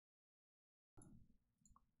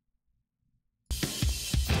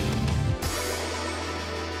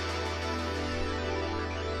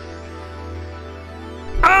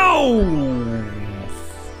Whoa!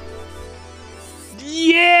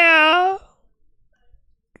 Yeah!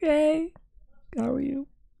 Okay. How are you?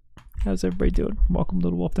 How's everybody doing? Welcome to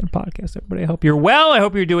the Wulff Den podcast, everybody. I hope you're well. I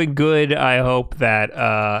hope you're doing good. I hope that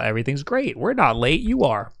everything's great. We're not late. You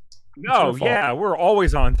are. No, yeah, we're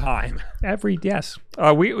always on time. Yes.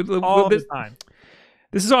 All the time.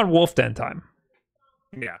 This is on Wulff Den time.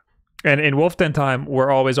 Yeah. And in Wulff Den time,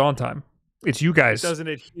 we're always on time. It's you guys. It doesn't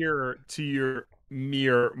adhere to your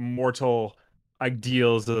mere mortal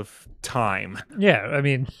ideals of time. Yeah, I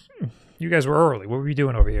mean, you guys were early. What were you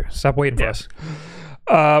doing over here? Stop waiting for us.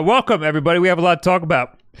 Welcome, everybody. We have a lot to talk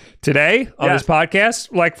about today on this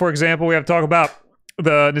podcast. Like, for example, we have to talk about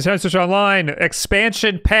the Nintendo Switch Online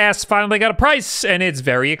expansion pass finally got a price, and it's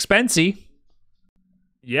very expensive.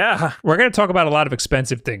 Yeah. We're going to talk about a lot of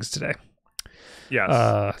expensive things today.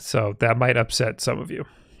 Yes. So that might upset some of you,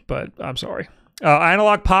 but I'm sorry.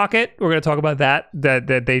 Analogue Pocket, we're going to talk about that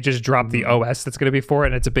they just dropped the OS that's going to be for it,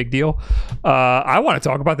 and it's a big deal. I want to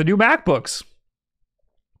talk about the new MacBooks.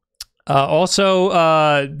 Also,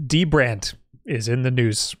 Dbrand is in the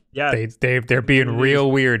news. Yeah. They're being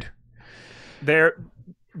real weird. They're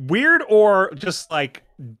weird or just like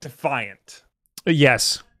defiant.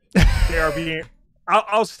 Yes. They are being,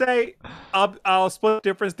 I'll say, I'll split the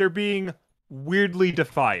difference. They're being weirdly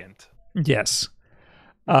defiant. Yes.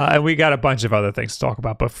 And we got a bunch of other things to talk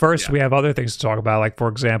about. But first, we have other things to talk about. Like, for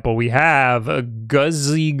example, we have a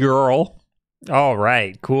Guzzy Girl. All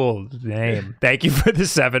right. Cool name. Thank you for the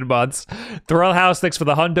 7 months. Thrill House, thanks for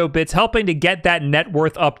the hundo bits, helping to get that net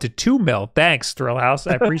worth up to 2 mil. Thanks, Thrill House.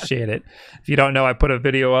 I appreciate it. If you don't know, I put a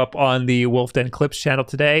video up on the Wulff Den Clips channel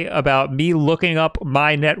today about me looking up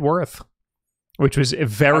my net worth, which was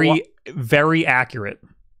very, very accurate.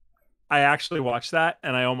 I actually watched that,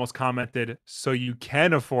 and I almost commented, so you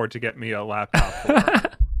can afford to get me a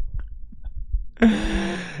laptop.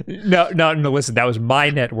 No, listen, that was my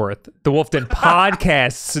net worth. The Wulff Den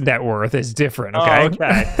podcast's net worth is different, okay?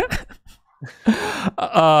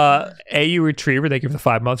 Oh, okay. AU Retriever, thank you for the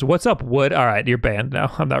 5 months. What's up, Wood? All right, you're banned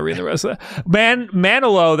now. I'm not reading the rest of that.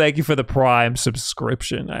 Manilo, thank you for the Prime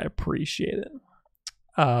subscription. I appreciate it.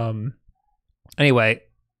 Anyway,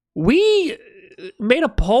 we made a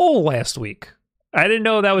poll last week. I didn't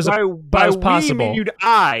know that was possible. We mean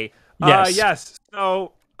I. Yes. Yes.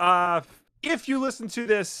 So, if you listen to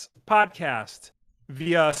this podcast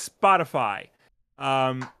via Spotify,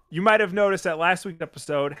 you might have noticed that last week's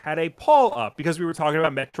episode had a poll up because we were talking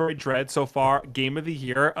about Metroid Dread so far, Game of the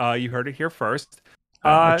Year. You heard it here first.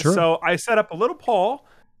 So I set up a little poll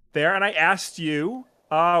there, and I asked you,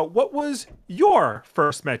 what was your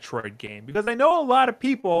first Metroid game? Because I know a lot of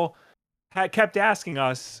people kept asking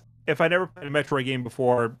us, if I never played a Metroid game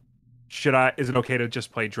before, is it okay to just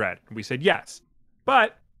play Dread? And we said yes.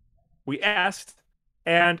 But we asked,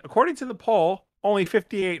 and according to the poll, only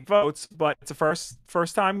 58 votes, but it's a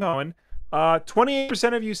first time going.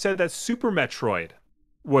 28% of you said that Super Metroid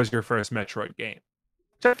was your first Metroid game,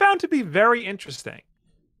 which I found to be very interesting.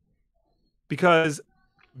 Because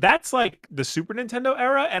that's like the Super Nintendo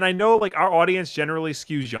era, and I know like our audience generally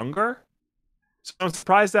skews younger. So I'm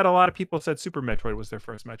surprised that a lot of people said Super Metroid was their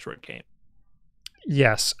first Metroid game.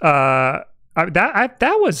 Yes. That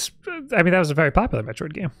was a very popular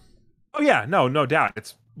Metroid game. Oh yeah, no doubt.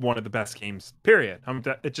 It's one of the best games, period.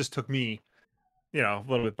 It just took me, a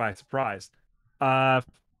little bit by surprise. The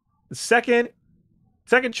second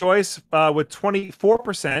choice with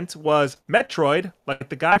 24% was Metroid, like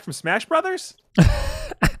the guy from Smash Brothers.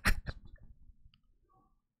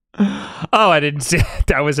 Oh, I didn't see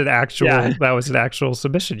that was an actual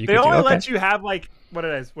submission. They only let you have like what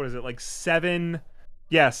is it, like seven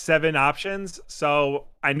options. So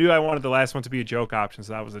I knew I wanted the last one to be a joke option,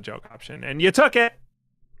 so that was a joke option, and you took it.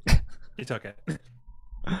 You took it.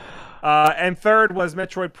 And third was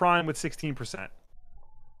Metroid Prime with 16%.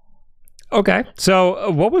 Okay,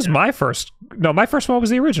 so what was my first? No, my first one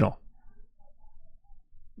was the original.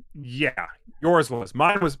 Yeah, yours was.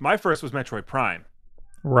 My first was Metroid Prime.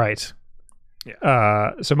 Right.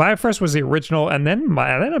 Yeah. So my first was the original, and then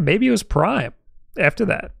maybe it was Prime after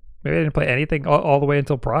that. Maybe I didn't play anything all the way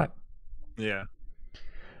until Prime. Yeah.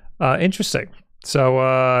 Interesting.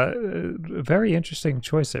 So, very interesting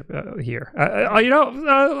choice here.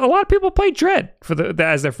 A lot of people played Dread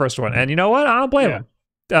as their first one, and you know what? I don't blame them.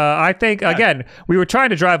 I think again, we were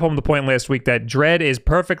trying to drive home the point last week that Dread is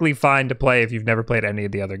perfectly fine to play if you've never played any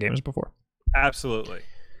of the other games before. Absolutely.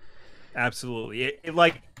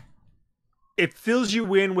 It fills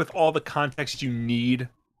you in with all the context you need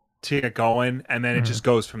to get going, and then it just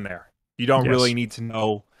goes from there. You don't really need to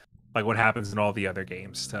know like what happens in all the other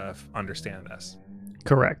games to understand this.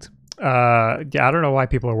 Correct. Yeah, I don't know why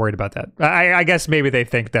people are worried about that. I guess maybe they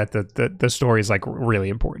think that the story is like really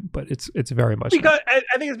important, but it's very much because I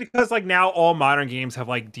think it's because like now all modern games have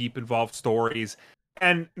like deep involved stories,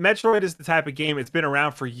 and Metroid is the type of game, it's been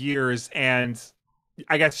around for years, and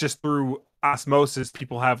I guess just through osmosis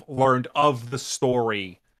people have learned of the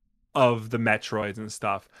story of the Metroids and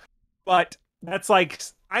stuff. But that's like,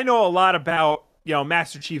 I know a lot about, you know,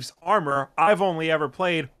 Master Chief's armor. I've only ever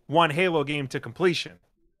played one Halo game to completion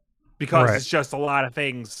because it's just a lot of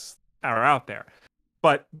things are out there.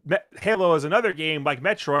 But Halo is another game like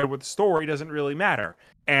Metroid where the story doesn't really matter.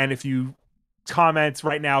 And if you comment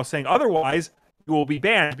right now saying otherwise, you will be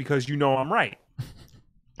banned because you know I'm right.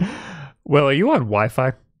 Well, are you on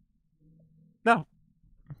Wi-Fi? No.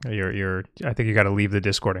 You're. I think you got to leave the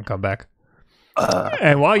Discord and come back.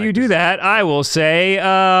 And while you do that, I will say,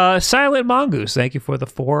 Silent Mongoose, thank you for the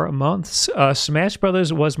 4 months. Smash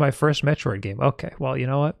Brothers was my first Metroid game. Okay, well, you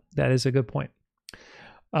know what? That is a good point.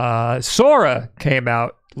 Sora came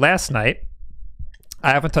out last night.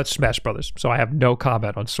 I haven't touched Smash Brothers, so I have no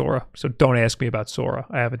comment on Sora. So don't ask me about Sora.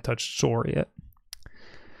 I haven't touched Sora yet.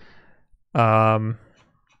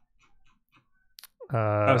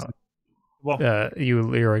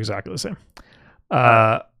 You're exactly the same.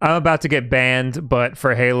 I'm about to get banned, but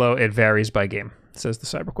for Halo, it varies by game, says the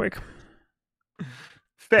Cyberquake.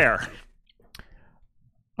 Fair.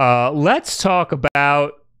 Let's talk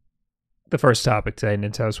about the first topic today.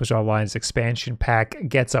 Nintendo Switch Online's expansion pack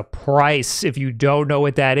gets a price. If you don't know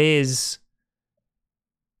what that is,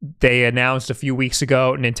 they announced a few weeks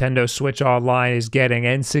ago Nintendo Switch Online is getting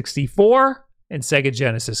N64 and Sega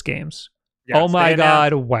Genesis games. Yes, oh my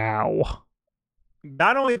god, wow.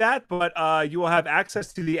 Not only that, but you will have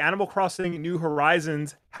access to the Animal Crossing New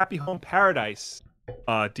Horizons Happy Home Paradise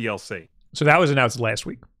DLC. So that was announced last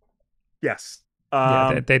week. Yes.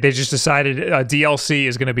 They just decided DLC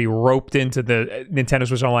is going to be roped into the Nintendo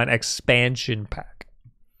Switch Online expansion pack.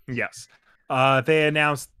 Yes. They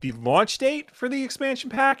announced the launch date for the expansion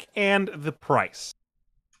pack and the price.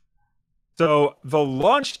 So the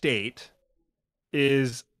launch date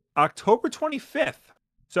is October 25th.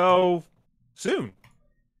 So soon.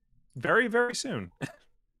 Very, very soon.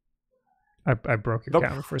 I broke your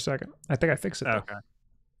camera for a second. I think I fixed it. Okay.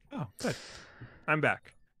 Oh, good. I'm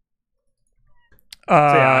back. So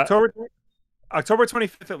yeah, October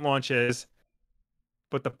 25th it launches,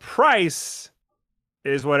 but the price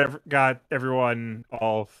is whatever got everyone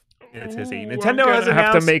all in a tizzy. Nintendo has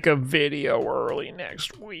announced have to make a video early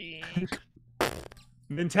next week.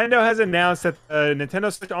 Nintendo has announced that the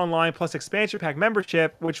Nintendo Switch Online Plus Expansion Pack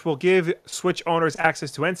membership, which will give Switch owners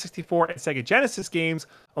access to N64 and Sega Genesis games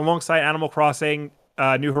alongside Animal Crossing,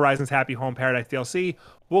 New Horizons Happy Home Paradise DLC,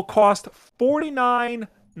 will cost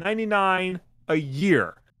 $49.99 a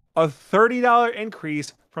year, a $30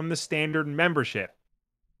 increase from the standard membership.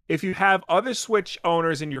 If you have other Switch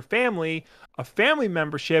owners in your family, a family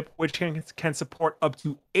membership, which can support up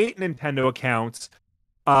to 8 Nintendo accounts,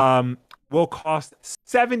 will cost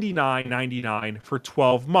 $79.99 for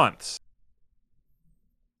 12 months.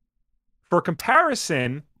 For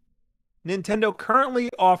comparison, Nintendo currently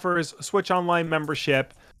offers a Switch Online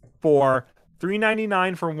membership for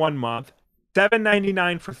 $3.99 for 1 month,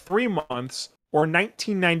 $7.99 for 3 months, or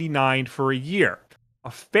 $19.99 for a year.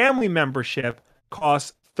 A family membership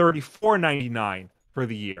costs $34.99 for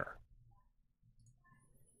the year.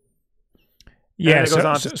 Yeah,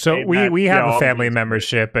 so we have a family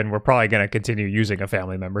membership, and we're probably going to continue using a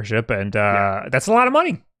family membership, and that's a lot of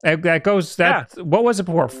money. What was it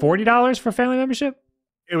before? $40 for family membership?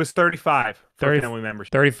 It was $35 for family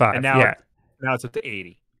membership. 35. And now it's up to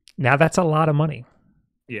 $80. Now that's a lot of money.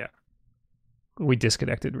 Yeah. We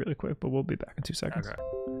disconnected really quick, but we'll be back in 2 seconds. Okay.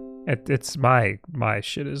 It's my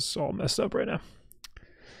shit is all messed up right now.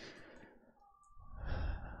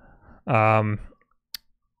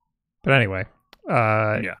 But anyway,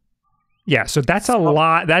 so that's a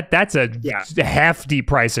lot. That's a hefty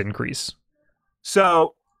price increase.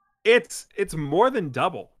 So it's more than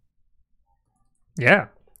double. Yeah,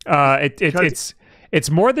 it's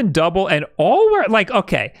more than double, and all we're like,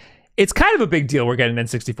 okay, it's kind of a big deal we're getting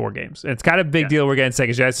N64 games. It's kind of a big deal we're getting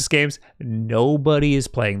Sega Genesis games. Nobody is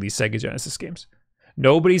playing these Sega Genesis games.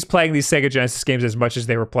 Nobody's playing these Sega Genesis games as much as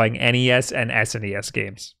they were playing NES and SNES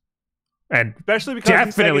games. And especially because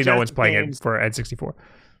definitely no one's playing it for N64.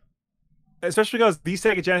 Especially because these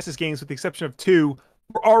Sega Genesis games, with the exception of 2,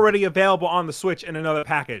 were already available on the Switch in another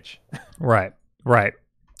package. Right.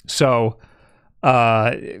 So,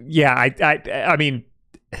 I mean,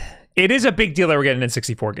 it is a big deal that we're getting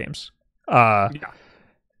N64 games. We're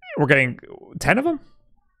getting 10 of them?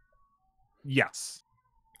 Yes.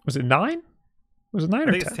 Was it 9? Was it 9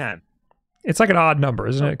 or 10? It's 10. It's like an odd number,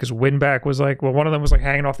 isn't it? Because Winback was like, well, one of them was like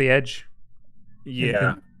hanging off the edge.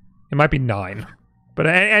 Yeah. It might be 9. But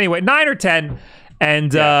anyway, 9 or 10.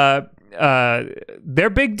 And they're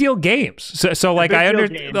big deal games. So like I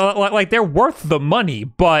understand, like they're worth the money,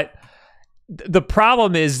 but the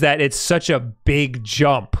problem is that it's such a big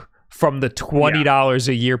jump from the $20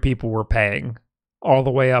 a year people were paying all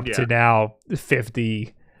the way up to now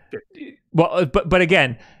 50. Well, but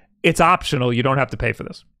again, it's optional. You don't have to pay for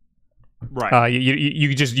this. Right.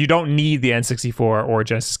 You don't need the N64 or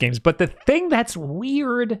Genesis games. But the thing that's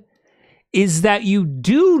weird is that you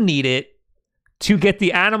do need it to get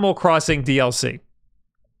the Animal Crossing DLC.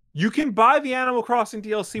 You can buy the Animal Crossing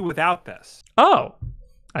DLC without this. Oh,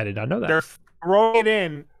 I did not know that. They're throwing it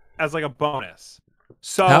in as like a bonus.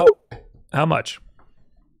 So how much?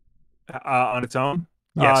 On its own?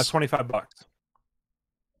 Yes. $25.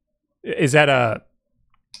 Is that a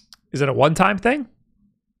one-time thing?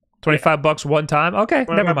 $25 one time? Okay,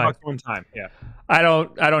 never mind. One time, yeah. I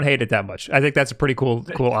don't hate it that much. I think that's a pretty cool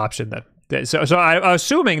option then. So I'm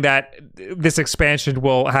assuming that this expansion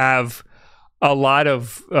will have a lot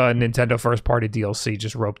of Nintendo first-party DLC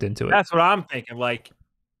just roped into it. That's what I'm thinking. Like,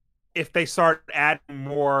 if they start adding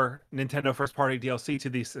more Nintendo first-party DLC to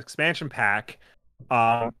this expansion pack,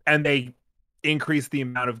 and they increase the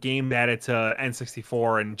amount of games added to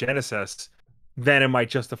N64 and Genesis, then it might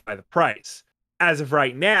justify the price. As of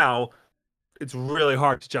right now, it's really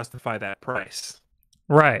hard to justify that price.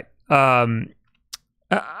 Right. A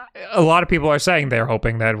lot of people are saying they're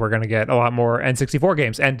hoping that we're going to get a lot more N64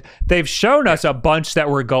 games. And they've shown us a bunch that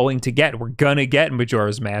we're going to get. We're going to get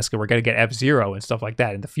Majora's Mask, and we're going to get F-Zero and stuff like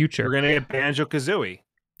that in the future. We're going to get Banjo-Kazooie.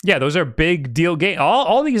 Yeah, those are big deal games.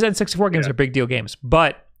 All these N64 games are big deal games.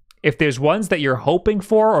 But if there's ones that you're hoping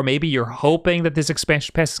for, or maybe you're hoping that this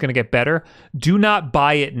expansion pass is going to get better, do not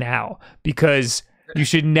buy it now, because you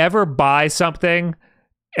should never buy something,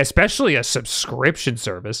 especially a subscription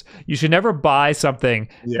service. You should never buy something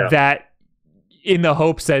that in the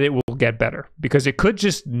hopes that it will get better, because it could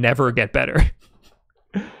just never get better.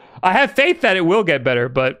 I have faith that it will get better,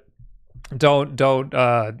 but don't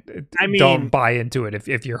buy into it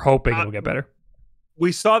if you're hoping it will get better.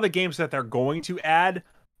 We saw the games that they're going to add,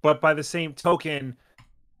 but by the same token,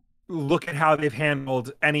 look at how they've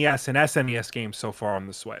handled NES and SNES games so far on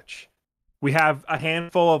the Switch. We have a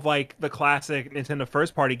handful of like the classic Nintendo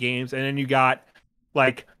first-party games, and then you got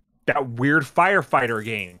like that weird firefighter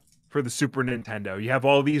game for the Super Nintendo. You have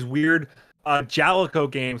all these weird Jalico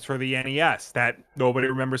games for the NES that nobody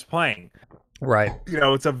remembers playing. Right. You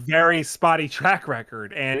know, it's a very spotty track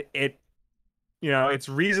record, and it's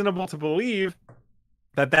reasonable to believe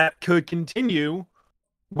that could continue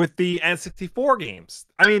with the N64 games.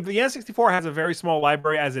 I mean, the N64 has a very small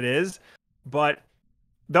library as it is, but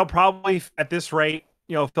they'll probably, at this rate,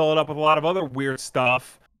 fill it up with a lot of other weird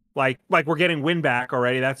stuff. Like we're getting Winback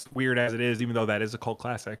already. That's weird as it is, even though that is a cult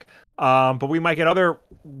classic. But we might get other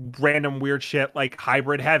random weird shit like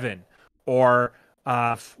Hybrid Heaven or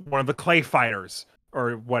one of the Clay Fighters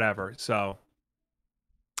or whatever. So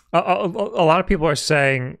a lot of people are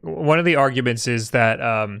saying one of the arguments is that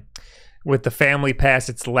with the Family Pass,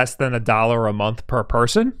 it's less than $1 a month per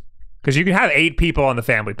person. Because you can have 8 people on the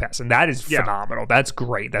Family Pass, and that is phenomenal. That's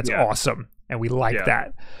great. That's awesome, and we like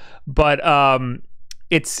that. But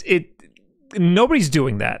nobody's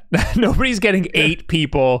doing that. Nobody's getting 8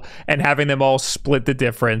 people and having them all split the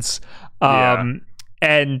difference. And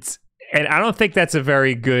I don't think that's a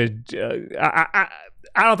very good. I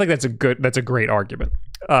don't think that's a great argument.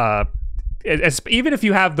 Even if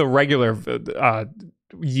you have the regular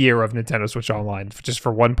year of Nintendo Switch Online just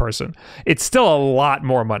for one person, it's still a lot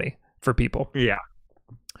more money for people. Yeah.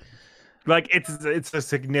 Like it's a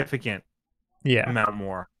significant amount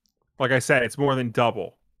more. Like I said, it's more than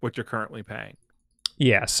double what you're currently paying.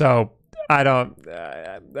 Yeah, so I don't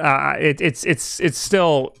it's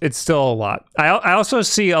still a lot. I also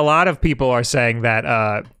see a lot of people are saying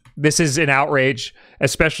that this is an outrage,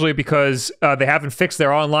 especially because they haven't fixed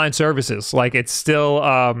their online services. Like it's still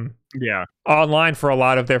online for a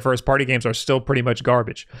lot of their first party games are still pretty much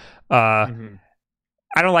garbage.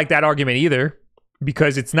 I don't like that argument either,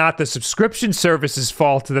 because it's not the subscription service's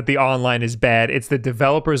fault that the online is bad. It's the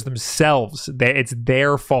developers themselves. It's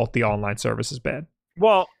their fault the online service is bad.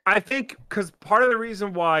 Well, I think because part of the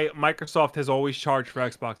reason why Microsoft has always charged for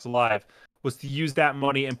Xbox Live was to use that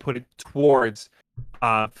money and put it towards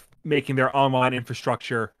making their online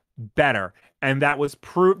infrastructure better. And that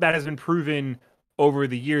has been proven over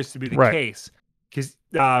the years to be the case. Because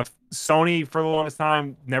Sony, for the longest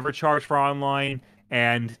time, never charged for online.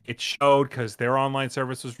 And it showed because their online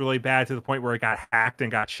service was really bad to the point where it got hacked and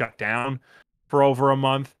got shut down for over a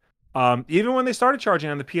month. Even when they started charging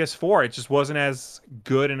on the PS4, it just wasn't as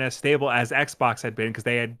good and as stable as Xbox had been because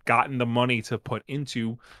they had gotten the money to put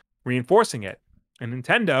into reinforcing it. And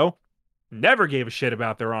Nintendo never gave a shit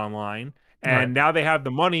about their online, and now they have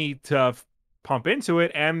the money to pump into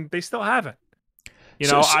it, and they still haven't.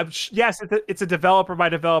 Yes, it's a developer by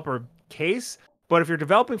developer case, but if you're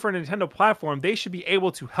developing for a Nintendo platform, they should be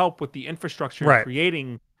able to help with the infrastructure and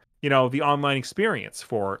creating, the online experience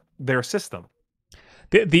for their system.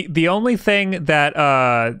 The only thing that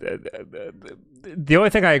the only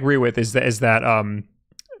thing I agree with is that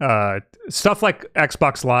stuff like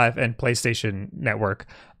Xbox Live and PlayStation Network,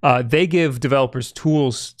 they give developers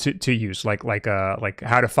tools to use, like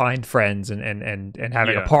how to find friends and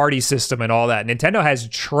having a party system and all that. Nintendo has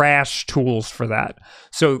trash tools for that.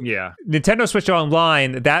 So Nintendo Switch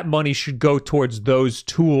Online, that money should go towards those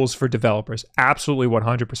tools for developers. Absolutely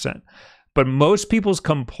 100%. But most people's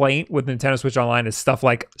complaint with Nintendo Switch Online is stuff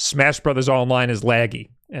like Smash Brothers Online is laggy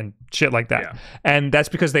and shit like that. And that's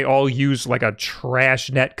because they all use like a trash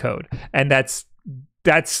netcode. And that's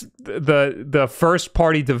the first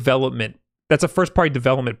party development. That's a first party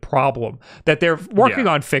development problem that they're working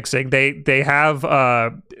on fixing. They have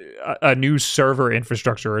a new server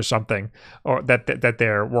infrastructure or something, or that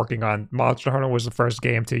they're working on. Monster Hunter was the first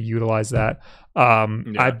game to utilize that.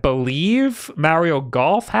 I believe Mario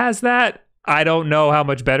Golf has that. I don't know how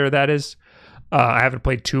much better that is. I haven't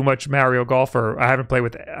played too much Mario Golf, or I haven't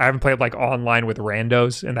played like online with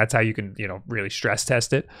randos, and that's how you can really stress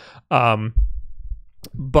test it.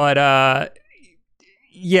 But I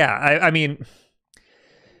mean,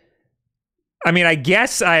 I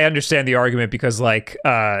guess I understand the argument because like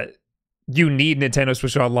you need Nintendo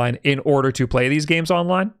Switch Online in order to play these games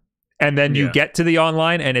online, and then you get to the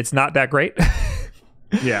online and it's not that great.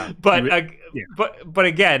 But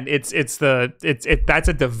again, it's that's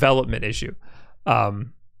a development issue.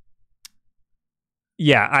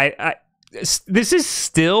 This is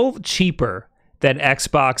still cheaper than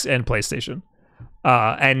Xbox and PlayStation.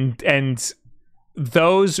 And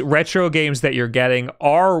those retro games that you're getting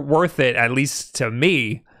are worth it, at least to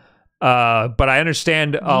me. But I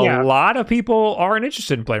understand a lot of people aren't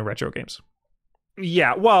interested in playing retro games.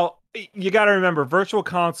 Yeah, well, you got to remember, Virtual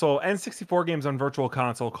Console, N64 games on Virtual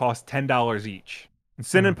Console cost $10 each. And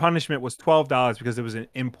Sin and Punishment was $12 because it was an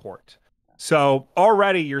import. So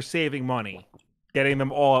already you're saving money getting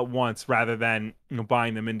them all at once rather than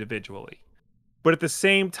buying them individually. But at the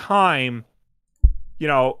same time,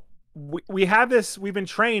 we have this, we've been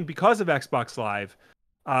trained because of Xbox Live,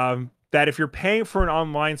 that if you're paying for an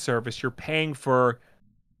online service, you're paying for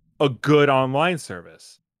a good online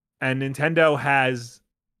service. And Nintendo has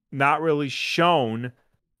not really shown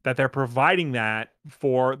that they're providing that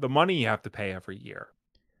for the money you have to pay every year.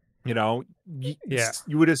 You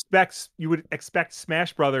would expect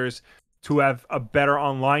Smash Brothers to have a better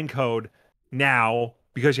online code now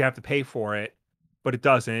because you have to pay for it, but it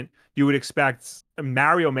doesn't. You would expect a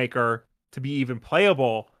Mario Maker to be even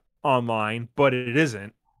playable online, but it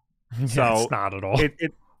isn't. So it's not at all.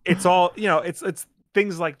 It's all, it's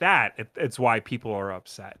things like that. It's why people are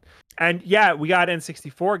upset. And we got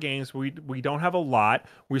N64 games. We don't have a lot.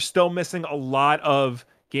 We're still missing a lot of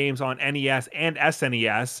games on NES and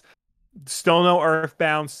SNES. Still no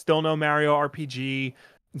Earthbound, still no Mario RPG,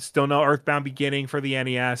 still no Earthbound Beginning for the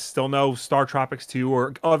NES, still no Star Tropics 2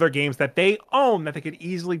 or other games that they own that they could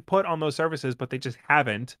easily put on those services, but they just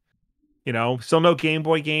haven't. Still no Game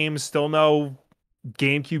Boy games, still no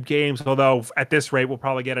GameCube games, although at this rate we'll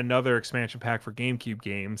probably get another expansion pack for GameCube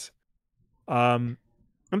games. And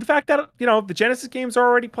the fact that the Genesis games are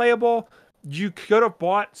already playable, you could have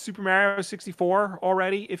bought Super Mario 64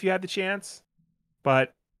 already if you had the chance,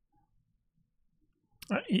 but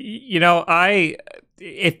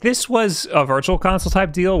if this was a Virtual Console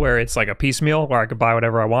type deal where it's like a piecemeal where I could buy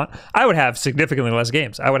whatever I want, I would have significantly less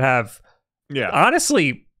games. I would have,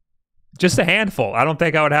 honestly, just a handful. I don't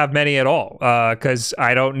think I would have many at all because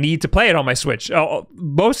I don't need to play it on my Switch.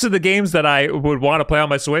 Most of the games that I would want to play on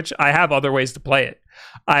my Switch, I have other ways to play it.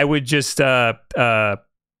 I would just, I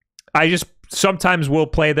just sometimes will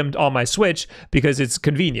play them on my Switch because it's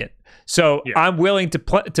convenient. So I'm willing to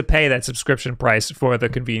pay that subscription price for the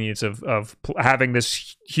convenience of having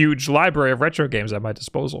this huge library of retro games at my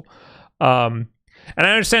disposal. And I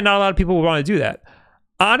understand not a lot of people would want to do that.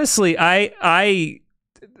 Honestly, I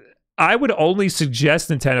would only suggest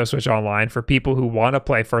Nintendo Switch Online for people who want to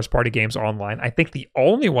play first-party games online. I think the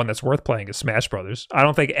only one that's worth playing is Smash Brothers. I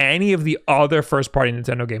don't think any of the other first-party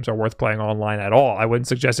Nintendo games are worth playing online at all. I wouldn't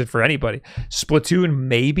suggest it for anybody. Splatoon,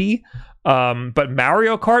 maybe. But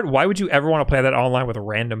Mario Kart, why would you ever want to play that online with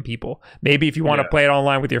random people? Maybe if you want to play it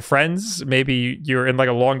online with your friends, maybe you're in like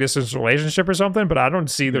a long distance relationship or something, but I don't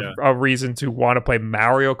see a reason to want to play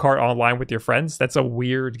Mario Kart online with your friends. That's a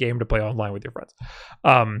weird game to play online with your friends.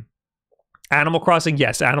 Animal Crossing,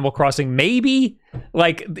 yes. Animal Crossing, maybe.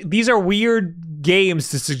 Like, these are weird games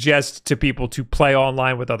to suggest to people to play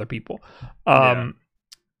online with other people. But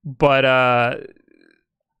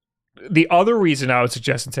the other reason I would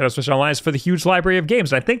suggest Nintendo Switch Online is for the huge library of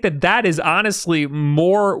games. And I think that is honestly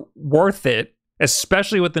more worth it,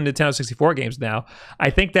 especially with the Nintendo 64 games now. I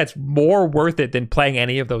think that's more worth it than playing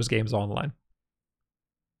any of those games online.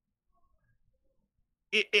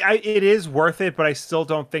 It is worth it, but I still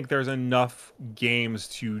don't think there's enough games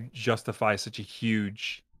to justify such a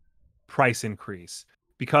huge price increase.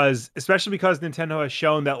 Especially because Nintendo has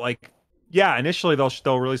shown that, like, initially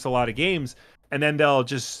they'll release a lot of games, and then they'll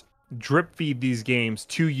just drip feed these games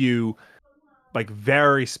to you, like,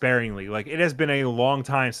 very sparingly. Like, it has been a long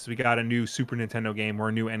time since we got a new Super Nintendo game or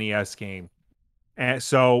a new NES game, and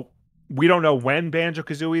so we don't know when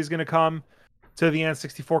Banjo-Kazooie is going to come to the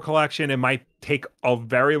N64 collection. It might take a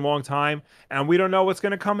very long time, and we don't know what's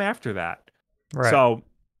going to come after that. Right. So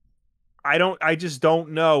I just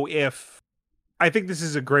don't know if I think this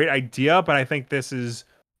is a great idea, but I think this is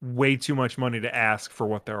way too much money to ask for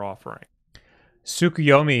what they're offering.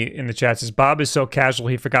 Tsukuyomi in the chat says, Bob is so casual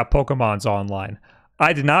he forgot Pokemon's online.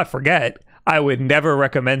 I did not forget. I would never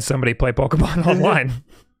recommend somebody play Pokemon online.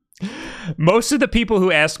 Most of the people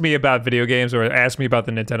who ask me about video games or ask me about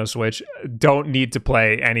the Nintendo Switch don't need to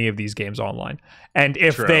play any of these games online. And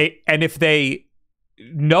if they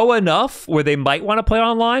know enough where they might want to play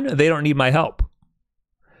online, they don't need my help.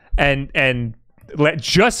 And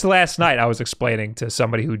just last night, I was explaining to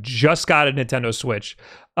somebody who just got a Nintendo Switch,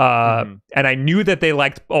 and I knew that they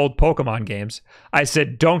liked old Pokemon games. I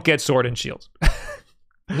said, don't get Sword and Shield.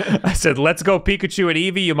 I said, let's go Pikachu and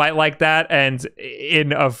Eevee. You might like that. And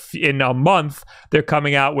in a month, they're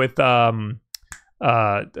coming out with Diamond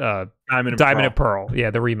and Pearl.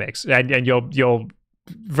 Yeah, the remakes. And you'll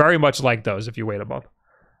very much like those if you wait a month.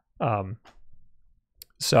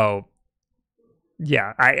 So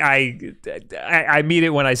yeah, I mean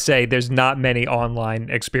it when I say there's not many online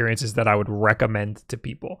experiences that I would recommend to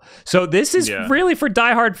people. So this is really for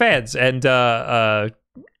diehard fans, and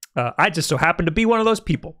I just so happen to be one of those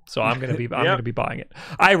people, so I'm gonna be buying it.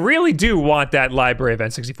 I really do want that library of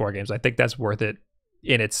N64 games. I think that's worth it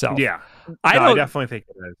in itself. Yeah, I definitely think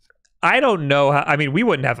it is. I don't know how. I mean, we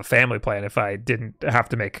wouldn't have a family plan if I didn't have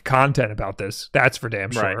to make content about this. That's for damn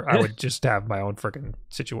sure. Right. I would just have my own freaking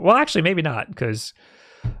situation. Well, actually, maybe not, because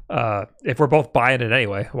if we're both buying it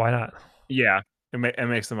anyway, why not? Yeah, it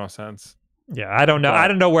makes the most sense. Yeah, I don't know. I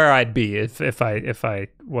don't know where I'd be if I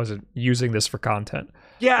wasn't using this for content.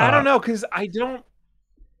 Yeah, I don't know, because I don't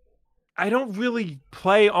really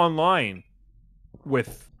play online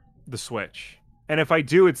with the Switch, and if I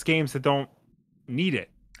do, it's games that don't need it.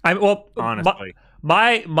 Honestly,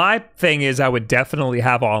 my thing is I would definitely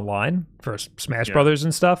have online for Smash Brothers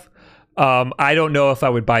and stuff. I don't know if I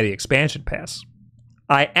would buy the expansion pass.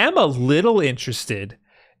 I am a little interested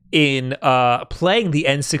in playing the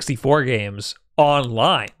N64 games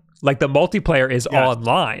online. Like, the multiplayer is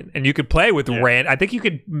online, and you could play with I think you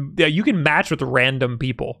can match with random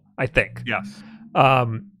people, I think. Yes.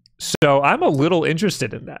 So I'm a little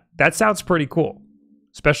interested in that. That sounds pretty cool,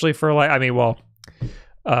 especially for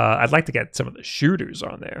I'd like to get some of the shooters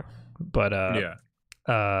on there, but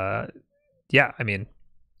I mean,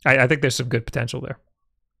 I think there's some good potential there.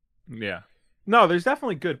 Yeah, no, there's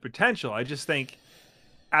definitely good potential. I just think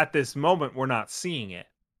at this moment we're not seeing it.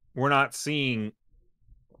 We're not seeing,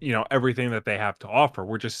 everything that they have to offer.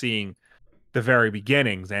 We're just seeing the very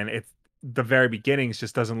beginnings, and the very beginnings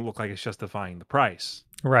just doesn't look like it's justifying the price.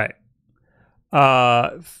 Right.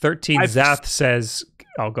 13 Zath says,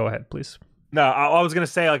 "Oh, go ahead, please." No, I was going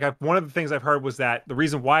to say, one of the things I've heard was that the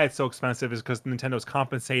reason why it's so expensive is because Nintendo's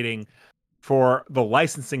compensating for the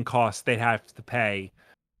licensing costs they have to pay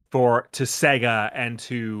to Sega and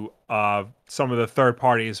to some of the third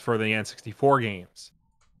parties for the N64 games.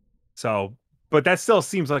 So, but that still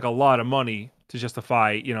seems like a lot of money to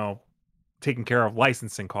justify, taking care of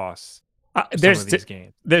licensing costs. There's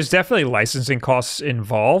definitely licensing costs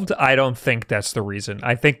involved. I don't think that's the reason.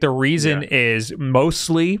 I think the reason is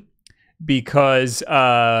mostly because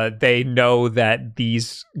they know that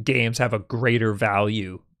these games have a greater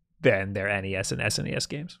value than their NES and SNES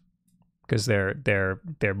games, because they're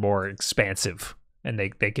more expansive, and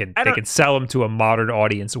they can sell them to a modern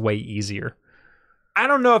audience way easier. I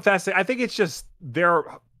don't know if that's it. I think it's just they're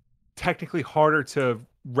technically harder to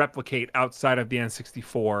replicate outside of the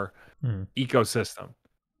N64 ecosystem.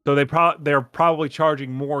 So they're probably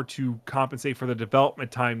charging more to compensate for the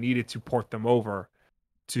development time needed to port them over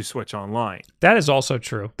to Switch Online. That is also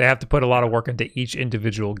true. They have to put a lot of work into each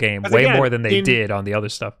individual game, way more than they did on the other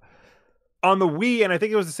stuff. On the Wii, and I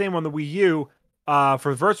think it was the same on the Wii U,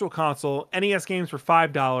 for the Virtual Console, NES games were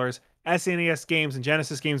 $5, SNES games and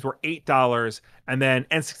Genesis games were $8, and then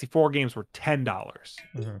N64 games were $10.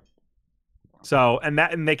 Mm-hmm. So,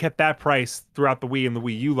 and they kept that price throughout the Wii and the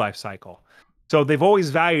Wii U life cycle. So they've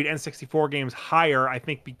always valued N64 games higher, I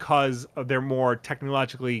think, because they're more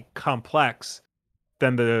technologically complex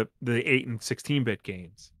than the 8 and 16-bit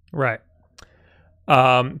games. Right.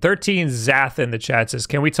 13 Zath in the chat says,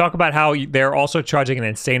 can we talk about how they're also charging an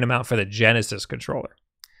insane amount for the Genesis controller?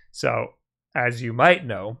 So, as you might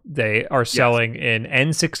know, they are selling an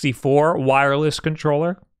N64 wireless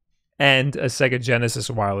controller and a Sega Genesis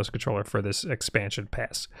wireless controller for this expansion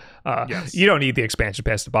pass. You don't need the expansion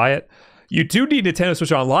pass to buy it. You do need Nintendo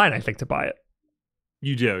Switch Online, I think, to buy it.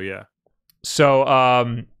 You do, yeah.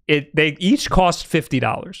 So they each cost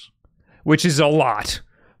 $50, which is a lot.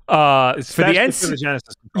 For the Genesis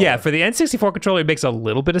controller. For the N64 controller, it makes a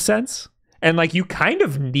little bit of sense. And like, you kind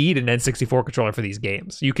of need an N64 controller for these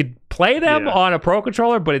games. You could play them on a Pro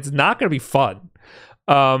controller, but it's not going to be fun.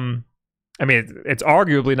 I mean, it's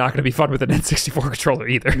arguably not going to be fun with an N64 controller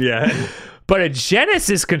either. Yeah. But a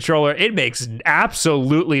Genesis controller, it makes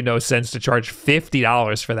absolutely no sense to charge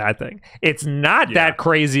 $50 for that thing. It's not that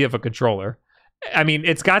crazy of a controller. I mean,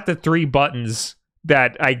 it's got the 3 buttons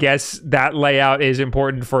that I guess that layout is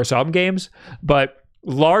important for some games, but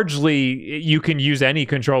largely you can use any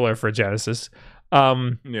controller for Genesis.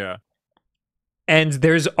 And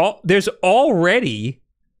there's already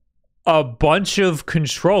a bunch of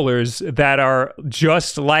controllers that are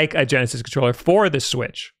just like a Genesis controller for the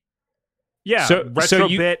Switch. Yeah,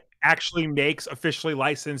 Retrobit actually makes officially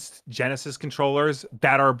licensed Genesis controllers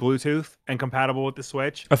that are Bluetooth and compatible with the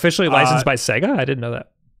Switch. Officially licensed by Sega? I didn't know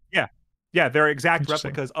that. Yeah, they're exact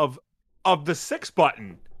replicas of the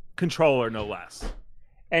 6-button controller, no less.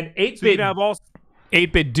 And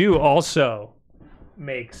 8-bit Do also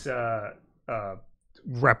makes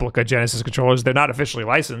replica Genesis controllers. They're not officially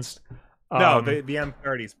licensed. No, the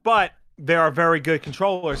M30s, but they are very good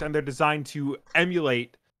controllers, and they're designed to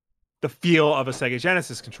emulate the feel of a Sega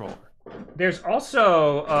Genesis controller. There's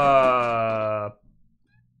also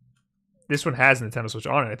this one has Nintendo Switch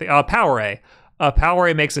on it, I think. Foray.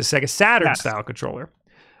 Foray makes a Sega Saturn style controller.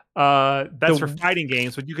 That's for fighting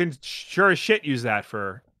games, but you can sure as shit use that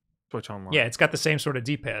for Switch Online. Yeah, it's got the same sort of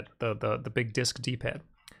D-pad, the big disc D-pad.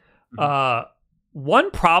 Mm-hmm. One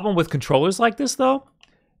problem with controllers like this, though,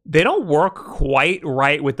 they don't work quite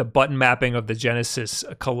right with the button mapping of the Genesis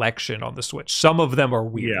collection on the Switch. Some of them are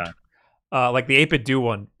weird. Yeah. Like the 8-bit Do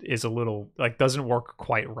one is a little, like, doesn't work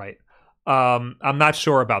quite right. I'm not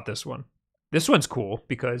sure about this one. This one's cool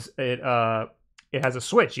because it has a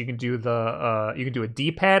switch. You can do a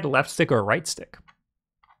D-pad, left stick, or right stick.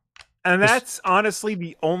 And that's honestly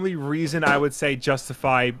the only reason I would say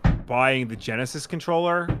justify buying the Genesis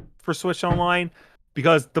controller for Switch Online,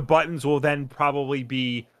 because the buttons will then probably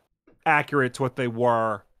be accurate to what they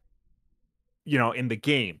were, in the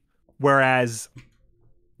game. Whereas,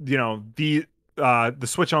 the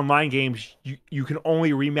Switch Online games, you can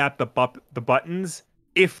only remap the buttons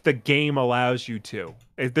if the game allows you to.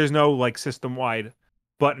 There's no like system-wide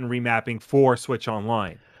button remapping for Switch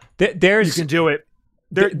Online. You can do it.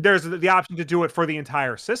 There's the option to do it for the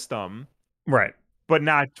entire system, right? But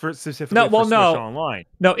not for specifically for Switch Online.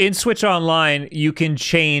 No, in Switch Online, you can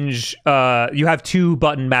change. You have 2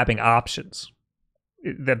 button mapping options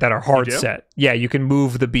that are hard set. Yeah, you can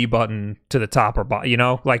move the B button to the top or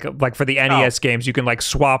bottom. Like for the NES games, you can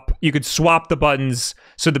swap. You could swap the buttons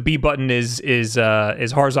so the B button is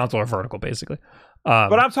horizontal or vertical, basically.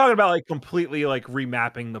 But I'm talking about like completely like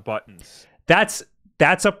remapping the buttons. That's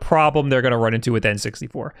a problem they're going to run into with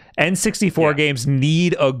N64. N64 games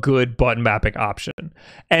need a good button mapping option.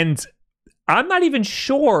 And I'm not even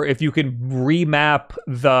sure if you can remap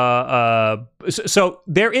the... So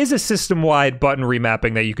there is a system-wide button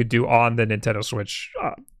remapping that you could do on the Nintendo Switch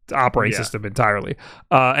operating system entirely.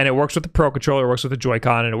 And it works with the Pro Controller, it works with the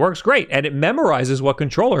Joy-Con, and it works great. And it memorizes what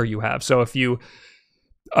controller you have. So if you...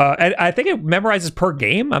 and I think it memorizes per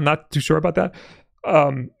game. I'm not too sure about that.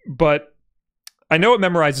 But I know it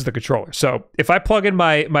memorizes the controller. So if I plug in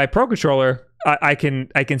my Pro Controller, I can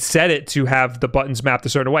set it to have the buttons mapped a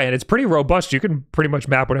certain way, and it's pretty robust. You can pretty much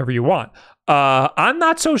map whatever you want. I'm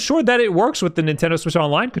not so sure that it works with the Nintendo Switch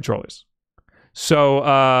Online controllers.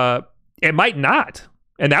 So it might not.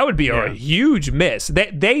 And that would be a huge miss.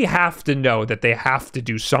 They have to know that they have to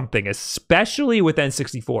do something, especially with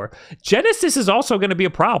N64. Genesis is also going to be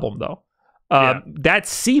a problem, though. That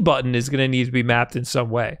C button is going to need to be mapped in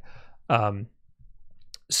some way.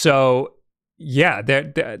 So, yeah,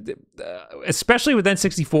 especially with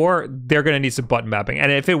N64, they're going to need some button mapping.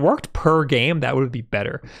 And if it worked per game, that would be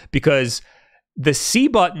better. Because the C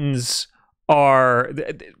buttons are...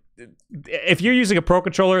 If you're using a Pro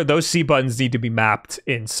Controller, those C buttons need to be mapped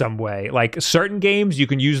in some way. Like certain games, you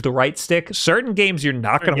can use the right stick. Certain games, you're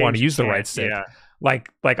not going to want to use the right stick. Yeah.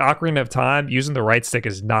 Like Ocarina of Time, using the right stick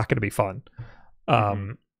is not going to be fun.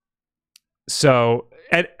 So,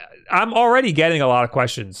 and I'm already getting a lot of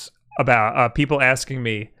questions about people asking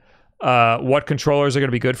me what controllers are going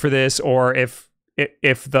to be good for this, or if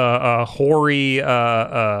the Horay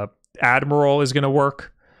Admiral is going to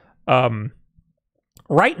work.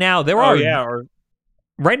 Right now, there are 0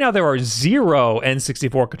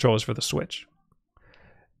 N64 controllers for the Switch.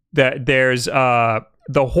 There's the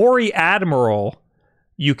Horay Admiral.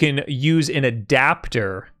 You can use an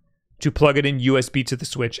adapter to plug it in USB to the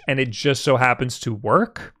Switch, and it just so happens to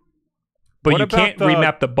work. But you can't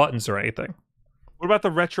remap the buttons or anything. What about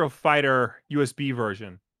the Retro Fighter USB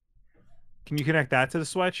version? Can you connect that to the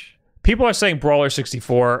Switch? People are saying Brawler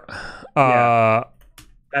 64.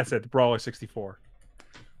 That's it, the Brawler 64.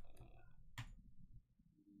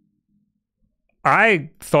 I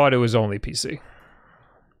thought it was only PC.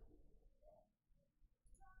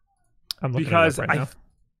 I'm looking at it right now.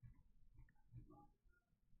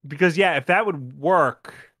 Because if that would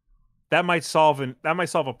work, that might solve a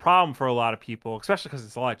problem for a lot of people, especially because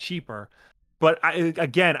it's a lot cheaper. But I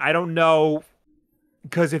don't know,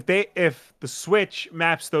 because if the Switch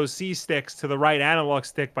maps those C sticks to the right analog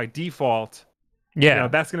stick by default,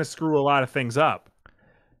 that's going to screw a lot of things up.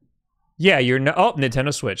 Yeah,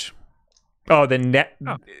 Nintendo Switch. Oh,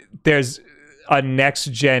 there's a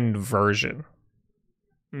next gen version.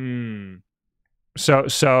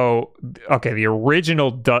 So okay, the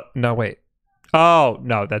original no wait. Oh,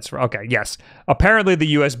 no, that's okay. Yes. Apparently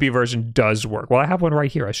the USB version does work. Well, I have one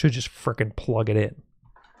right here. I should just frickin' plug it in.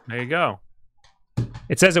 There you go.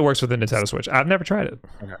 It says it works with the Nintendo Switch. I've never tried it.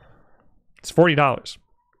 Okay. It's $40.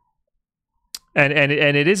 And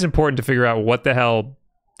it is important to figure out what the hell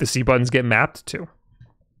the C buttons get mapped to.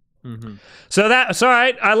 So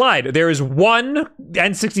I lied. There is one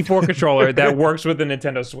N64 controller that works with the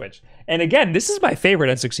Nintendo Switch. And again, this is my favorite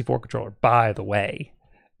N64 controller, by the way.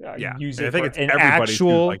 Use it, I think it's everybody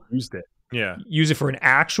who used it. Yeah. Use it for an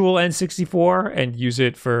actual N64 and use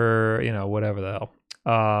it for, whatever the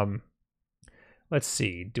hell. Let's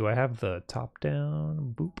see. Do I have the top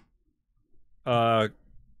down? Boop.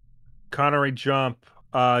 Connery Jump.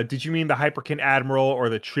 Did you mean the Hyperkin Admiral or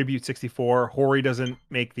the Tribute 64? Horay doesn't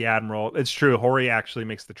make the Admiral. It's true. Horay actually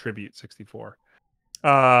makes the Tribute 64.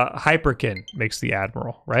 Hyperkin makes the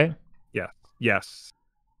Admiral, right? Yeah. Yes.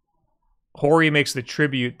 Horay makes the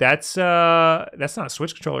Tribute. That's not a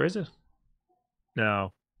Switch controller, is it?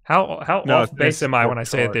 No. How off base am I when I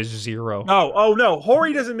say that there's 0? Oh no.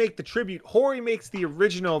 Horay doesn't make the Tribute. Horay makes the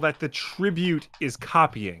original that the Tribute is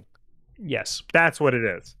copying. Yes. That's what it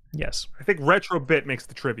is. Yes. I think Retrobit makes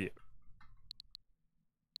the Tribute.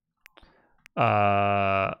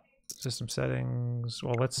 System settings.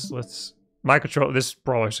 Well, let's my control. This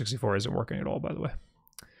Brawler 64 isn't working at all, by the way.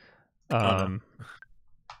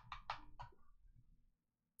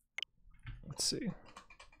 Let's see.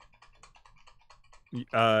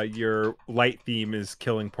 Your light theme is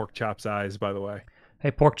killing Pork Chop's eyes, by the way.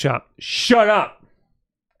 Hey, Pork Chop, shut up.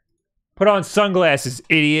 Put on sunglasses,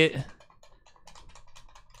 idiot.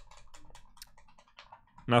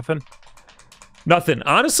 Nothing? Nothing.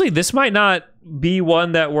 Honestly, this might not be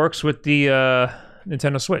one that works with the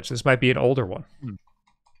Nintendo Switch. This might be an older one.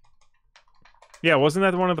 Yeah, wasn't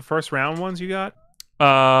that one of the first round ones you got?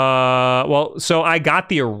 Well, so I got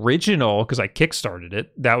the original because I kickstarted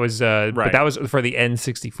it. That was right. But that was for the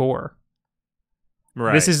N64.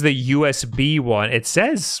 Right. This is the USB one. It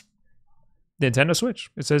says Nintendo Switch.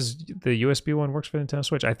 It says the USB one works for Nintendo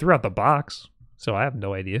Switch. I threw out the box, so I have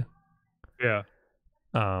no idea. Yeah.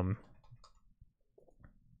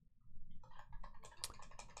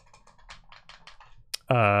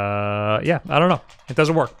 Yeah, I don't know. It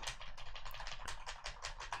doesn't work.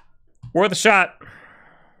 Worth a shot.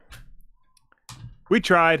 We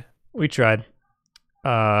tried.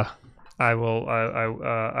 I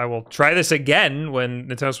will try this again when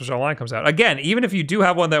Nintendo Switch Online comes out. Again, even if you do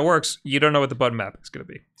have one that works, you don't know what the button map is going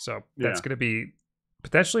to be. So that's going to be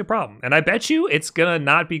potentially a problem. And I bet you it's going to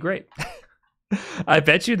not be great. I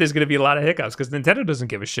bet you there's going to be a lot of hiccups because Nintendo doesn't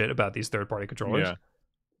give a shit about these third-party controllers.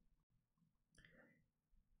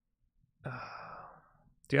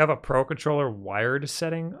 Do you have a Pro controller wired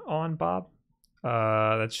setting on, Bob?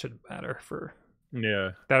 That shouldn't matter for.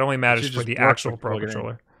 Yeah. That only matters for the actual Pro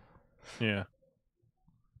controller. Yeah.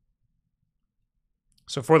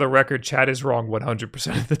 So for the record, Chad is wrong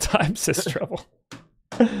 100% of the time, says Trouble.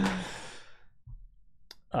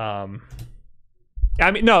 I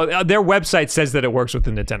mean, no, their website says that it works with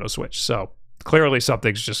the Nintendo Switch, so clearly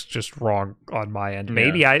something's just wrong on my end.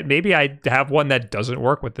 Maybe I have one that doesn't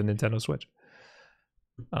work with the Nintendo Switch.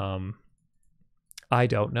 I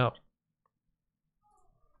don't know.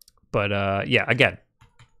 But yeah, again,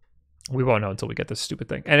 we won't know until we get this stupid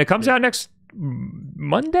thing. And it comes out next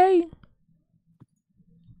Monday?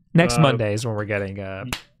 Next Monday is when we're getting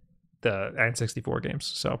the N64 games.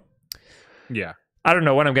 So yeah. I don't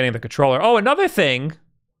know when I'm getting the controller. Oh, another thing.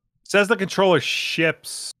 Says the controller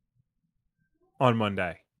ships on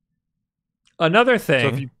Monday. Another thing.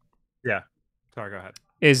 So if you, yeah. Sorry, go ahead.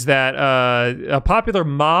 Is that a popular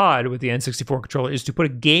mod with the N64 controller is to put a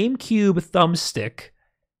GameCube thumbstick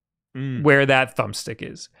where that thumbstick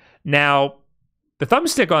is. Now, the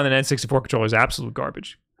thumbstick on an N64 controller is absolute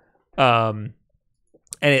garbage. And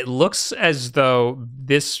it looks as though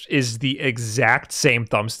this is the exact same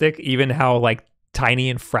thumbstick, even how like tiny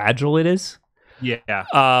and fragile it is. Yeah.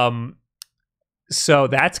 So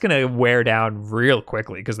that's gonna wear down real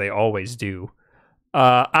quickly because they always do.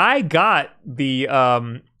 I got the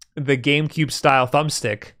GameCube style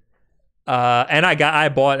thumbstick, and I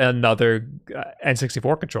bought another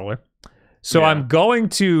N64 controller. So I'm going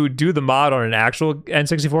to do the mod on an actual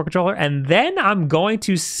N64 controller, and then I'm going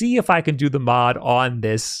to see if I can do the mod on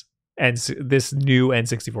this new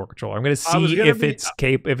N64 controller. I'm going to see if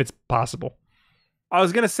it's possible. I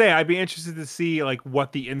was going to say I'd be interested to see like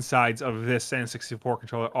what the insides of this N64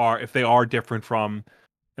 controller are, if they are different from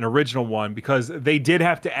an original one, because they did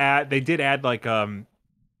add like the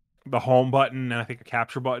home button and I think a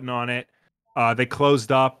capture button on it. They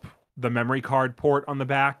closed up the memory card port on the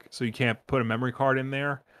back, so you can't put a memory card in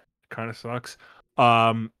there. Kind of sucks.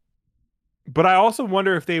 But I also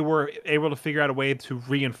wonder if they were able to figure out a way to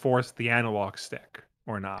reinforce the analog stick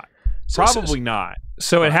or not. Probably not.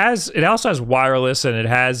 So it also has wireless, and it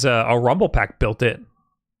has a rumble pack built in.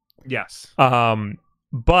 Yes.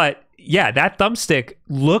 But yeah, that thumbstick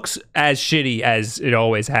looks as shitty as it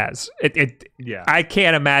always has. Yeah. I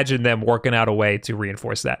can't imagine them working out a way to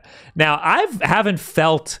reinforce that. Now, I haven't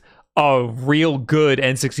felt a real good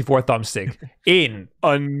N64 thumbstick in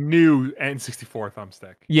a new N64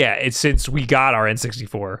 thumbstick. Yeah, it's since we got our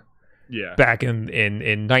N64. Yeah. Back in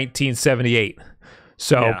 1978.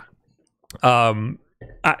 So I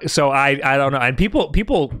don't know. And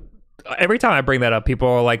people every time I bring that up, people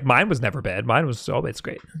are like, mine was never bad. Mine was it's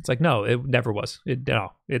great. It's like, no, it never was.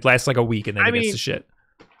 It lasts like a week and then it gets to shit.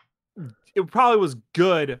 It probably was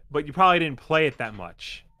good, but you probably didn't play it that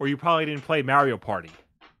much. Or you probably didn't play Mario Party.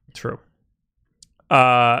 True.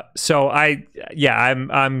 So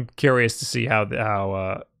I'm curious to see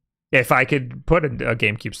how if I could put a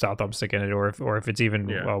GameCube style thumbstick in it, or if it's even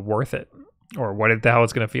worth it, or what the hell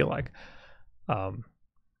it's gonna feel like.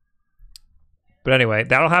 But anyway,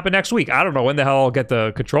 that'll happen next week. I don't know when the hell I'll get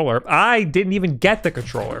the controller. I didn't even get the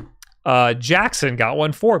controller. Jackson got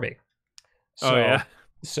one for me.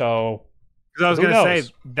 So because I was gonna say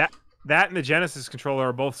that and the Genesis controller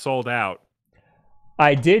are both sold out.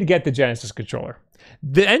 I did get the Genesis controller.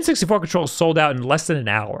 The N64 controller sold out in less than an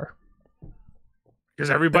hour. Because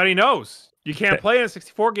everybody knows you can't play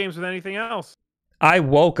N64 games with anything else. I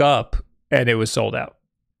woke up and it was sold out.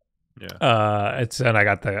 Yeah. And I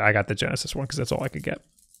got the Genesis one because that's all I could get.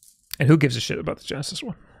 And who gives a shit about the Genesis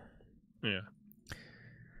one? Yeah.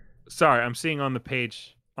 Sorry, I'm seeing on the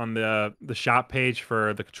page, on the shop page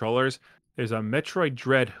for the controllers, there's a Metroid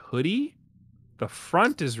Dread hoodie. The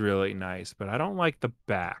front is really nice, but I don't like the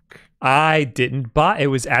back. I didn't buy it.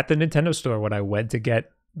 Was at the Nintendo store when I went to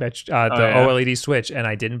get the OLED Switch, and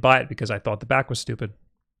I didn't buy it because I thought the back was stupid.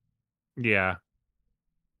 Yeah.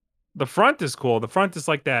 The front is cool. The front is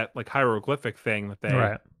like that hieroglyphic thing that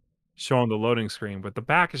they show on the loading screen, but the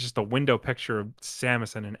back is just a window picture of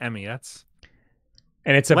Samus and an Emmy. It's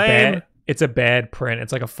a bad print.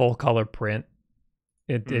 It's like a full color print.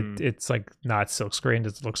 It's like not silkscreened.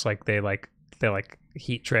 It looks like they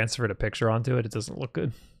heat transferred a picture onto it. It doesn't look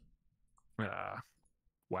good.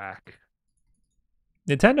 Whack.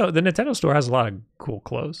 The Nintendo store has a lot of cool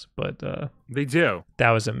clothes, but they do.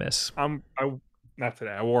 That was a miss. Not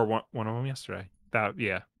today. I wore one of them yesterday.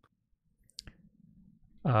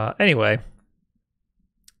 Anyway,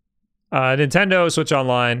 Nintendo Switch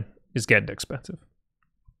Online is getting expensive.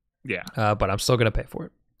 Yeah. But I'm still gonna pay for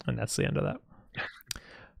it, and that's the end of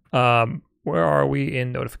that. Where are we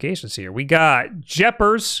in notifications here? We got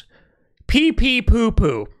Jeppers, pee pee poo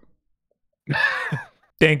poo.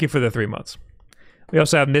 Thank you for the 3 months. We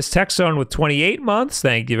also have Miss Tech Zone with 28 months.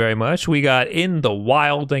 Thank you very much. We got In the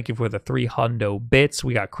Wild. Thank you for the 300 bits.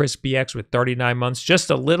 We got Chris BX with 39 months. Just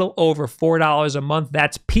a little over $4 a month.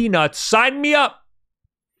 That's peanuts. Sign me up.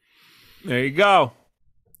 There you go.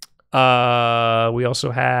 We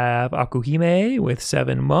also have Akuhime with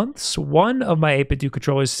 7 months. One of my 8-bit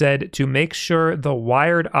controllers said to make sure the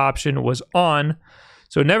wired option was on.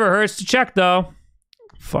 So it never hurts to check, though.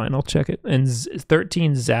 Fine, I'll check it. And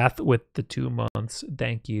 13 Zath with the 2 months.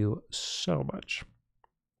 Thank you so much.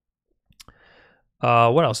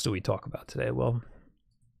 What else do we talk about today? Well,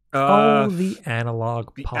 the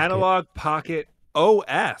Analogue Pocket. Analogue Pocket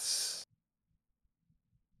OS.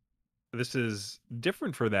 This is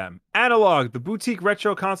different for them. Analogue, the boutique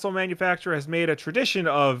retro console manufacturer, has made a tradition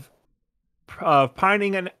of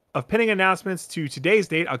pinning announcements to today's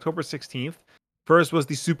date, October 16th. First was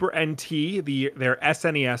the Super NT, their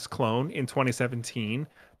SNES clone in 2017.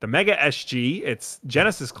 The Mega SG, its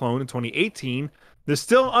Genesis clone in 2018. The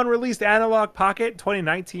still unreleased Analogue Pocket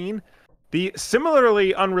 2019. The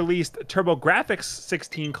similarly unreleased TurboGrafx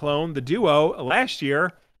 16 clone, the Duo, last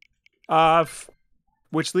year.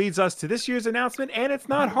 Which leads us to this year's announcement, and it's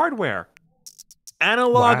not hardware.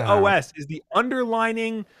 Analogue OS is the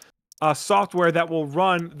underlining software that will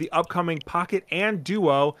run the upcoming Pocket and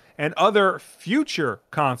Duo and other future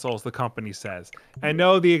consoles, the company says. And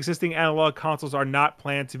no, the existing Analogue consoles are not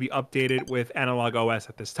planned to be updated with Analogue OS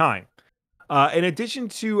at this time. In addition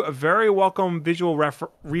to a very welcome visual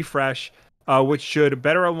refresh, which should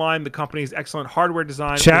better align the company's excellent hardware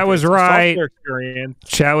design. Chat was right.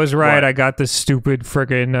 Chat was right. What? I got this stupid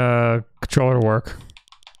friggin' controller to work.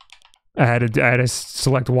 I had to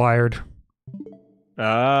select wired.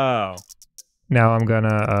 Oh. Now I'm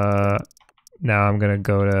gonna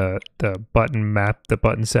go to the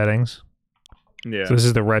button settings. Yeah. So this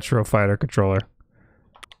is the Retro Fighter controller.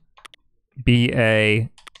 BAXY.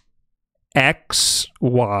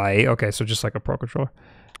 Okay, so just like a Pro controller.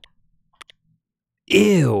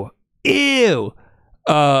 Ew.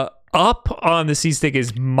 Up on the C-stick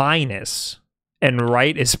is minus, and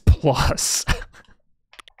right is plus.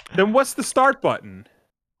 Then what's the start button?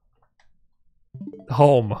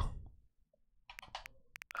 Home.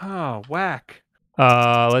 Oh, whack.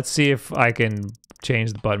 Let's see if I can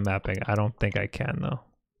change the button mapping. I don't think I can, though.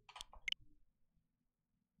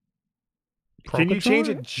 Can you change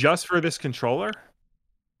it just for this controller?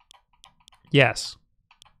 Yes.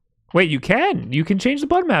 Wait, you can. You can change the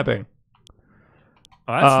button mapping.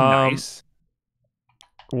 Oh, that's nice.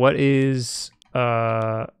 What is...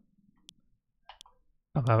 I'm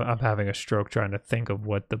having a stroke trying to think of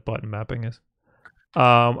what the button mapping is.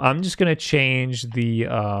 I'm just gonna change the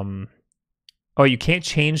oh, you can't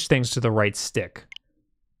change things to the right stick.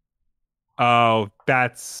 Oh,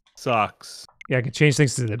 that sucks. Yeah, I can change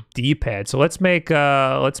things to the D-pad. So let's make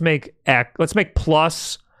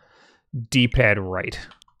plus D-pad right.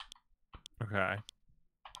 Okay.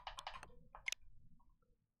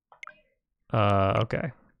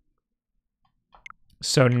 Okay.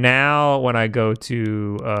 So now when I go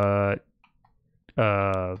to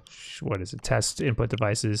what is it? Test input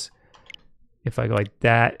devices. If I go like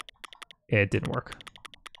that, it didn't work.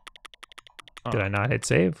 Oh. Did I not hit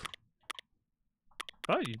save?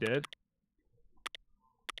 Oh, you did.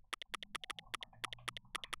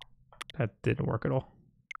 That didn't work at all.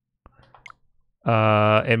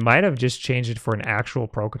 It might have just changed it for an actual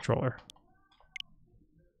Pro controller.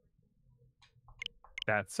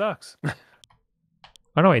 That sucks.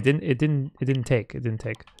 Oh no, it didn't take.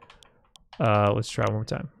 Let's try one more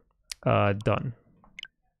time. Done.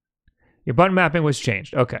 Your button mapping was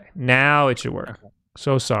changed. Okay, now it should work. Okay.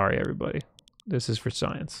 So sorry, everybody. This is for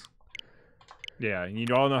science. Yeah, you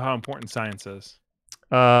all know how important science is.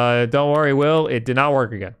 Don't worry, Will. It did not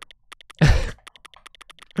work again.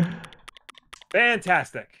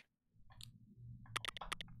 Fantastic.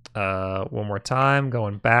 One more time,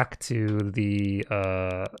 going back to the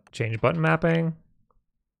change button mapping.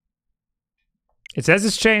 It says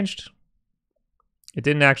it's changed. It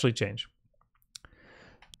didn't actually change.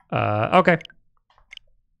 Okay.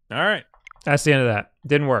 All right. That's the end of that.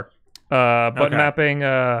 Didn't work. Button mapping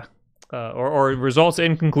or results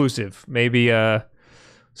inconclusive. Maybe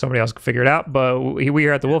somebody else can figure it out, but we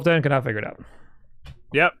here at the Wulff Den cannot figure it out.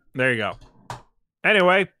 Yep, there you go.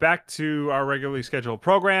 Anyway, back to our regularly scheduled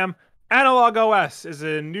program. Analogue OS is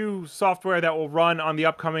a new software that will run on the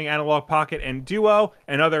upcoming Analogue Pocket and Duo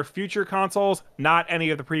and other future consoles, not any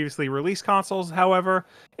of the previously released consoles, however.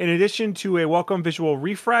 In addition to a welcome visual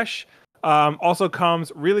refresh, Also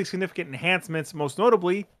comes really significant enhancements, most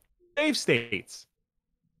notably save states.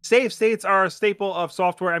 Save states are a staple of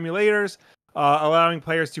software emulators, allowing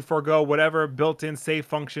players to forego whatever built-in save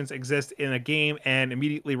functions exist in a game and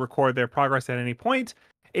immediately record their progress at any point,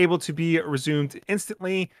 able to be resumed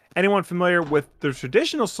instantly. Anyone familiar with the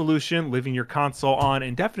traditional solution, leaving your console on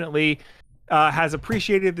indefinitely, has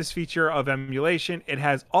appreciated this feature of emulation. It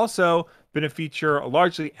has also been a feature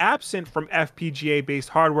largely absent from FPGA-based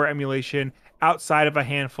hardware emulation outside of a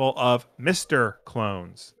handful of Mister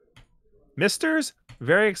clones. Misters?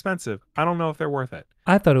 Very expensive. I don't know if they're worth it.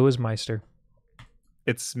 I thought it was Meister.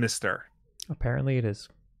 It's Mister. Apparently it is.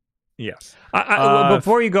 Yes.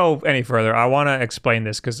 Before you go any further, I want to explain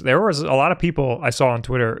this because there was a lot of people I saw on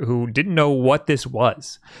Twitter who didn't know what this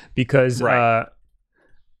was because Right.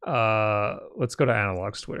 Let's go to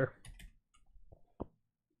Analogue's Twitter.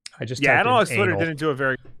 I just Analogue's Twitter didn't do a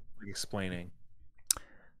very good explaining.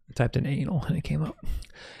 I typed in anal and it came up.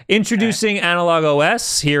 Introducing Analogue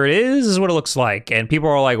OS. Here it is. This is what it looks like. And people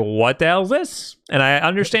are like, what the hell is this? And I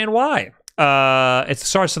understand why. It's the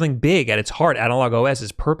start of something big. At its heart, Analogue OS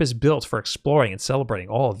is purpose-built for exploring and celebrating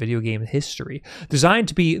all of video game history. Designed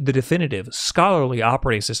to be the definitive, scholarly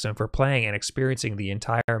operating system for playing and experiencing the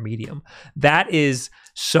entire medium. That is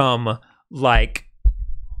some, like,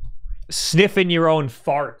 sniffing your own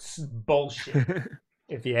farts bullshit.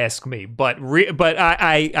 If you ask me, but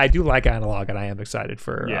I do like Analogue, and I am excited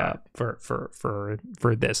for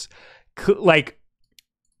this. Like,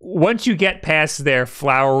 once you get past their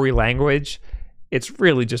flowery language, it's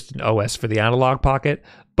really just an OS for the Analogue Pocket.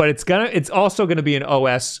 But it's also gonna be an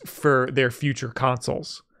OS for their future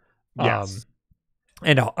consoles. Yes.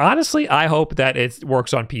 And honestly, I hope that it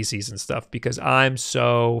works on PCs and stuff because I'm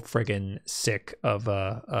so friggin' sick of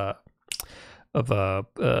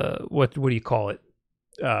what do you call it?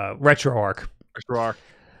 RetroArch.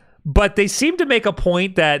 But they seem to make a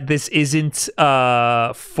point that this isn't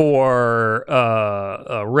for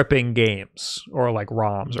ripping games or like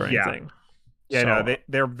ROMs or anything. No,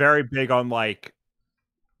 they're very big on like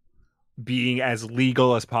being as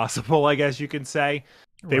legal as possible, I guess you can say.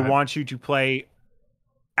 They want you to play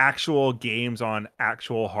actual games on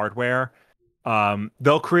actual hardware.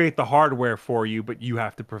 They'll create the hardware for you, but you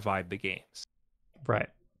have to provide the games. Right.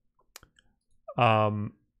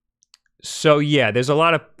 So yeah, there's a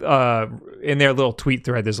lot of in their little tweet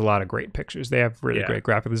thread. There's a lot of great pictures. They have really great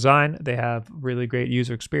graphic design. They have really great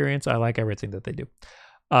user experience. I like everything that they do.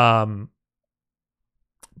 But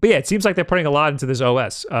yeah, it seems like they're putting a lot into this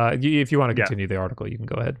OS. If you want to continue the article, you can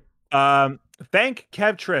go ahead. Thank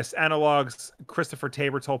Kevtris, Analogue's Christopher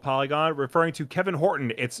Tabor told Polygon, referring to Kevin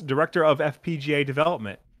Horton, its director of FPGA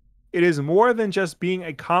development. It is more than just being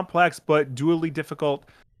a complex but dually difficult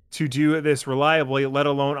to do this reliably, let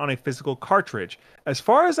alone on a physical cartridge. As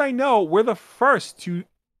far as I know, we're the first to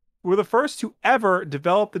ever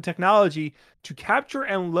develop the technology to capture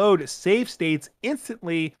and load save states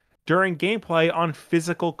instantly during gameplay on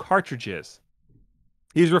physical cartridges.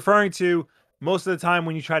 He's referring to most of the time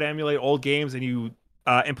when you try to emulate old games and you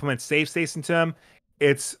implement save states into them,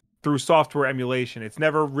 it's through software emulation. It's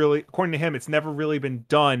never really, according to him, it's never really been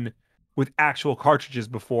done with actual cartridges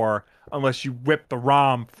before, unless you rip the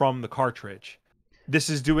ROM from the cartridge. This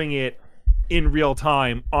is doing it in real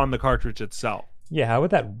time on the cartridge itself. Yeah, how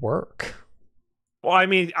would that work? Well, I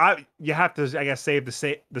mean, you have to, I guess, save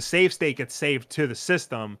the save state gets saved to the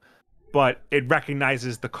system, but it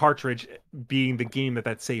recognizes the cartridge being the game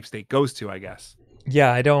that save state goes to, I guess.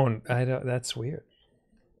 Yeah, I don't. That's weird.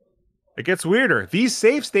 It gets weirder. These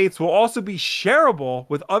save states will also be shareable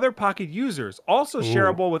with other Pocket users. Also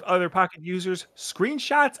shareable with other Pocket users,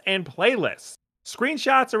 screenshots and playlists.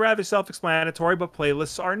 Screenshots are rather self-explanatory, but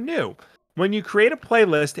playlists are new. When you create a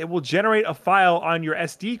playlist, it will generate a file on your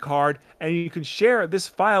SD card, and you can share this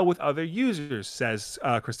file with other users, says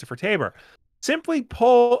Christopher Tabor. Simply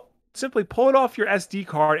pull it off your SD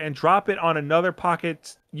card and drop it on another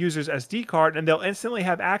Pocket user's SD card, and they'll instantly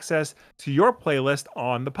have access to your playlist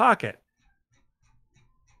on the Pocket.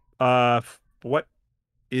 What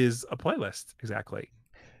is a playlist exactly?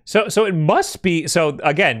 So it must be. So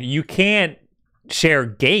again, you can't share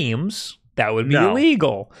games. That would be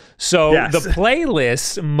illegal. So the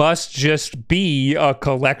playlist must just be a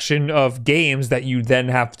collection of games that you then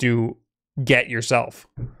have to get yourself.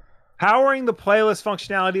 Powering the playlist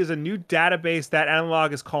functionality is a new database that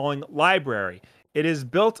Analogue is calling Library. It is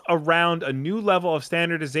built around a new level of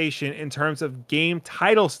standardization in terms of game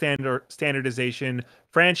title standardization,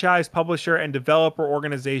 franchise, publisher, and developer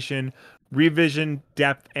organization, revision,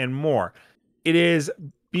 depth, and more. It is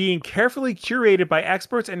being carefully curated by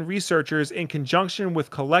experts and researchers in conjunction with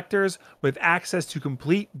collectors with access to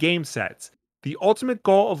complete game sets. The ultimate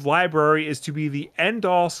goal of library is to be the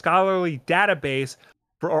end-all scholarly database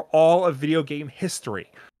for all of video game history.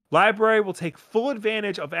 Library will take full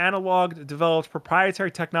advantage of Analogue developed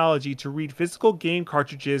proprietary technology to read physical game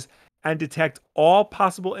cartridges and detect all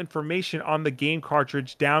possible information on the game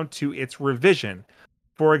cartridge down to its revision.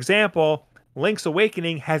 For example, Link's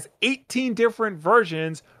Awakening has 18 different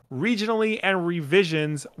versions, regionally, and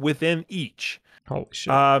revisions within each. Holy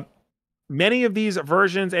shit. Many of these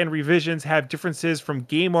versions and revisions have differences from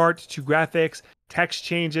game art to graphics, text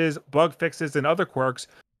changes, bug fixes, and other quirks.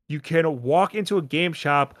 You can walk into a game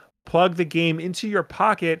shop, plug the game into your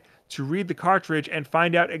pocket to read the cartridge, and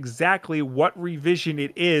find out exactly what revision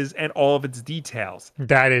it is and all of its details.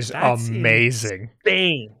 That's amazing.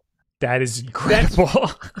 Insane. That is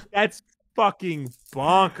incredible. That's fucking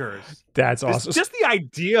bonkers. That's awesome. Just the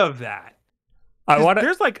idea of that.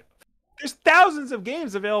 There's thousands of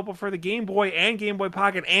games available for the Game Boy and Game Boy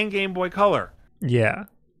Pocket and Game Boy Color. Yeah.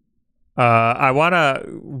 I want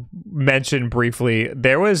to mention briefly,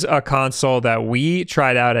 there was a console that we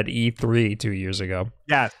tried out at E3 2 years ago.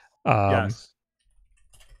 Yes. Yes.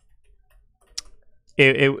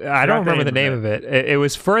 I don't remember the name of it. It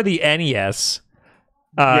was for the NES.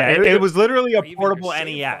 It was literally a portable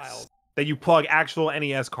NES that you plug actual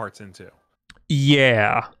NES carts into.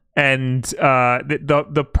 Yeah. And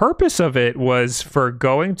the purpose of it was for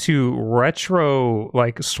going to retro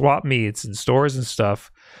like swap meets and stores and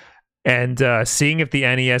stuff and seeing if the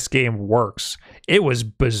NES game works. It was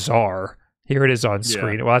bizarre. Here it is on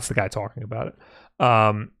screen. Yeah. Well, that's the guy talking about it.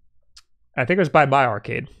 I think it was by My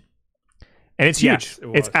Arcade. And it's huge.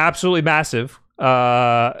 It's absolutely massive.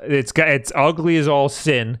 It's ugly as all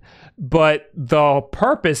sin, but the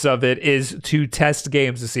purpose of it is to test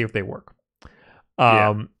games to see if they work.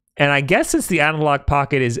 And I guess since the Analogue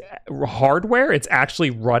Pocket is hardware, it's actually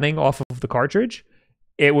running off of the cartridge.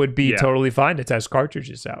 It would be totally fine to test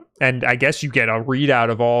cartridges out. And I guess you get a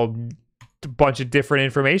readout of a bunch of different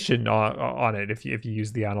information on it if you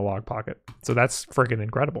use the Analogue Pocket. So that's freaking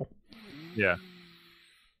incredible. Yeah.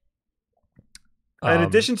 In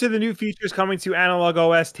addition to the new features coming to Analogue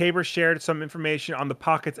OS, Tabor shared some information on the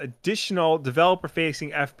Pocket's additional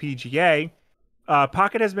developer-facing FPGA.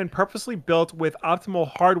 Pocket has been purposely built with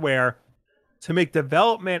optimal hardware to make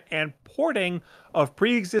development and porting of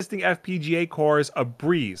pre-existing FPGA cores a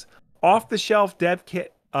breeze. Off-the-shelf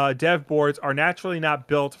dev boards are naturally not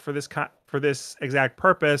built for this exact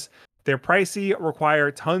purpose. They're pricey,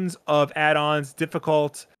 require tons of add-ons,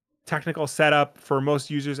 difficult technical setup for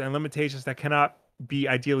most users, and limitations that cannot be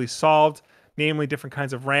ideally solved, namely different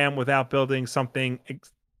kinds of RAM without building something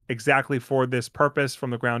exactly for this purpose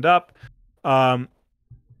from the ground up.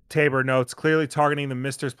 Tabor notes, clearly targeting the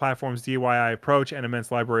MiSTer's platform's DIY approach and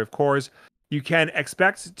immense library of cores. You can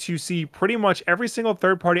expect to see pretty much every single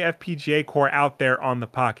third-party FPGA core out there on the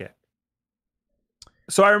Pocket.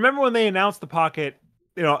 So I remember when they announced the Pocket,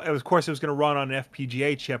 of course it was going to run on an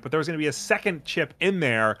FPGA chip, but there was going to be a second chip in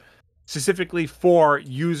there specifically for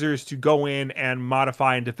users to go in and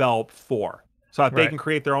modify and develop for. So that they can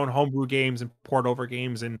create their own homebrew games and port over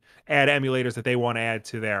games and add emulators that they want to add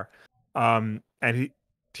to there. And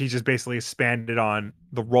he just basically expanded on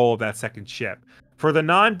the role of that second chip. For the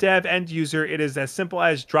non-dev end user, it is as simple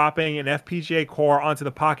as dropping an FPGA core onto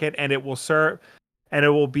the Pocket, and it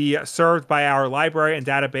will be served by our library and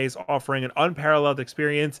database, offering an unparalleled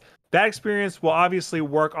experience. That experience will obviously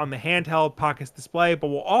work on the handheld Pocket's display, but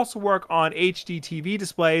will also work on HD TV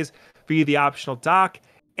displays via the optional dock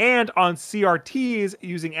and on CRTs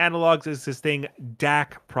using Analogue's existing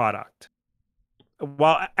DAC product.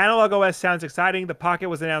 While Analogue OS sounds exciting, the Pocket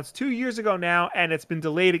was announced 2 years ago now, and it's been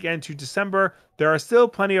delayed again to December. There are still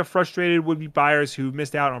plenty of frustrated would-be buyers who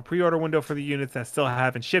missed out on pre-order window for the units that still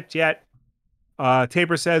haven't shipped yet.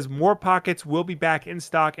 Tabor says more Pockets will be back in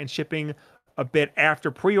stock and shipping a bit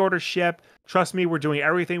after pre-order ship. Trust me, we're doing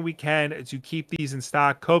everything we can to keep these in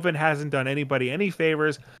stock. COVID hasn't done anybody any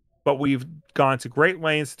favors, but we've gone to great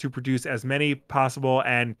lengths to produce as many possible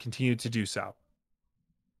and continue to do so.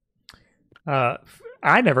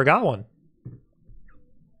 I never got one.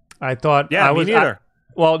 I thought me neither.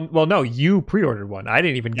 Well, no, you pre-ordered one. I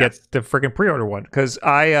didn't even get the freaking pre-order one because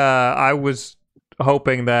I was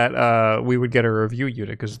hoping that we would get a review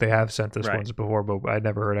unit because they have sent us ones before, but I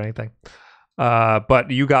never heard anything.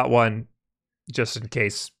 But you got one just in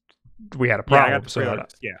case we had a problem,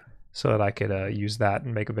 so that I could use that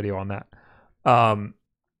and make a video on that.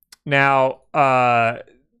 Now,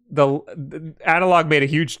 the Analogue made a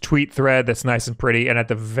huge tweet thread that's nice and pretty, and at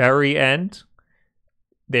the very end,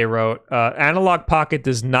 They wrote, Analogue Pocket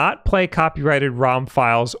does not play copyrighted ROM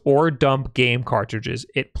files or dump game cartridges.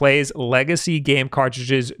 It plays legacy game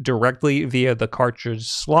cartridges directly via the cartridge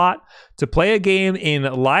slot. To play a game in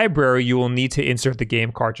library, you will need to insert the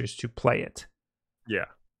game cartridge to play it. Yeah.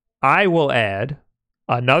 I will add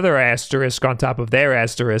another asterisk on top of their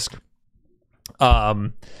asterisk.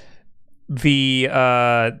 The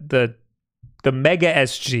Mega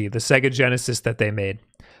SG, the Sega Genesis that they made,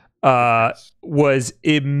 was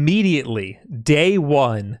immediately day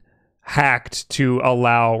one hacked to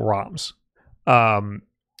allow ROMs.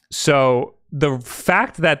 So the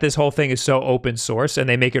fact that this whole thing is so open source and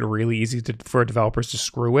they make it really easy for developers to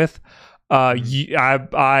screw with,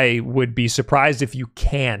 I would be surprised if you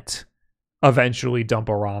can't eventually dump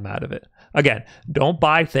a ROM out of it. Again, don't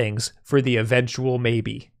buy things for the eventual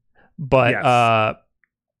maybe, but yes.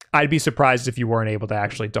 I'd be surprised if you weren't able to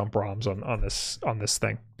actually dump ROMs on this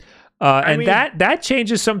thing. I mean, that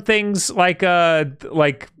changes some things like going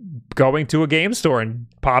to a game store and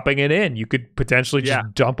popping it in. You could potentially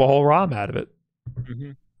just dump a whole ROM out of it.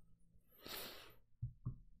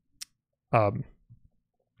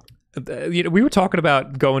 We were talking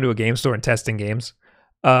about going to a game store and testing games.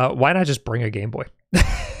 Why not just bring a Game Boy?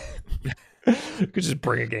 You could just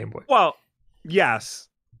bring a Game Boy. Well, yes,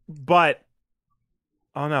 but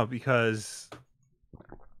oh no, because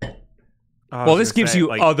this gives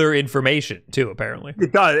you other information too. Apparently,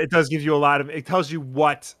 it does. It does give you a lot of. It tells you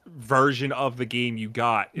what version of the game you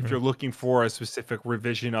got. If you're looking for a specific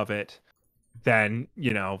revision of it, then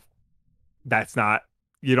that's not.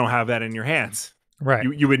 You don't have that in your hands, right?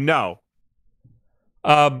 You would know.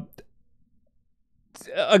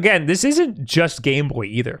 Again, this isn't just Game Boy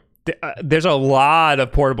either. There's a lot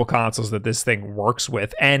of portable consoles that this thing works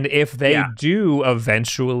with, and if they do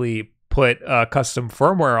eventually put custom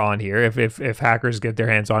firmware on here, if hackers get their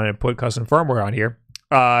hands on it and put custom firmware on here,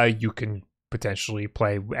 you can potentially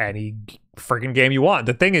play any freaking game you want.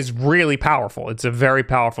 The thing is really powerful. It's a very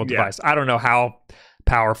powerful device. I don't know how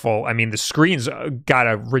powerful. I mean, the screen's got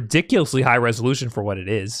a ridiculously high resolution for what it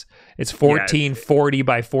is. It's 1440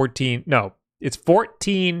 by 14. No, it's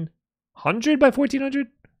 1400 by 1400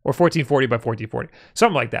 or 1440 by 1440,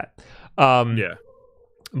 something like that.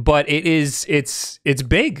 But it's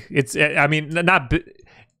big.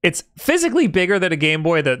 It's physically bigger than a Game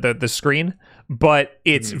Boy, the screen, but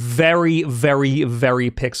it's very, very, very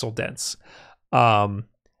pixel dense. And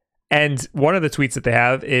one of the tweets that they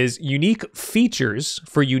have is unique features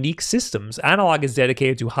for unique systems. Analogue is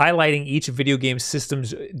dedicated to highlighting each video game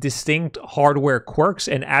system's distinct hardware quirks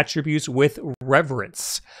and attributes with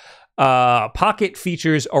reverence. Pocket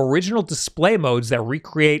features original display modes that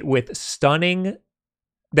recreate with stunning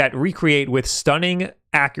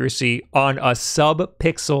accuracy on a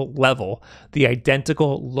sub-pixel level, the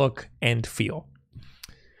identical look and feel.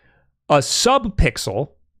 A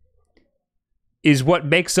sub-pixel is what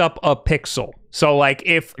makes up a pixel. So like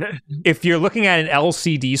if you're looking at an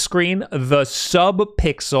LCD screen, the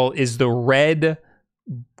sub-pixel is the red,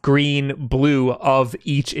 green, blue of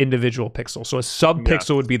each individual pixel. So a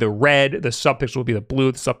sub-pixel would be the red, the sub-pixel would be the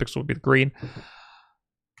blue, the sub-pixel would be the green.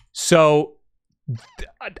 So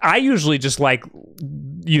I usually just like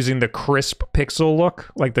using the crisp pixel look,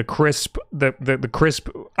 like the crisp, the crisp,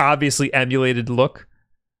 obviously emulated look,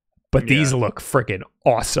 but these look freaking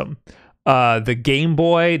awesome. The Game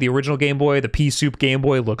Boy, the original Game Boy, the Pea Soup Game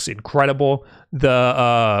Boy looks incredible.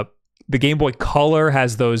 The Game Boy Color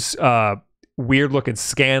has those weird looking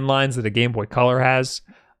scan lines that a Game Boy Color has.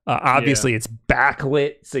 Obviously, it's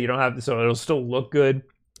backlit, so you don't have, so it'll still look good.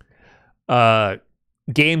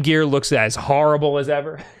 Game Gear looks as horrible as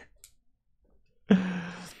ever.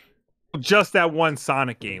 Just that one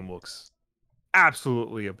Sonic game looks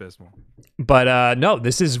absolutely abysmal. But no,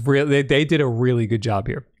 this is really, they did a really good job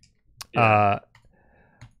here. I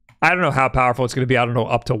don't know how powerful it's going to be. I don't know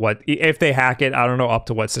up to what, if they hack it, I don't know up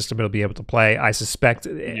to what system it'll be able to play. I suspect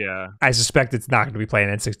it's not going to be playing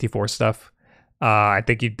N64 stuff. I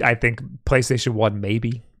think PlayStation 1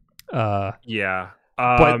 maybe.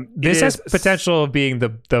 But this has potential of being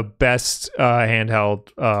the best handheld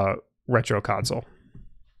retro console.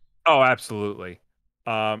 Oh, absolutely.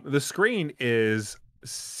 The screen is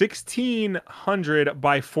 1600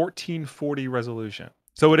 by 1440 resolution.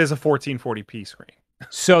 So it is a 1440p screen.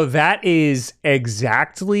 So that is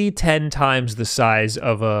exactly 10 times the size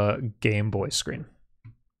of a Game Boy screen.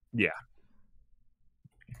 Yeah.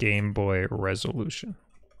 Game Boy resolution.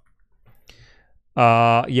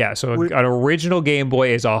 So an original Game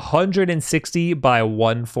Boy is 160 by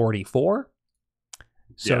 144.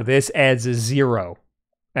 So this adds a 0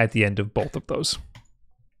 at the end of both of those.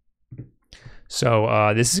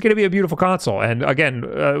 So this is going to be a beautiful console. And again,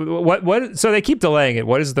 what? So they keep delaying it.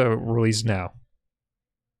 What is the release now?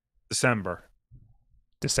 December.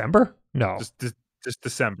 December? No. Just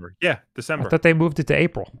December. Yeah, December. I thought they moved it to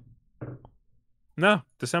April. No,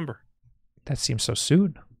 December. That seems so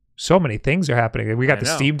soon. So many things are happening. We got the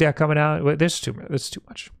Steam Deck coming out. There's too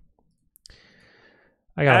much.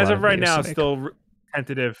 I got as of right now, still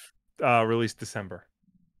tentative release December.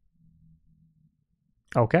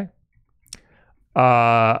 Okay.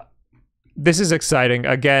 This is exciting.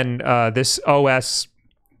 Again, this OS,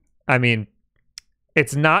 I mean,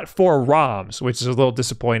 it's not for ROMs, which is a little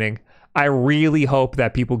disappointing. I really hope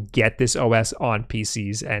that people get this OS on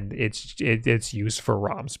PCs and it's used for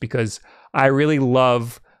ROMs, because I really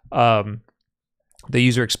love the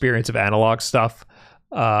user experience of analog stuff.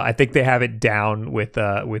 I think they have it down with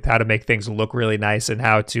how to make things look really nice and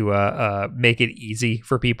how to make it easy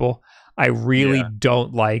for people. I really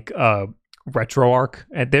don't like RetroArch,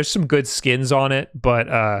 and there's some good skins on it, but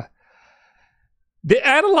the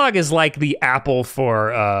Analog is like the Apple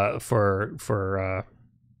for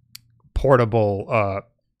portable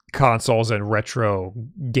consoles and retro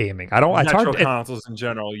gaming. Retro consoles in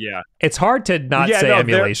general, yeah. It's hard to not say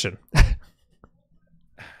emulation.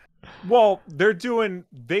 Well,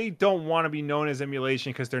 they don't want to be known as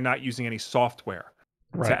emulation because they're not using any software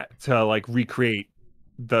to like recreate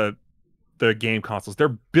the game consoles. They're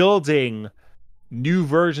building new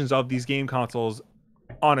versions of these game consoles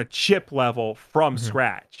on a chip level from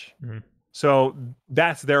scratch. So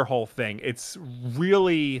that's their whole thing. It's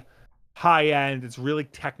really high end, it's really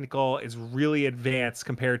technical, it's really advanced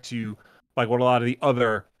compared to like what a lot of the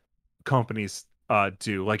other companies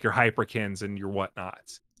do, like your Hyperkins and your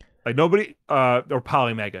whatnots. Like nobody or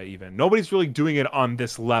Polymega even. Nobody's really doing it on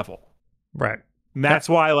this level. Right. And that's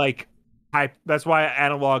why that's why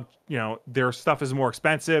Analog, their stuff is more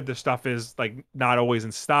expensive, their stuff is like not always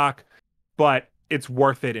in stock, but it's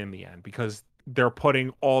worth it in the end because they're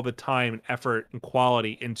putting all the time and effort and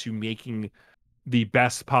quality into making the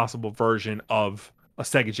best possible version of a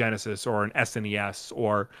Sega Genesis or an SNES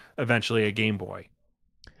or eventually a Game Boy.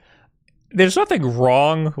 There's nothing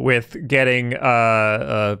wrong with getting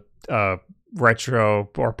a retro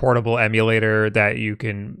or portable emulator that you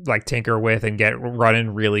can like tinker with and get running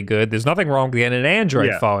really good. There's nothing wrong with getting an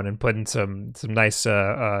Android phone and putting some nice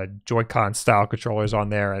Joy-Con style controllers on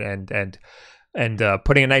there and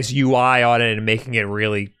putting a nice UI on it and making it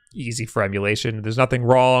really easy for emulation. There's nothing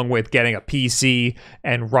wrong with getting a PC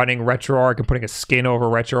and running RetroArch and putting a skin over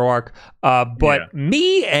RetroArch. But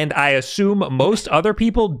me, and I assume most other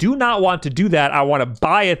people, do not want to do that. I want to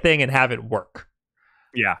buy a thing and have it work.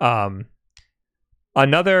 Yeah.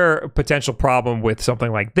 Another potential problem with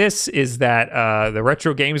something like this is that the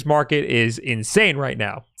retro games market is insane right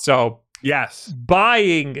now. So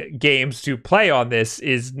buying games to play on this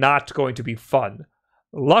is not going to be fun.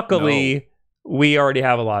 Luckily, we already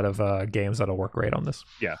have a lot of games that'll work great on this.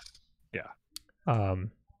 Yeah.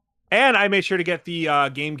 And I made sure to get the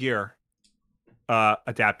Game Gear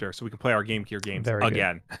adapter so we can play our Game Gear games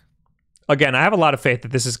again. Again, I have a lot of faith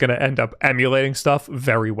that this is going to end up emulating stuff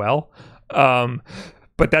very well.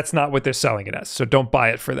 But that's not what they're selling it as. So don't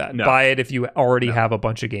buy it for that. No. Buy it if you already have a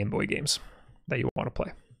bunch of Game Boy games that you want to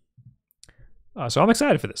play. So I'm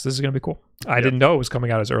excited for this. This is going to be cool. I didn't know it was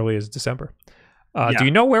coming out as early as December. Do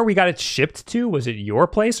you know where we got it shipped to? Was it your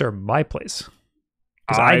place or my place?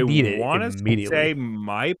 Because I need it immediately. Say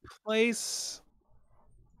my place.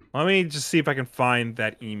 Let me just see if I can find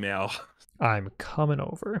that email. I'm coming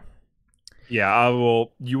over. Yeah, I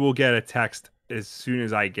will. You will get a text as soon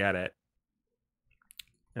as I get it.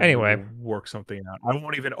 And anyway, we'll work something out. I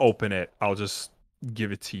won't even open it. I'll just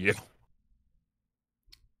give it to you.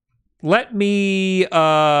 Let me.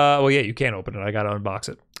 Well, yeah, you can't open it. I gotta unbox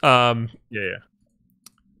it.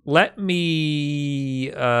 Let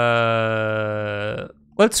me.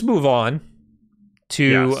 Let's move on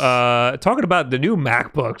to talking about the new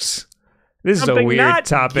MacBooks. This is a weird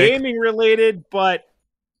topic. Gaming related, but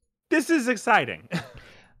this is exciting.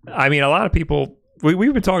 I mean, a lot of people.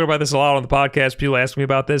 We've been talking about this a lot on the podcast. People ask me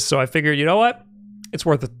about this, so I figured, you know what? It's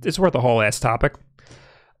worth a whole ass topic.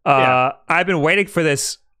 I've been waiting for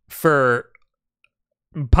this for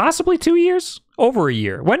possibly 2 years, over a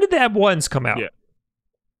year. When did the M1s come out? Yeah.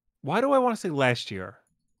 Why do I want to say last year?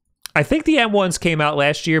 I think the M1s came out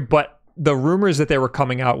last year, but the rumors that they were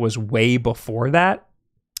coming out was way before that.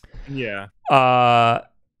 Yeah.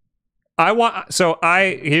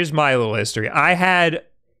 Here's my little history. I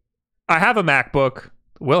have a MacBook.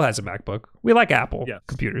 Will has a MacBook. We like Apple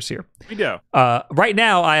computers here. We do. Right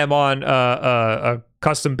now, I am on a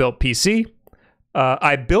custom-built PC.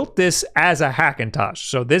 I built this as a Hackintosh.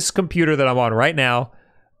 So this computer that I'm on right now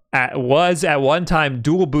was at one time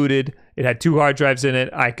dual booted. It had 2 hard drives in it.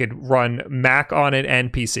 I could run Mac on it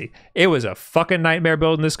and PC. It was a fucking nightmare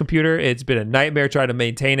building this computer. It's been a nightmare trying to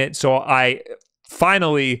maintain it. So I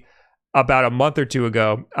finally, about a month or 2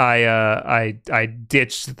 ago, I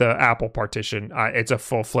ditched the Apple partition. It's a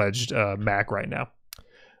full-fledged Mac right now.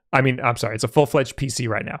 I mean, I'm sorry, it's a full-fledged PC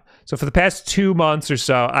right now. So for the past 2 months or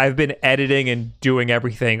so, I've been editing and doing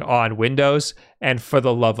everything on Windows. And for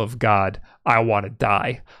the love of God, I want to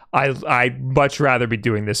die. I'd much rather be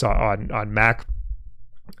doing this on Mac.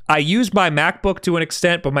 I use my MacBook to an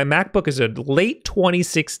extent, but my MacBook is a late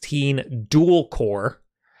 2016 dual core.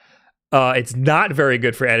 It's not very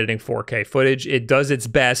good for editing 4K footage. It does its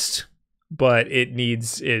best, but it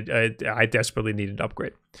needs it. I desperately need an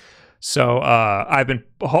upgrade. So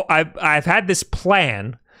I've had this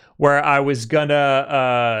plan where I was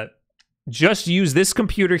gonna just use this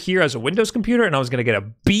computer here as a Windows computer, and I was gonna get a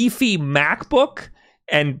beefy MacBook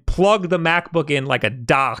and plug the MacBook in like a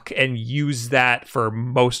dock and use that for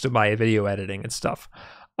most of my video editing and stuff.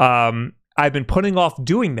 I've been putting off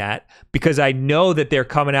doing that because I know that they're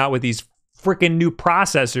coming out with these freaking new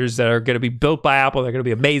processors that are going to be built by Apple. They're going to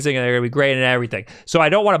be amazing and they're going to be great and everything. So I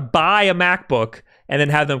don't want to buy a MacBook and then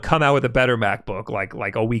have them come out with a better MacBook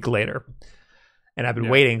like a week later. And I've been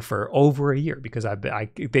waiting for over a year because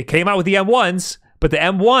they came out with the M1s, but the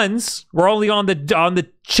M1s were only on the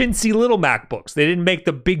chintzy little MacBooks. They didn't make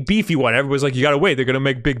the big beefy one. Everybody's like, you got to wait. They're going to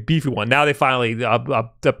make big beefy one. Now they finally,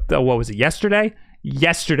 what was it, yesterday?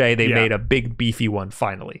 Yesterday they made a big beefy one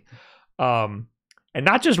finally. And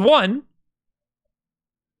not just one.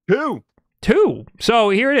 Two. So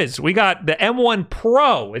here it is. We got the M1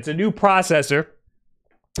 Pro. It's a new processor.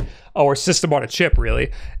 Or system on a chip,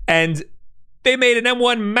 really. And they made an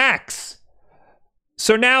M1 Max.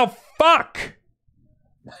 So now, fuck.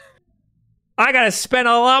 I gotta spend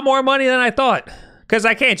a lot more money than I thought. Because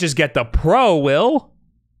I can't just get the Pro, Will.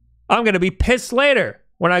 I'm gonna be pissed later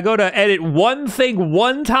when I go to edit one thing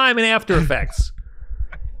one time in After Effects.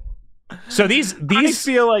 So these I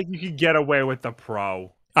feel like you could get away with the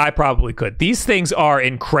Pro. I probably could. These things are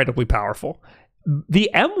incredibly powerful. The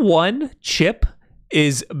M1 chip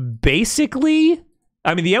is basically,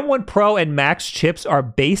 I mean, the M1 Pro and Max chips are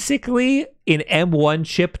basically an M1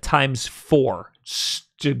 chip times 4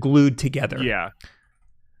 glued together. Yeah.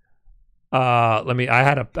 I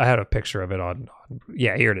had a picture of it on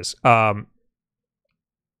yeah, here it is.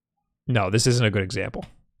 No, this isn't a good example.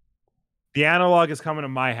 The Analogue is coming to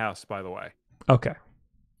my house, by the way. Okay.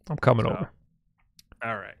 I'm coming over.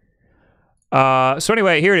 All right. So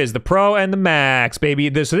anyway, here it is, the Pro and the Max,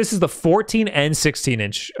 baby. So this is the 14 and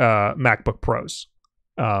 16-inch MacBook Pros.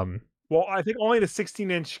 Well, I think only the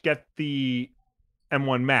 16-inch get the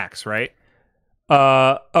M1 Max, right?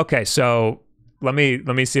 Okay, so let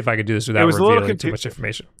me see if I can do this without revealing too much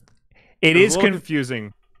information. It is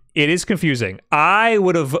confusing. It is confusing. I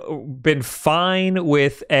would have been fine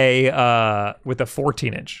with a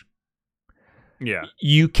 14-inch. Yeah.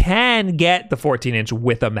 You can get the 14-inch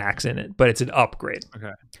with a Max in it, but it's an upgrade.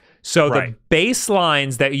 Okay. So the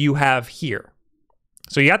baselines that you have here.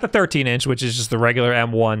 So you got the 13-inch, which is just the regular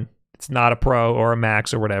M1. It's not a Pro or a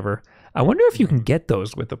Max or whatever. I wonder if you can get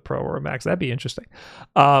those with a Pro or a Max. That'd be interesting.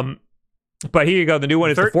 But here you go. The new one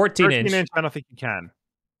is the 14-inch. 13-inch, I don't think you can.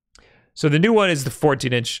 So the new one is the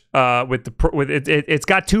 14-inch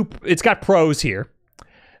it's got Pros here.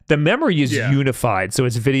 The memory is unified, so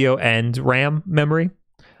it's video and RAM memory.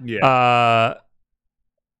 Yeah.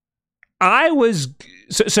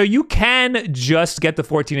 So you can just get the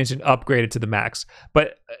 14-inch and upgrade it to the Max,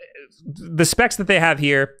 but the specs that they have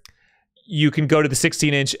here, you can go to the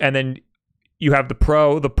 16-inch and then you have the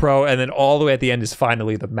Pro, and then all the way at the end is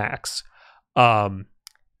finally the Max.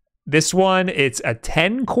 This one, it's a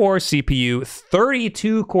 10-core CPU,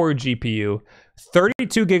 32-core GPU,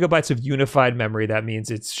 32 gigabytes of unified memory. That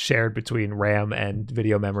means it's shared between RAM and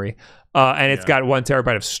video memory. And it's got 1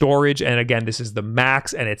 terabyte of storage. And again, this is the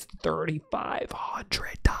Max, and it's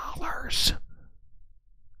 $3,500.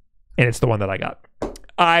 And it's the one that I got.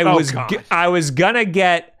 I was gonna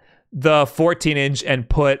get the 14-inch and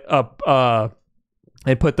put the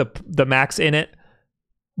Max in it,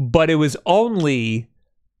 but it was only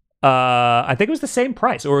I think it was the same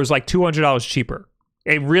price, or it was like $200 cheaper.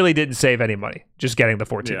 It really didn't save any money just getting the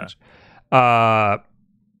 14-inch.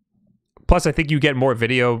 Plus, I think you get more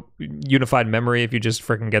video unified memory if you just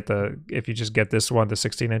freaking get this one, the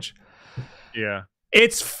 16-inch. Yeah,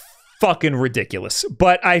 it's fucking ridiculous.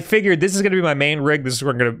 But I figured this is gonna be my main rig. This is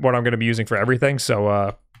what I'm gonna be using for everything.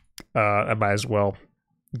 So I might as well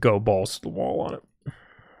go balls to the wall on it.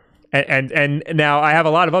 And now I have a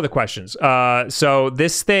lot of other questions. So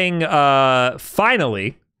this thing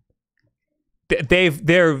finally they've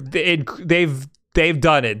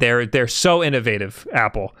done it. They're so innovative,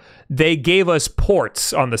 Apple. They gave us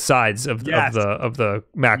ports on the sides of the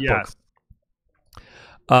MacBook.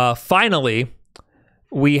 Yes. Finally,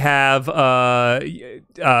 we have not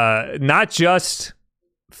just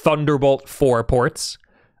Thunderbolt 4 ports.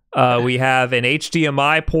 We have an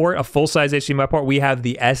HDMI port, a full-size HDMI port. We have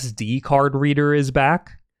the SD card reader is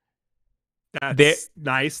back. That's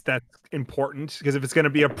nice. That's important because if it's going to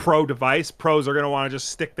be a pro device, pros are going to want to just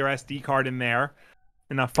stick their SD card in there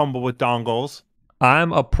and not fumble with dongles.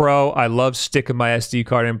 I'm a pro. I love sticking my SD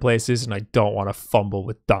card in places, and I don't want to fumble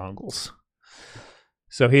with dongles.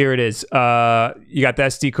 So here it is. You got the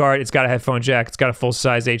SD card. It's got a headphone jack. It's got a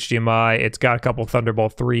full-size HDMI. It's got a couple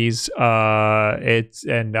Thunderbolt 3s.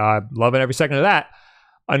 And I'm loving every second of that.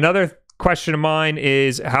 Another question of mine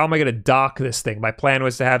is, how am I going to dock this thing? My plan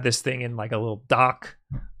was to have this thing in like a little dock.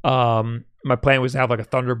 My plan was to have like a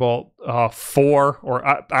Thunderbolt 4, or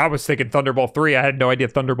I was thinking Thunderbolt 3. I had no idea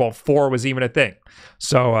Thunderbolt 4 was even a thing.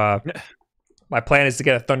 So my plan is to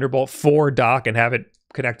get a Thunderbolt 4 dock and have it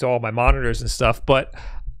connect to all my monitors and stuff, but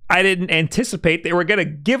I didn't anticipate they were going to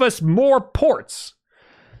give us more ports.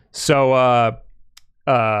 So I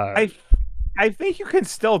think you can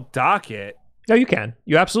still dock it. No, you can.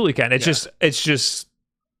 You absolutely can. It's just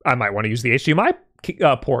I might want to use the HDMI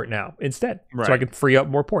port now instead, so I can free up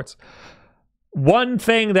more ports. One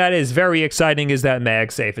thing that is very exciting is that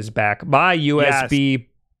MagSafe is back. My USB,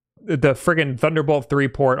 the friggin' Thunderbolt 3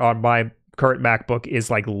 port on my current MacBook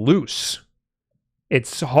is like loose.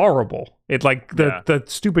 It's horrible. It like the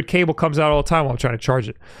stupid cable comes out all the time while I'm trying to charge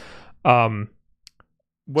it.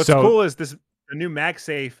 What's cool is the new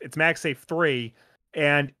MagSafe. It's MagSafe 3,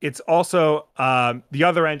 and it's also the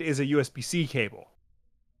other end is a USB-C cable.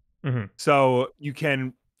 Mm-hmm. So you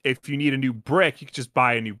can, if you need a new brick, you can just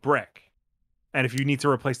buy a new brick, and if you need to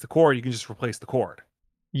replace the cord, you can just replace the cord.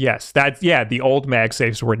 Yes, the old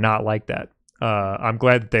MagSafes were not like that. I'm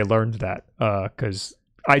glad that they learned that because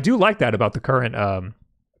I do like that about the current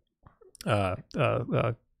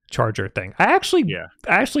charger thing. I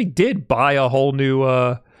actually did buy a whole new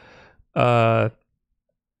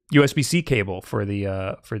USB-C cable for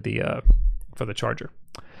the charger.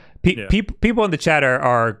 People in the chat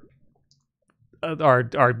are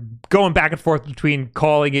going back and forth between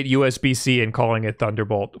calling it USB-C and calling it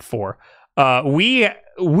Thunderbolt 4. We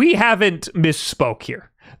haven't misspoke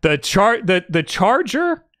here. The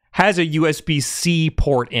charger has a USB-C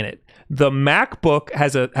port in it. The MacBook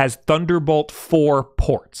has Thunderbolt 4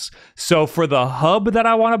 ports. So for the hub that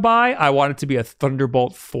I want to buy, I want it to be a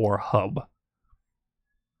Thunderbolt 4 hub.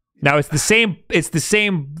 Now it's the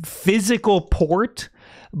same physical port,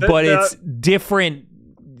 but it's different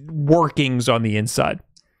workings on the inside.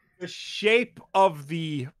 The shape of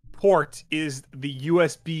the port is the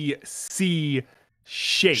USB-C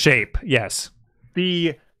shape. Yes.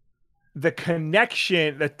 The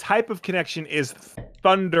connection, the type of connection is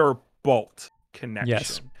Thunderbolt connection.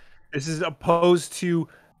 Yes. This is opposed to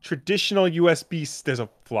traditional USB. There's a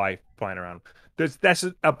fly flying around. That's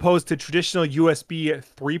opposed to traditional USB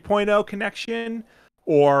 3.0 connection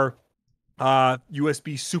or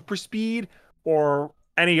USB super speed or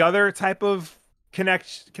any other type of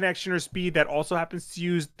connection or speed that also happens to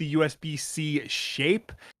use the USB-C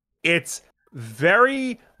shape. It's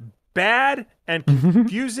very bad and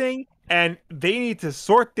confusing, and they need to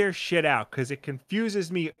sort their shit out because it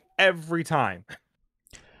confuses me every time.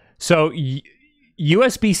 So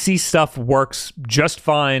USB-C stuff works just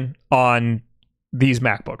fine on these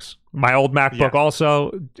MacBooks. My old MacBook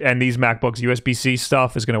also, and these MacBooks, USB-C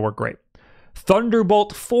stuff is going to work great.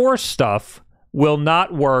 Thunderbolt 4 stuff will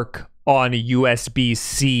not work on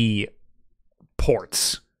USB-C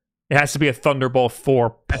ports. It has to be a Thunderbolt 4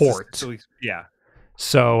 port.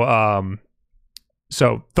 So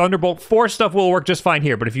Thunderbolt 4 stuff will work just fine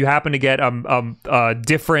here, but if you happen to get a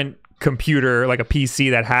different computer, like a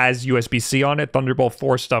PC that has USB-C on it, Thunderbolt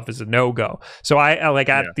 4 stuff is a no-go. So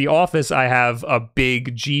at the office, I have a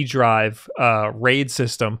big G drive RAID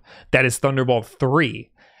system that is Thunderbolt 3,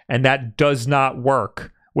 and that does not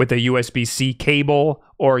work with a USB-C cable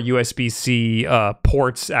or USB-C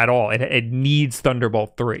ports at all. It needs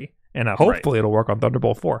Thunderbolt 3, and hopefully it'll work on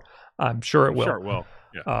Thunderbolt 4. I'm sure it will. Sure it will.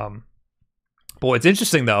 Yeah. But what's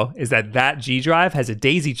interesting, though, is that G drive has a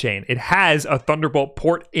daisy chain. It has a Thunderbolt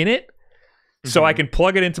port in it, so I can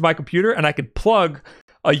plug it into my computer, and I can plug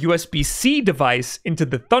a USB-C device into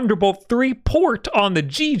the Thunderbolt 3 port on the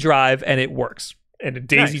G drive, and it works. And it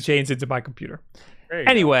daisy chains into my computer.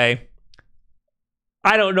 Anyway,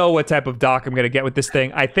 I don't know what type of dock I'm going to get with this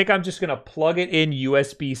thing. I think I'm just going to plug it in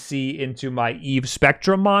USB-C into my Eve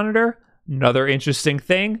Spectrum monitor. Another interesting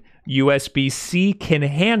thing, USB-C can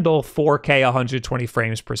handle 4K 120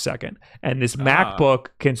 frames per second. And this MacBook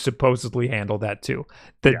can supposedly handle that too.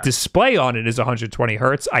 The display on it is 120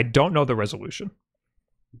 hertz. I don't know the resolution.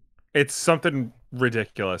 It's something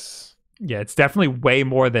ridiculous. Yeah, it's definitely way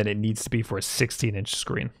more than it needs to be for a 16-inch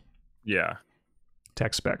screen. Yeah.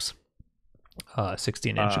 Tech specs.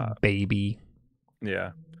 16-inch baby.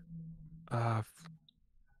 Yeah.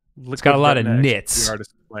 It's got a lot of nits.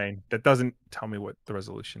 That doesn't tell me what the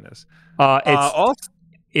resolution is.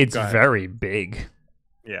 It's very big.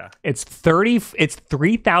 Yeah. It's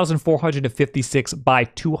 3,456 by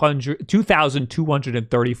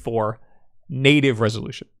 2,234 native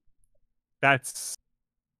resolution. That's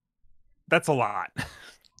a lot.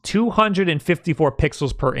 254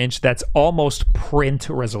 pixels per inch. That's almost print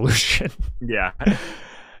resolution. Yeah.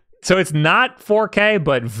 So it's not 4K,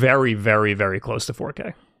 but very, very, very close to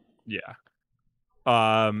 4K. Yeah.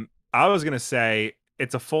 I was gonna say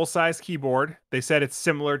it's a full-size keyboard. They said it's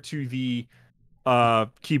similar to the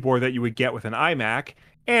keyboard that you would get with an iMac,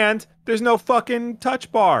 and there's no fucking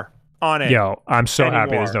touch bar on it. Yo, I'm so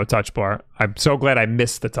happy there's no touch bar. I'm so glad I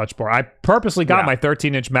missed the touch bar. I purposely got my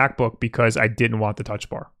 13-inch MacBook because I didn't want the touch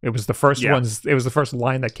bar. It was the first ones. It was the first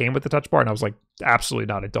line that came with the touch bar, and I was like, absolutely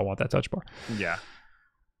not. I don't want that touch bar. Yeah.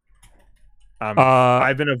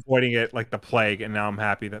 I've been avoiding it like the plague, and now I'm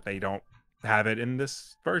happy that they don't have it in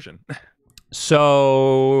this version.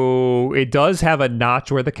 So it does have a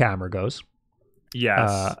notch where the camera goes.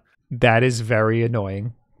 Yes. That is very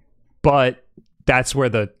annoying, but that's where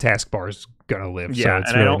the taskbar is going to live. Yeah, so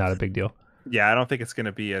it's really not a big deal. Yeah, I don't think it's going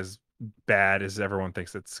to be as bad as everyone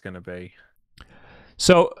thinks it's going to be.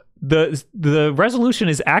 So the resolution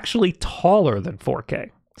is actually taller than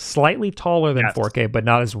 4K. Slightly taller than 4K, but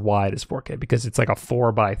not as wide as 4K because it's like a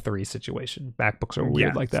 4:3 situation. MacBooks are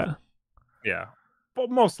weird like that. Yeah. Well,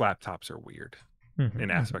 most laptops are weird in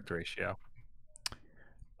aspect ratio.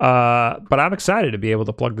 But I'm excited to be able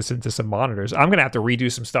to plug this into some monitors. I'm going to have to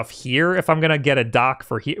redo some stuff here if I'm going to get a dock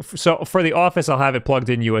for here. So for the office, I'll have it plugged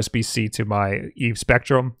in USB-C to my Eve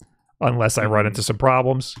Spectrum unless I run into some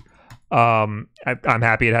problems. I'm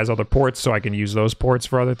happy it has other ports, so I can use those ports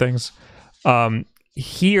for other things.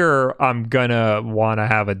 Here, I'm going to want to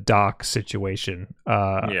have a dock situation.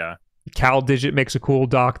 CalDigit makes a cool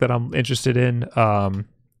dock that I'm interested in.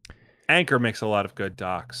 Anchor makes a lot of good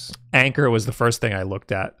docks. Anchor was the first thing I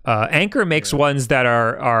looked at. Anchor makes ones that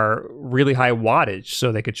are really high wattage,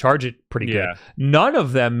 so they could charge it pretty good. None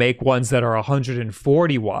of them make ones that are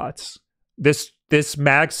 140 watts. This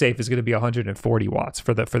MagSafe is going to be 140 watts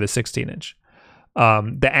for the 16-inch.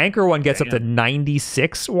 The Anchor one gets up to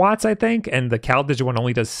 96 watts, I think, and the CalDigit one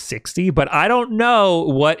only does 60. But I don't know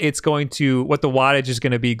what the wattage is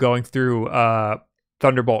going to be going through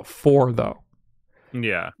Thunderbolt 4 though.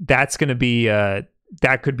 Yeah, that's going to be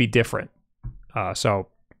that could be different. So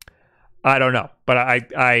I don't know, but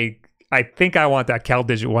I think I want that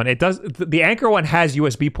CalDigit one. It does. The Anchor one has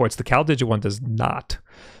USB ports. The CalDigit one does not.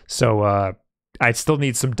 So I still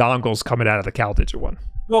need some dongles coming out of the CalDigit one.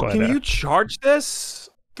 Well, can you charge this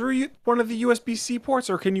through one of the USB-C ports,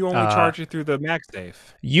 or can you only charge it through the MagSafe?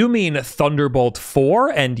 You mean Thunderbolt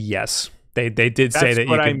 4? And yes, they did say that. That's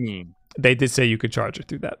what I mean. They did say you could charge it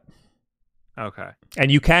through that. Okay. And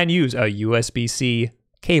you can use a USB-C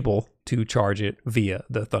cable to charge it via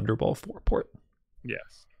the Thunderbolt 4 port.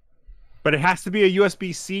 Yes. But it has to be a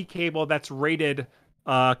USB-C cable that's rated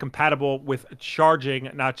compatible with charging,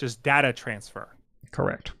 not just data transfer.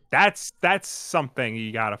 Correct. That's something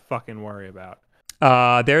you gotta fucking worry about.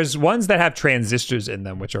 There's ones that have transistors in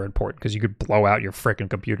them, which are important because you could blow out your frickin'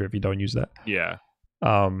 computer if you don't use that. Yeah.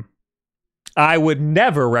 I would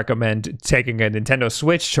never recommend taking a Nintendo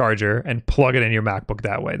Switch charger and plug it in your MacBook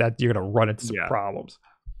that way. That you're gonna run into some problems.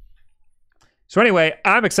 So anyway,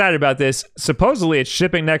 I'm excited about this. Supposedly it's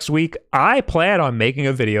shipping next week. I plan on making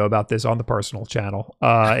a video about this on the personal channel.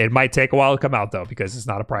 It might take a while to come out though because it's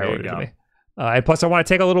not a priority to me. And plus, I want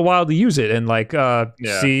to take a little while to use it and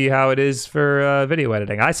see how it is for video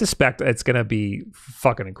editing. I suspect it's going to be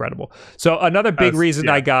fucking incredible. So another big reason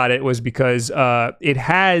I got it was because it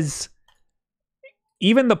has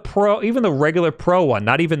even the regular Pro one,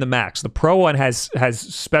 not even the Max. The Pro one has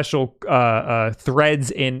special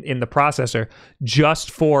threads in the processor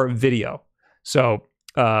just for video. So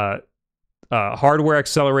hardware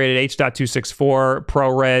accelerated H.264,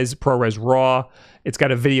 ProRes RAW. It's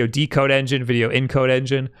got a video decode engine, video encode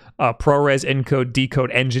engine, ProRes encode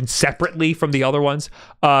decode engine separately from the other ones,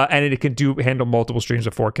 and it can handle multiple streams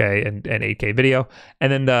of 4K and 8K video.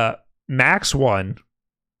 And then the Max one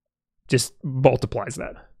just multiplies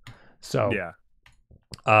that. So yeah.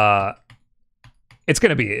 It's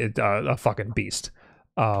going to be a fucking beast.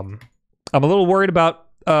 I'm a little worried about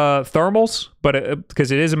thermals, but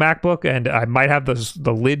because it is a MacBook and I might have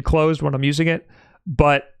the lid closed when I'm using it,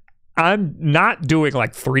 but I'm not doing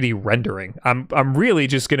like 3D rendering. I'm really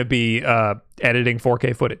just going to be editing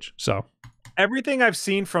 4K footage. So everything I've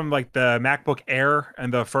seen from like the MacBook Air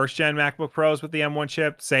and the first gen MacBook Pros with the M1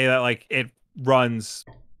 chip say that like it runs,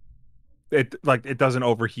 it doesn't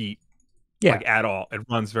overheat like at all. It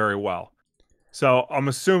runs very well. So I'm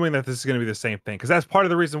assuming that this is going to be the same thing, because that's part of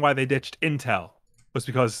the reason why they ditched Intel, was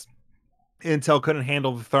because Intel couldn't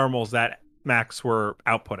handle the thermals that Macs were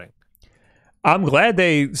outputting. I'm glad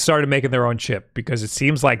they started making their own chip, because it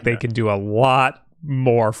seems like they can do a lot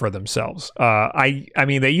more for themselves. I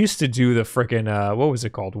mean, they used to do the freaking what was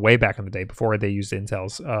it called way back in the day before they used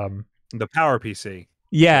Intel's the Power PC.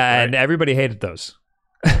 Yeah, right? And everybody hated those.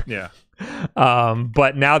 Yeah.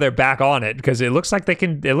 But now they're back on it because it looks like they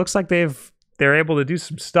can. It looks like they're able to do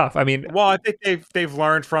some stuff. I mean, well, I think they've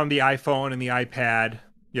learned from the iPhone and the iPad,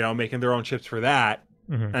 making their own chips for that,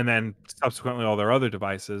 and then subsequently all their other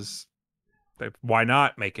devices. Why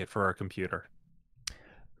not make it for a computer?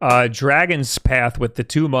 Dragon's Path with the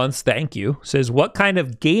 2 months, thank you, says, what kind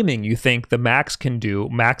of gaming you think the Macs can do?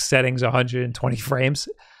 Max settings 120 frames.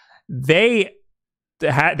 They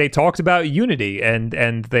talked about Unity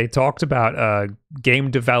and they talked about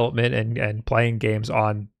game development and playing games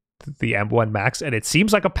on the M1 Macs, and it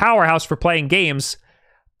seems like a powerhouse for playing games.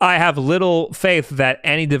 I have little faith that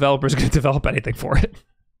any developer is going to develop anything for it.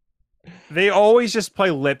 They always just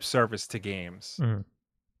play lip service to games, and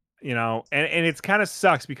it's kind of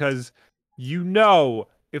sucks because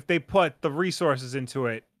if they put the resources into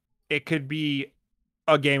it, it could be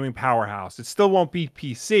a gaming powerhouse. It still won't be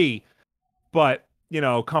PC, but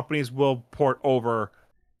companies will port over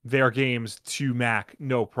their games to Mac,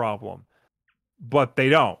 no problem. But they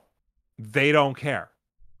don't. They don't care.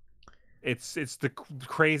 It's the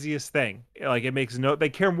craziest thing. Like, it makes they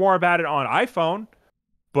care more about it on iPhone,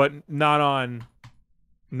 but not on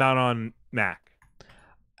Mac.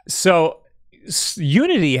 So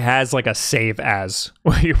Unity has like a save as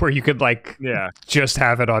where you could just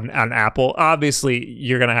have it on Apple. Obviously,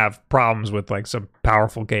 you're gonna have problems with like some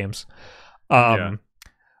powerful games. I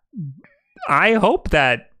hope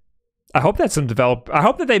that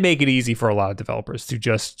they make it easy for a lot of developers to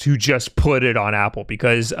just put it on Apple,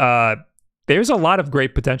 because there's a lot of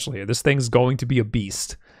great potential here. This thing's going to be a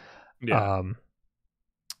beast. Yeah.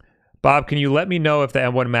 Bob, can you let me know if the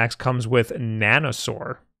M1 Max comes with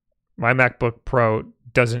Nanosaur? My MacBook Pro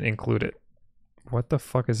doesn't include it. What the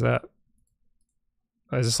fuck is that?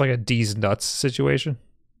 Is this like a D's nuts situation?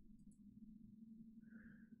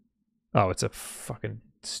 Oh, it's a fucking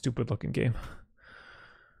stupid looking game.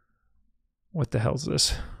 What the hell's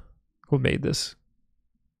this? Who made this?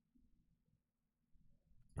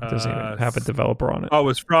 It doesn't even have a developer on it. Oh,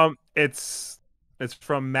 it's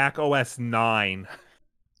from Mac OS 9.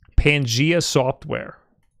 Pangea Software.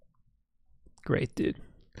 Great, dude.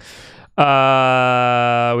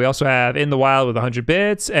 We also have In the Wild with 100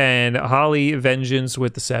 bits and Holly Vengeance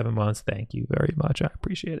with the 7 months. Thank you very much. I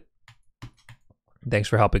appreciate it. Thanks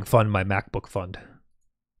for helping fund my MacBook fund.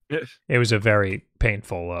 It was a very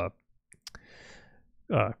painful,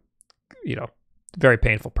 very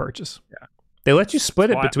painful purchase. Yeah. They let you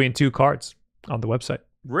split it between 2 cards on the website.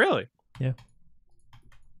 Really? Yeah.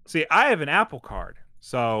 See, I have an Apple card,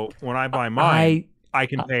 so when I buy mine, I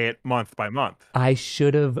can pay it month by month. I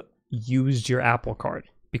should have used your Apple card,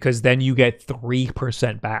 because then you get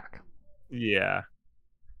 3% back. Yeah.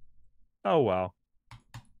 Oh, well.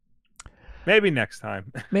 Maybe next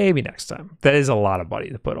time. Maybe next time. That is a lot of money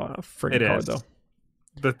to put on a freaking card, though.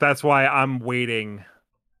 But that's why I'm waiting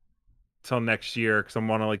till next year, because I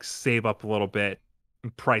want to save up a little bit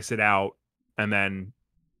and price it out and then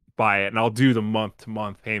buy it. And I'll do the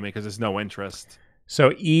month-to-month payment because there's no interest.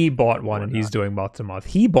 So E bought one, and he's doing month-to-month.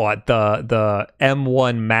 He bought the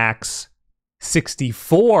M1 Max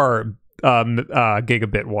 64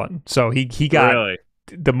 gigabit one. So he got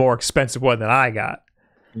the more expensive one than I got.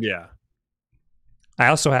 Yeah. I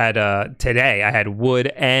also had today, I had Wood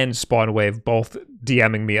and Spawnwave both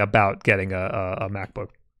DMing me about getting a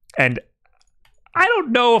MacBook. And I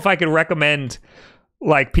don't know if I could recommend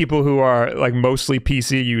people who are mostly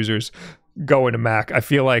PC users going to Mac. I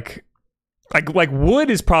feel like Wood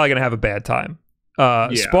is probably gonna have a bad time.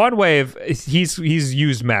 Spawnwave, he's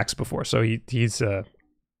used Macs before, so he's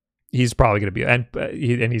probably gonna be, and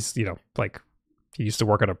he's he used to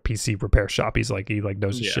work at a PC repair shop. He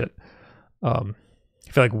knows his shit. I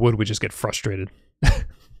feel like Wood would just get frustrated.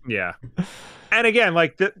 Yeah. And again,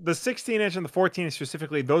 like the 16-inch and the 14-inch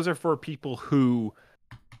specifically, those are for people who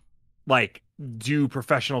like do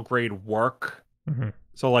professional grade work. Mm-hmm.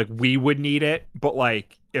 So like we would need it, but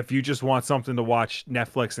like if you just want something to watch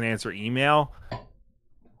Netflix and answer email,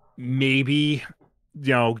 maybe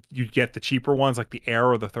you'd get the cheaper ones like the Air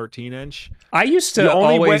or the 13-inch. I used to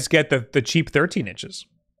always get the cheap 13 inches.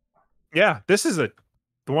 Yeah, this is the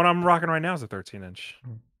one I'm rocking right now is a 13-inch.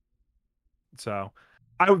 So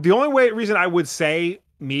the only reason I would say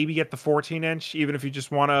maybe get the 14-inch, even if you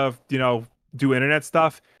just want to, do internet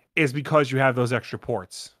stuff, is because you have those extra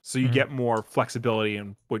ports. So you get more flexibility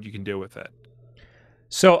in what you can do with it.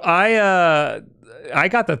 So I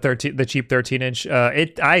got the cheap 13-inch.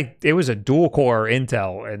 It was a dual core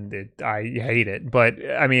Intel, and I hate it. But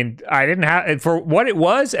I mean, I didn't have it for what it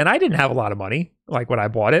was, and I didn't have a lot of money like when I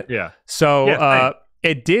bought it. Yeah. So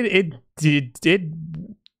it did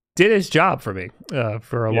its job for me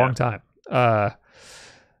for a long time.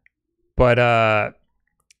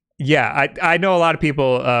 Yeah, I know a lot of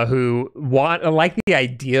people who like the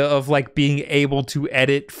idea of like being able to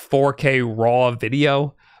edit 4K raw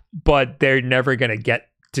video, but they're never gonna get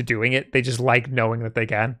to doing it. They just like knowing that they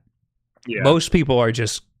can. Yeah. Most people are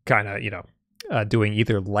just kind of doing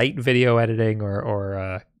either light video editing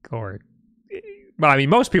or I mean,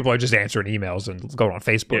 most people are just answering emails and going on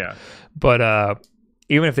Facebook. Yeah. But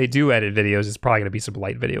even if they do edit videos, it's probably gonna be some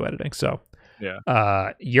light video editing. So.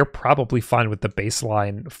 Yeah. You're probably fine with the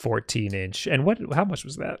baseline 14-inch. And how much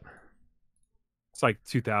was that? It's like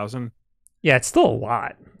 2,000. Yeah, it's still a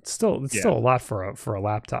lot. It's still a lot for a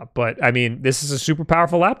laptop. But I mean, this is a super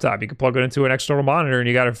powerful laptop. You can plug it into an external monitor, and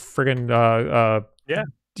you got a friggin'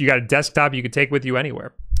 you got a desktop you can take with you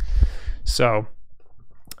anywhere. So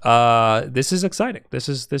this is exciting. This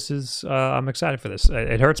is I'm excited for this.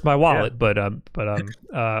 It hurts my wallet, but I'm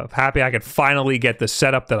happy I can finally get the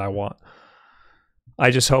setup that I want. I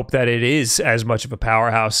just hope that it is as much of a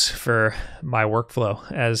powerhouse for my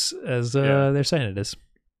workflow as they're saying it is.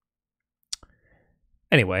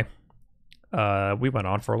 Anyway, we went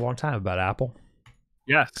on for a long time about Apple.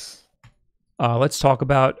 Yes. Let's talk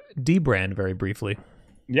about Dbrand very briefly.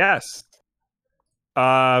 Yes.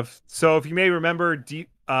 So if you may remember,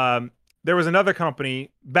 there was another company.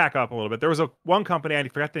 Back up a little bit. There was one company, I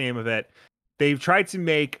forgot the name of it. They've tried to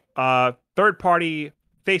make third-party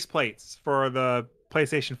faceplates for the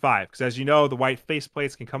PlayStation 5, because as you know, the white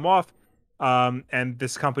faceplates can come off, and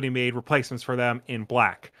this company made replacements for them in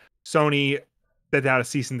black. Sony sent out a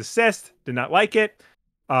cease and desist, did not like it,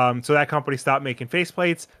 so that company stopped making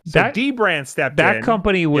faceplates. So Dbrand stepped in. That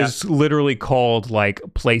company was literally called like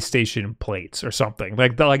PlayStation Plates or something.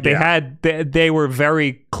 They were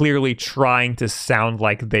very clearly trying to sound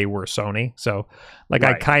like they were Sony. So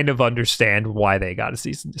I kind of understand why they got a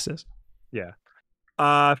cease and desist. Yeah.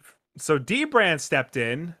 So Dbrand stepped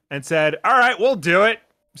in and said, all right, we'll do it.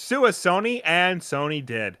 Sue us, Sony. And Sony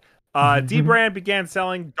did. Dbrand began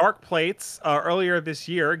selling dark plates earlier this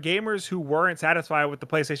year. Gamers who weren't satisfied with the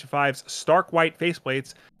PlayStation 5's stark white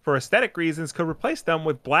faceplates for aesthetic reasons could replace them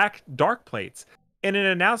with black dark plates. In an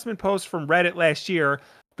announcement post from Reddit last year,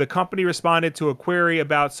 the company responded to a query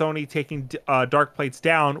about Sony taking dark plates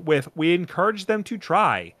down with, "We encourage them to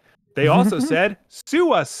try." They also said,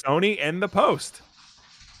 "Sue us, Sony," in the post.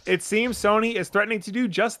 It seems Sony is threatening to do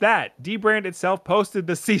just that. Dbrand itself posted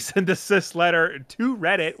the cease and desist letter to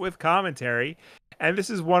Reddit with commentary, and this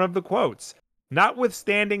is one of the quotes.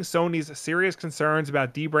 "Notwithstanding Sony's serious concerns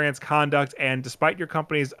about Dbrand's conduct, and despite your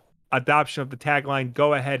company's adoption of the tagline,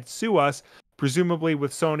 'Go ahead, sue us,' presumably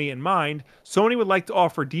with Sony in mind, Sony would like to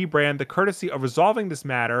offer Dbrand the courtesy of resolving this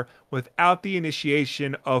matter without the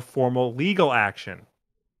initiation of formal legal action."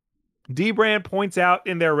 Dbrand points out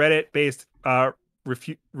in their Reddit-based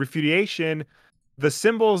refutation, the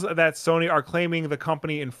symbols that Sony are claiming the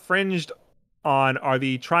company infringed on are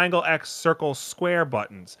the triangle, X, circle, square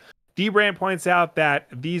buttons. Dbrand points out that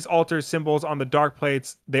these altered symbols on the dark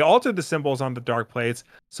plates, they altered the symbols on the dark plates,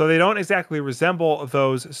 so they don't exactly resemble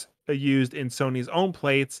those used in Sony's own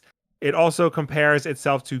plates. It also compares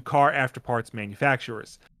itself to car afterparts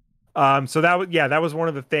manufacturers. So that was one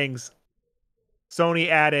of the things. Sony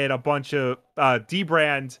added a bunch of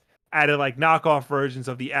Dbrand added like knockoff versions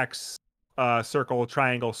of the X, circle,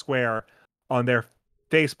 triangle, square on their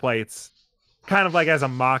faceplates, kind of like as a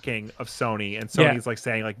mocking of Sony. And Sony's like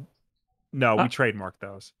saying like, no, we trademarked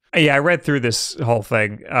those. Yeah, I read through this whole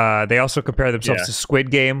thing. They also compare themselves to Squid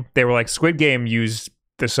Game. They were like, Squid Game used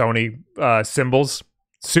the Sony symbols.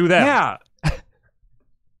 Sue them. Yeah.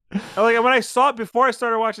 Like when I saw it before I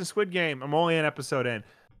started watching Squid Game, I'm only an episode in,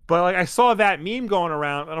 but like I saw that meme going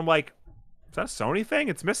around, and I'm like, is that a Sony thing?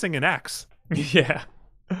 It's missing an X. Yeah.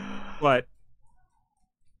 But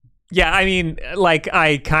Yeah, I mean,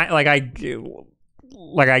 I get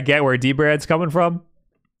where Dbrand's coming from.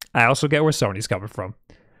 I also get where Sony's coming from.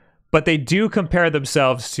 But they do compare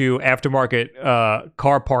themselves to aftermarket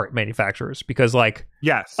car part manufacturers because,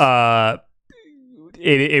 yes,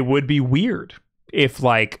 it would be weird if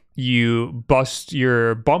you bust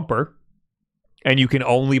your bumper and you can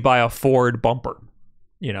only buy a Ford bumper,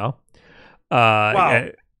 Wow.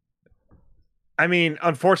 I mean,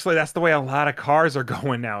 unfortunately, that's the way a lot of cars are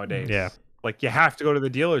going nowadays. Yeah. You have to go to the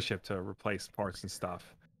dealership to replace parts and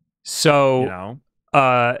stuff. So,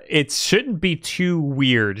 it shouldn't be too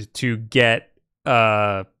weird to get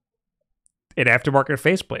an aftermarket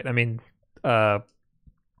faceplate. I mean,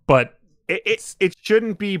 but it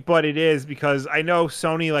shouldn't be, but it is, because I know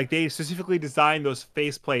Sony, they specifically designed those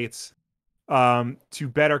faceplates to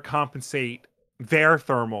better compensate their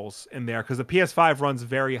thermals in there, because the PS5 runs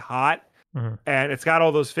very hot. Mm-hmm. And it's got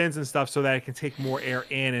all those fins and stuff so that it can take more air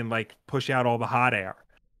in and push out all the hot air.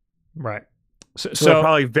 Right. So they're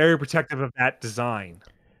probably very protective of that design.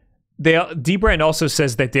 Dbrand also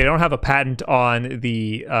says that they don't have a patent on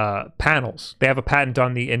the panels. They have a patent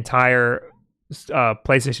on the entire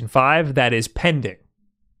PlayStation 5 that is pending.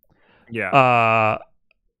 Yeah.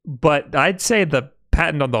 But I'd say the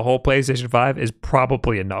patent on the whole PlayStation 5 is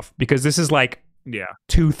probably enough, because this is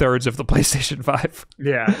 2/3 of the PlayStation 5.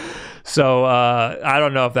 Yeah. So I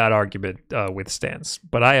don't know if that argument withstands,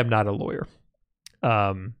 but I am not a lawyer.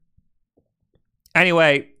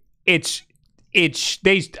 Anyway,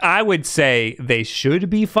 I would say they should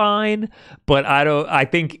be fine, but I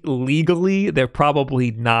think legally they're probably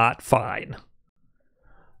not fine.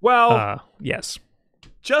 Well, yes.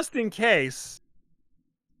 Just in case,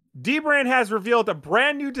 Dbrand has revealed a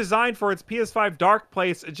brand new design for its PS5 dark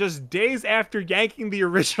plates just days after yanking the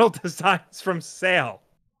original designs from sale.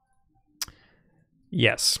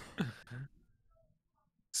 Yes.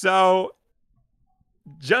 So,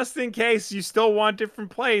 just in case you still want different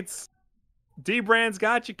plates, Dbrand's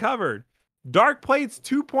got you covered. Dark Plates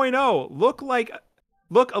 2.0 look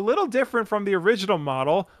a little different from the original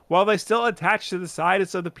model. While they still attach to the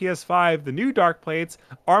sides of the PS5, the new dark plates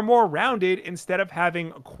are more rounded instead of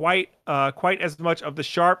having quite as much of the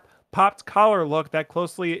sharp popped collar look that's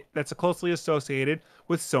closely associated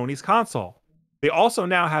with Sony's console. They also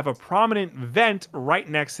now have a prominent vent right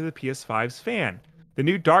next to the PS5's fan. The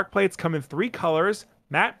new dark plates come in 3 colors: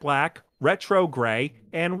 matte black, retro gray,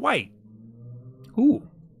 and white. Ooh,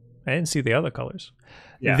 I didn't see the other colors.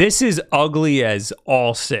 Yeah. This is ugly as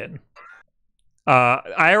all sin.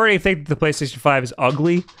 I already think the PlayStation 5 is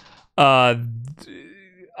ugly. I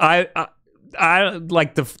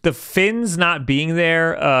like the fins not being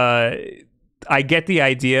there. I get the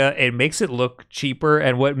idea. It makes it look cheaper,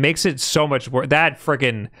 and what makes it so much worse, that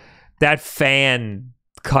fan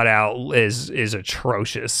cutout is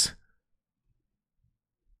atrocious.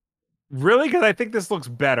 Really? Because I think this looks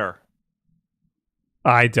better.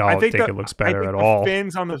 I don't think it looks better at all. The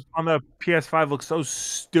fins on the PS5 look so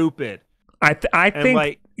stupid. I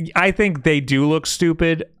think they do look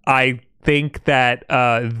stupid. I think that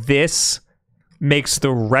this makes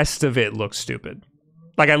the rest of it look stupid.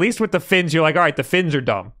 At least with the fins, you're like, all right, the fins are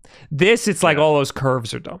dumb. This, it's like all those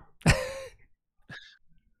curves are dumb.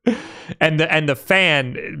 and the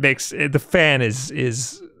fan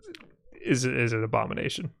is an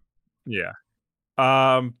abomination. Yeah.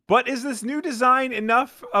 But is this new design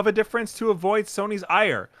enough of a difference to avoid Sony's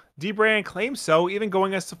ire? Dbrand claims so, even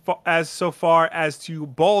going so far as to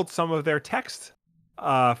bold some of their text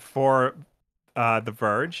for The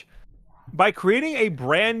Verge. By creating a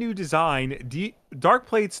brand new design, Dark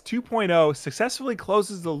Plates 2.0 successfully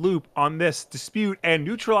closes the loop on this dispute and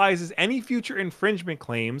neutralizes any future infringement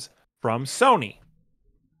claims from Sony.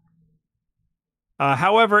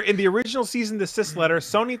 However, in the original cease and desist letter,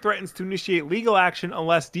 Sony threatens to initiate legal action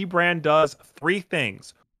unless Dbrand does 3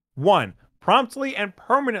 things. 1. Promptly and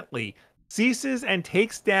permanently ceases and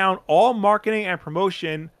takes down all marketing and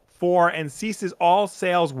promotion for and ceases all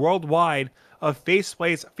sales worldwide of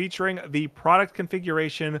faceplates featuring the product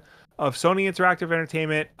configuration of Sony Interactive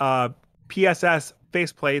Entertainment PSS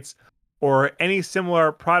faceplates or any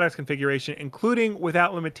similar product configuration, including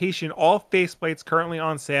without limitation all faceplates currently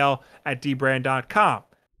on sale at dbrand.com.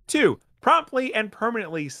 2. Promptly and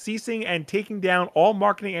permanently ceasing and taking down all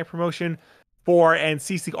marketing and promotion for and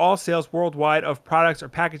ceasing all sales worldwide of products or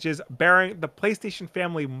packages bearing the PlayStation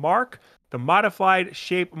family mark, the modified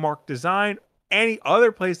shape mark design, any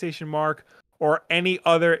other PlayStation mark, or any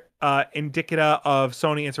other indicia of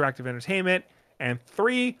Sony Interactive Entertainment. And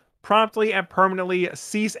 3. Promptly and permanently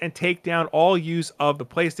cease and take down all use of the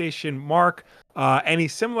PlayStation mark, any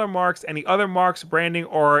similar marks, any other marks, branding,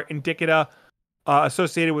 or indicia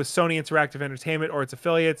associated with Sony Interactive Entertainment or its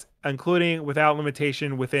affiliates, including without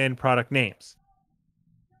limitation within product names.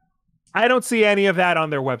 I don't see any of that on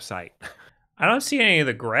their website. I don't see any of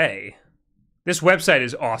the gray. This website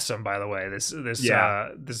is awesome, by the way.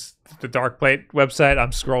 The Dark Plate website.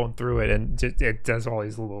 I'm scrolling through it, and it does all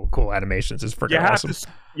these little cool animations. It's freaking awesome.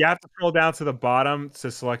 You have to scroll down to the bottom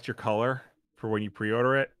to select your color for when you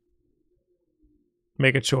pre-order it.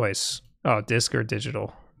 Make a choice. Oh, disc or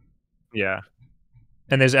digital. Yeah.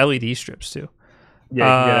 And there's LED strips too. Yeah,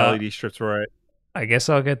 you can get LED strips for it. I guess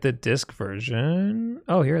I'll get the disc version.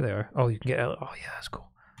 Oh, here they are. Oh, you can get. Oh, yeah, that's cool.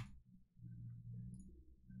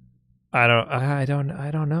 I don't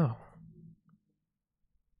know.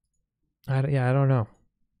 I don't know.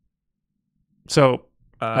 So,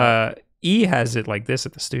 E has it like this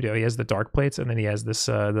at the studio. He has the dark plates, and then he has this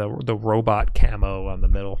the robot camo on the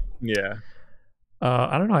middle. Yeah.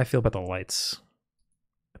 I don't know how I feel about the lights.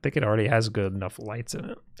 I think it already has good enough lights in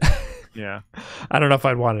it. Yeah. I don't know if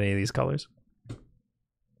I'd want any of these colors.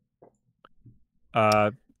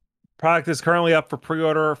 Product is currently up for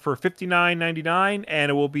pre-order for $59.99, and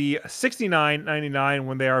it will be $69.99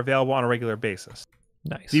 when they are available on a regular basis.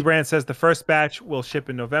 Nice. Dbrand says the first batch will ship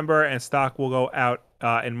in November, and stock will go out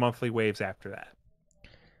in monthly waves after that.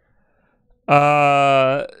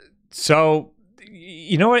 So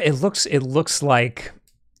you know what? It looks like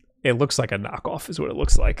a knockoff is what it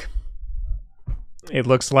looks like. It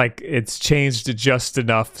looks like it's changed just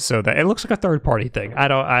enough so that it looks like a third-party thing. I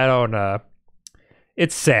don't.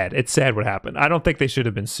 It's sad. It's sad what happened. I don't think they should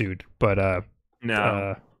have been sued, but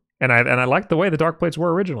no. And I like the way the dark plates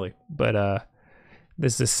were originally, but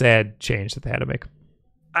this is a sad change that they had to make.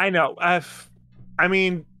 I know. I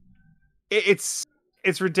mean, it's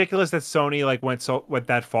ridiculous that Sony like went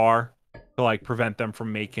that far to like prevent them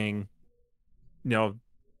from making,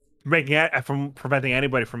 preventing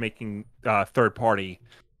anybody from making third party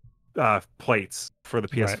plates for the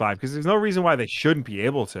PS5, because there's no reason why they shouldn't be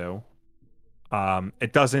able to.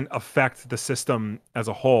 It doesn't affect the system as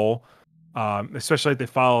a whole, especially if they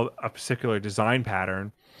follow a particular design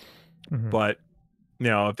pattern. Mm-hmm. But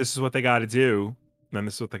if this is what they got to do, then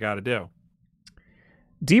this is what they got to do.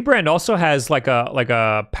 Dbrand also has like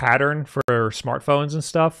a pattern for smartphones and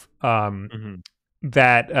stuff that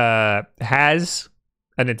has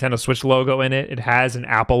a Nintendo Switch logo in it. It has an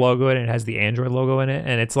Apple logo in it. It has the Android logo in it,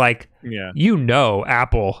 and it's like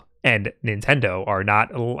Apple and Nintendo are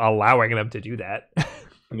not allowing them to do that.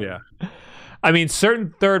 Yeah. I mean,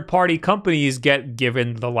 certain third-party companies get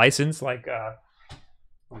given the license. Like, I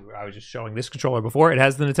was just showing this controller before. It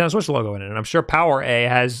has the Nintendo Switch logo in it, and I'm sure Foray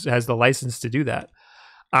has the license to do that.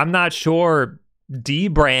 I'm not sure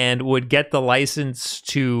Dbrand would get the license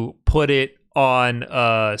to put it on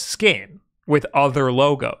a skin with other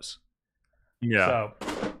logos. Yeah. So,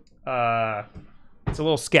 it's a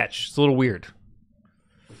little sketch. It's a little weird.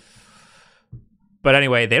 But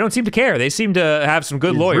anyway, they don't seem to care. They seem to have some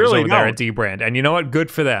good lawyers over there at Dbrand, and you know what?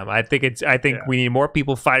 Good for them. I think we need more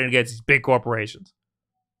people fighting against these big corporations,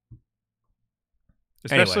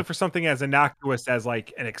 especially for something as innocuous as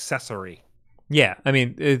like an accessory. Yeah, I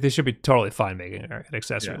mean, they should be totally fine making an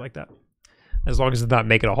accessory like that, as long as they're not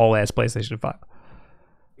making a whole ass PlayStation 5.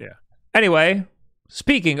 Yeah. Anyway,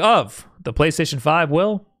 speaking of the PlayStation 5,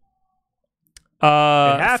 Will, it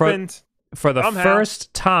happened for the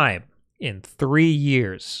first time in 3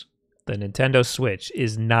 years, the Nintendo Switch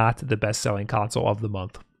is not the best-selling console of the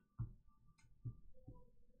month.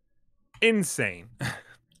 Insane.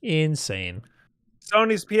 Insane.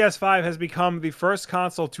 Sony's PS5 has become the first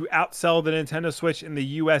console to outsell the Nintendo Switch in the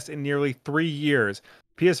US in nearly 3 years.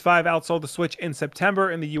 PS5 outsold the Switch in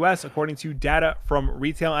September in the US, according to data from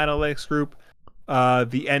retail analytics group,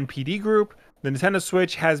 the NPD Group. The Nintendo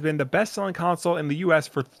Switch has been the best-selling console in the US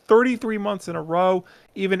for 33 months in a row,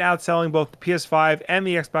 even outselling both the PS5 and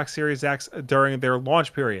the Xbox Series X during their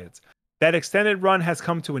launch periods. That extended run has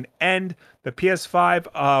come to an end. The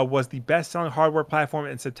PS5 was the best-selling hardware platform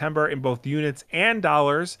in September in both units and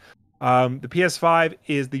dollars. The PS5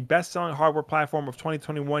 is the best-selling hardware platform of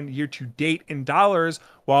 2021 year-to-date in dollars,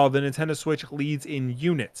 while the Nintendo Switch leads in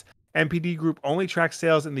units. NPD Group only tracks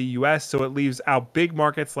sales in the US, so it leaves out big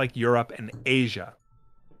markets like Europe and Asia.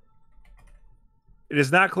 It is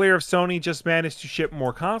not clear if Sony just managed to ship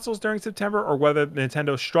more consoles during September or whether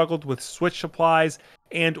Nintendo struggled with Switch supplies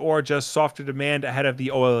and or just softer demand ahead of the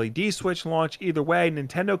OLED Switch launch. Either way,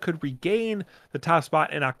 Nintendo could regain the top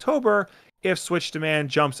spot in October if Switch demand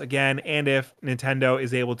jumps again and if Nintendo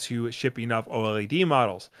is able to ship enough OLED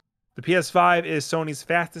models. The PS5 is Sony's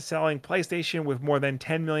fastest selling PlayStation with more than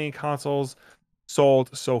 10 million consoles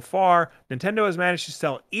sold so far. Nintendo has managed to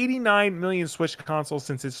sell 89 million Switch consoles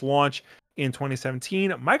since its launch in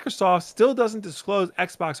 2017. Microsoft still doesn't disclose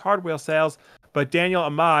Xbox hardware sales, but Daniel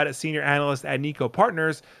Ahmad, a senior analyst at Nico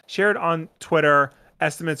Partners, shared on Twitter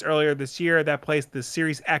estimates earlier this year that placed the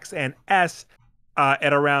Series X and S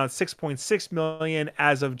at around 6.6 million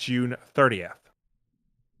as of June 30th.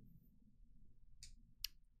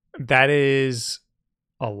 That is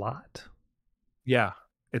a lot. Yeah,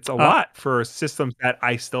 it's a lot for systems that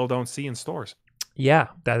I still don't see in stores. Yeah,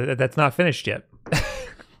 that's not finished yet.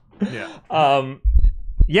 Yeah.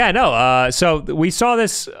 Yeah, no. So we saw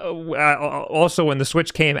this also when the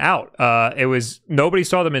Switch came out. It was nobody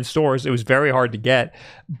saw them in stores. It was very hard to get,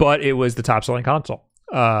 but it was the top selling console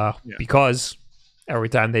because every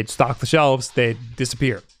time they'd stock the shelves, they'd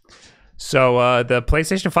disappear. So the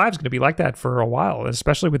PlayStation 5 is going to be like that for a while,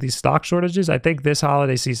 especially with these stock shortages. I think this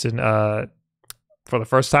holiday season, for the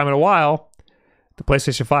first time in a while, the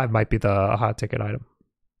PlayStation 5 might be the hot ticket item.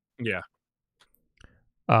 Yeah.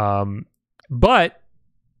 But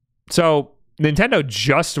so Nintendo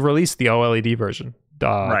just released the OLED version,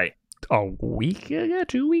 right, a week,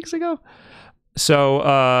 2 weeks ago.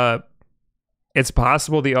 So it's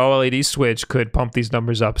possible the OLED Switch could pump these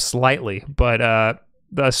numbers up slightly, but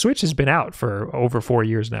the Switch has been out for over 4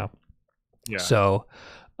 years now. Yeah. So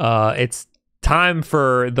it's time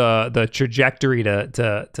for the trajectory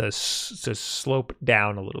to slope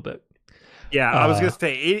down a little bit. Yeah, I was gonna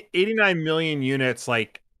say 89 million units.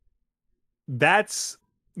 Like, that's,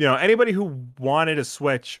 anybody who wanted a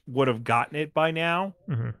Switch would have gotten it by now,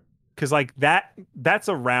 because like that's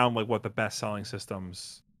around like what the best selling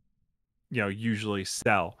systems, usually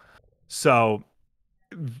sell. So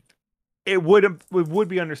it would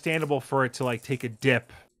be understandable for it to like take a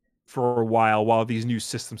dip for a while these new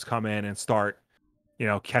systems come in and start,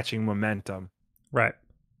 catching momentum. Right.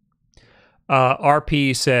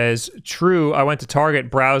 RP says, true, I went to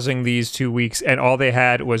Target browsing these 2 weeks and all they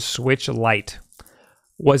had was Switch Lite.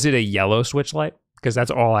 Was it a yellow Switch Lite? Because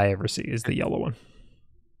that's all I ever see is the yellow one.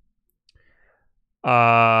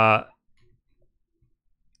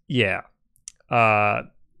 Yeah.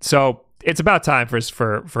 So it's about time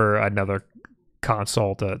for another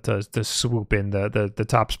console to swoop in the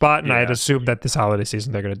top spot, and I'd assume that this holiday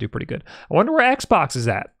season they're going to do pretty good. I wonder where Xbox is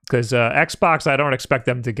at, because Xbox, I don't expect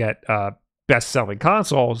them to get best-selling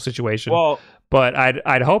console situation, but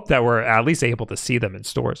I'd hope that we're at least able to see them in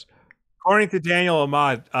stores. According to Daniel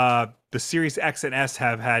Ahmad, the Series X and S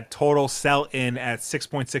have had total sell-in at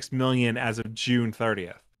 6.6 million as of June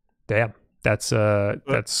 30th. Damn, that's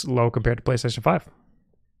low compared to PlayStation 5.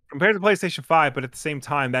 Compared to PlayStation 5, but at the same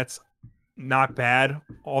time, that's not bad,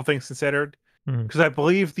 all things considered. Because I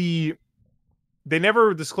believe they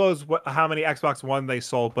never disclosed how many Xbox One they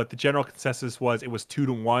sold, but the general consensus was it was 2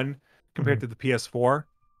 to 1 compared to the PS4.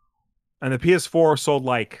 And the PS4 sold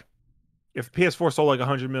if PS4 sold like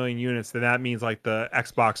 100 million units, then that means like the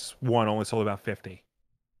Xbox One only sold about 50.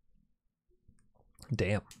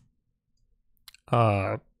 Damn.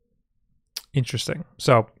 Interesting.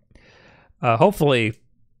 So hopefully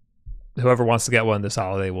whoever wants to get one this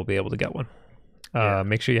holiday will be able to get one.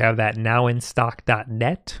 Make sure you have that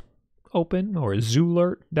nowinstock.net open or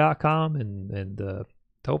zoolert.com and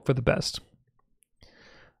hope for the best.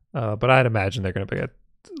 But I'd imagine they're going to get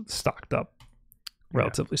stocked up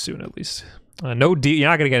relatively soon, at least. No deal. You're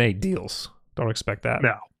not going to get any deals. Don't expect that.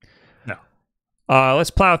 No. Let's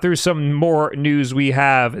plow through some more news. We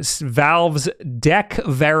have Valve's Deck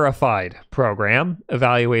Verified program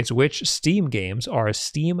evaluates which Steam games are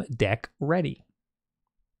Steam Deck ready.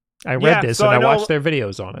 I read this and I watched their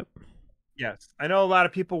videos on it. Yes, I know a lot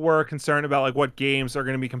of people were concerned about like what games are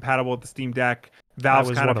going to be compatible with the Steam Deck.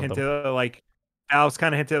 Valve's kind of hinted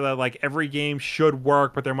that like every game should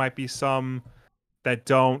work, but there might be some that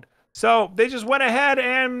don't. So they just went ahead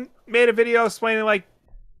and made a video explaining like,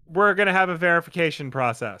 we're going to have a verification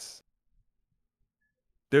process.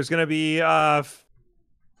 There's going to be,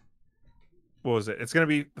 It's going to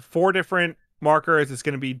be 4 different markers. It's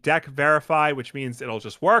going to be deck verify, which means it'll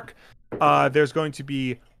just work. There's going to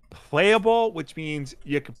be playable, which means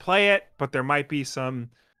you can play it, but there might be some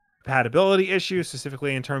compatibility issues,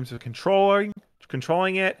 specifically in terms of controlling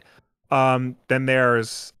it. Then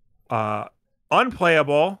there's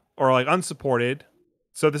unplayable or like unsupported.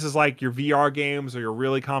 So this is like your VR games or your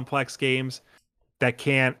really complex games that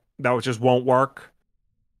just won't work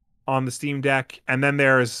on the Steam Deck. And then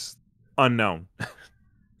there's unknown.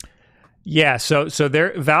 Yeah, so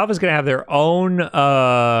Valve is going to have their own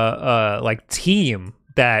like team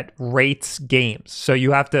that rates games. So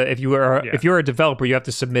you have to, if you're a developer, you have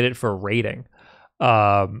to submit it for rating,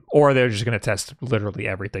 or they're just going to test literally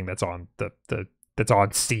everything that's on that's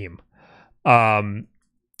on Steam.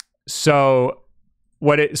 So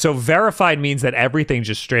So verified means that everything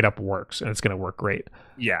just straight up works and it's going to work great.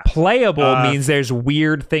 Yeah. Playable means there's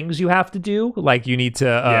weird things you have to do. Like you need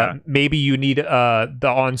to, maybe you need the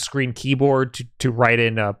on-screen keyboard to write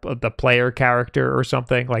in the player character or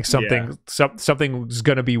something. Like something's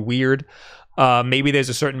going to be weird. Maybe there's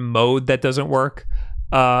a certain mode that doesn't work.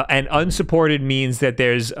 And unsupported means that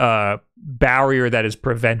there's a barrier that is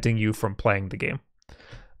preventing you from playing the game.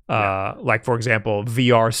 Like, for example,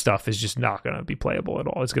 VR stuff is just not going to be playable at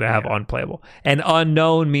all. It's going to have unplayable. And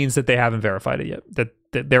unknown means that they haven't verified it yet,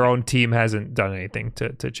 that their own team hasn't done anything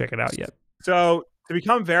to check it out yet. So to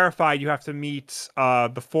become verified, you have to meet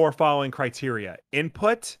the 4 following criteria.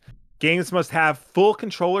 Input. Games must have full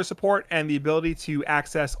controller support and the ability to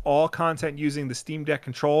access all content using the Steam Deck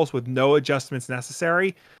controls with no adjustments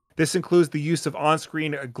necessary. This includes the use of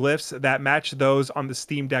on-screen glyphs that match those on the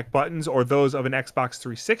Steam Deck buttons or those of an Xbox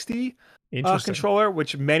 360 controller,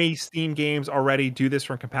 which many Steam games already do this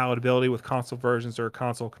from compatibility with console versions or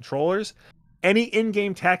console controllers. Any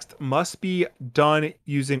in-game text must be done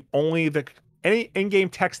using any in-game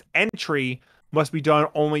text entry must be done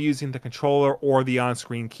only using the controller or the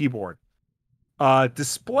on-screen keyboard.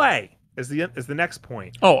 Display is the next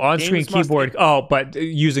point. Oh, on-screen keyboard. But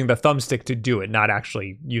using the thumbstick to do it, not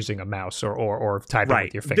actually using a mouse or typing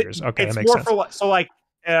with your fingers. Okay, it's that makes more sense. So like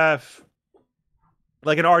an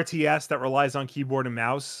RTS that relies on keyboard and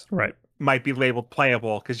mouse, right, might be labeled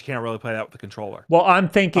playable because you can't really play that with the controller. Well, I'm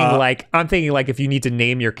thinking like if you need to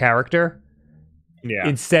name your character,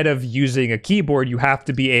 instead of using a keyboard, you have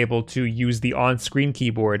to be able to use the on-screen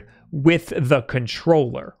keyboard with the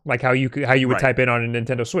controller, like how you would type in on a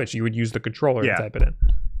Nintendo Switch. You would use the controller and type it in.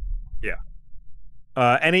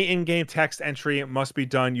 Any in-game text entry must be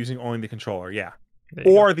done using only the controller.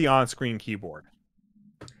 Or the on-screen keyboard.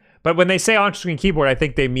 But when they say on-screen keyboard, I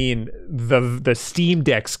think they mean the Steam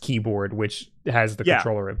Deck's keyboard, which has the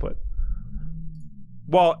controller input.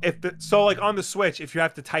 Well, like on the Switch, if you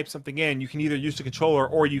have to type something in, you can either use the controller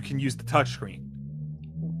or you can use the touchscreen.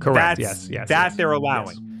 Correct. Yes. They're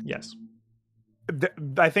allowing. Yes.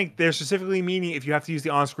 I think they're specifically meaning if you have to use the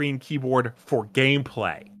on-screen keyboard for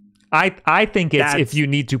gameplay. I think it's if you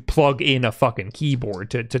need to plug in a fucking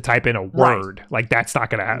keyboard to type in a word, like that's not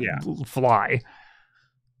going to fly.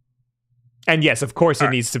 And yes, of course, it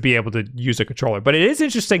needs to be able to use a controller. But it is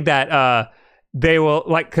interesting that they will,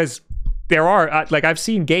 like, because there are, like, I've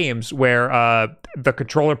seen games where the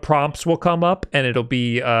controller prompts will come up and it'll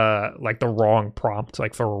be like the wrong prompt,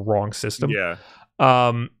 like for a wrong system.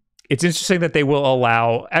 It's interesting that they will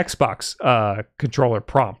allow Xbox controller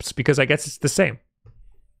prompts because I guess it's the same.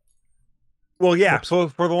 Well, so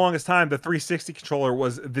for the longest time, the 360 controller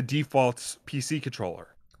was the default PC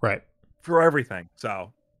controller. Right. For everything.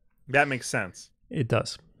 So that makes sense. It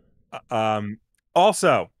does.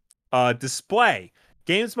 Also, display.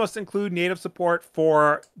 Games must include native support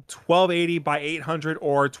for 1280 by 800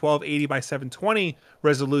 or 1280 by 720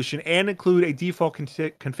 resolution and include a default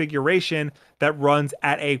configuration that runs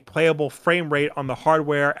at a playable frame rate on the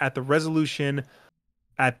hardware at the resolution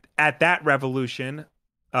at that revolution.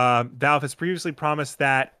 Valve has previously promised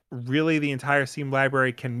that really the entire Steam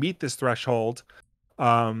library can meet this threshold.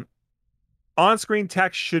 On-screen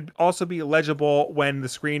text should also be legible when the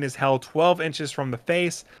screen is held 12 inches from the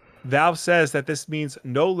face. Valve says that this means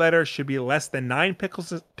no letter should be less than 9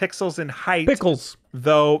 pixels in height. 9 pixels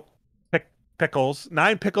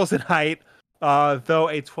in height, though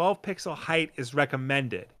a 12 pixel height is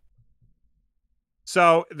recommended.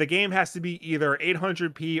 So the game has to be either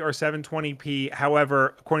 800p or 720p.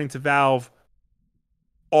 However, according to Valve,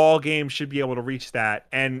 all games should be able to reach that.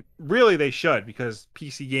 And really they should, because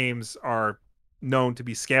PC games are known to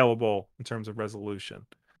be scalable in terms of resolution.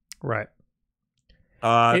 Right.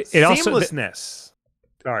 Seamlessness.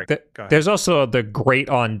 Sorry. There's also the great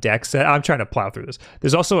on deck set. I'm trying to plow through this.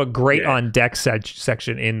 There's also a great on deck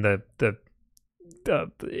section in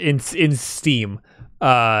in Steam,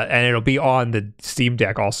 and it'll be on the Steam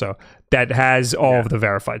Deck also. That has all of the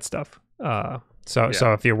verified stuff. So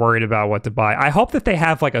if you're worried about what to buy, I hope that they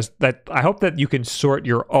have I hope that you can sort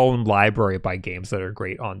your own library by games that are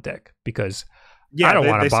great on deck, because I don't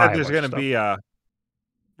want to buy. They said there's going to be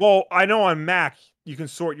well, I know on Mac you can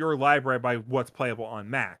sort your library by what's playable on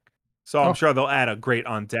Mac. So I'm sure they'll add a great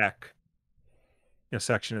on deck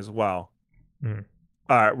section as well.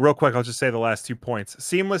 All right, real quick, I'll just say the last 2 points.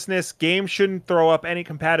 Seamlessness. Games shouldn't throw up any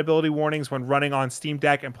compatibility warnings when running on Steam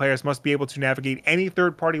Deck, and players must be able to navigate any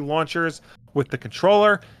third-party launchers with the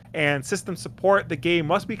controller. And system support. The game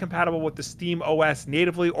must be compatible with the Steam OS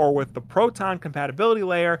natively or with the Proton compatibility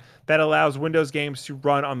layer that allows Windows games to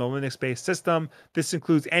run on the Linux-based system. This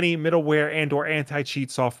includes any middleware and/or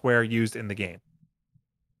anti-cheat software used in the game.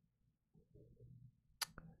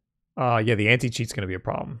 Yeah, the anti-cheat's going to be a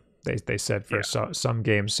problem. They said for some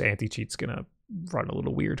games, anti-cheat's going to run a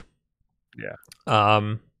little weird. Yeah.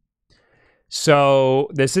 So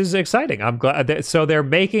this is exciting. I'm glad. So they're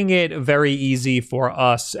making it very easy for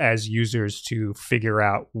us as users to figure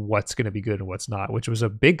out what's going to be good and what's not, which was a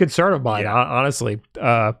big concern of mine, honestly.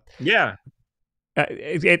 Obviously,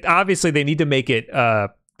 they need to make it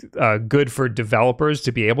good for developers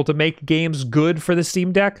to be able to make games good for the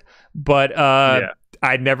Steam Deck, but I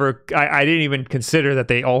didn't even consider that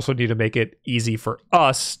they also need to make it easy for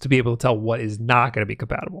us to be able to tell what is not going to be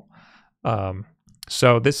compatible.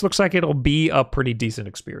 So this looks like it'll be a pretty decent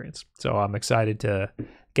experience. So I'm excited to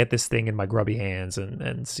get this thing in my grubby hands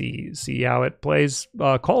and see how it plays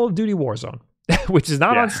Call of Duty Warzone, which is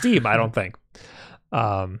not on Steam, I don't think.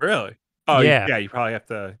 Really? Oh, yeah. You probably have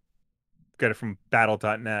to get it from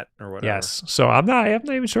battle.net or whatever. Yes. So I'm not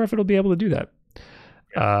even sure if it'll be able to do that.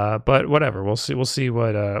 But whatever. We'll see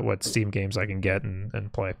what Steam games I can get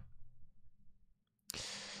and play.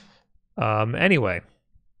 Anyway.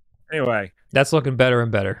 That's looking better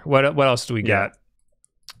and better. What else do we got?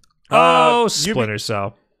 Splinter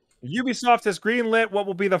Cell. Ubisoft has greenlit what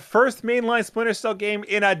will be the first mainline Splinter Cell game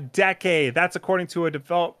in a decade. That's according to a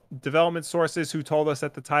development sources who told us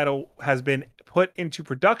that the title has been put into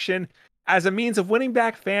production as a means of winning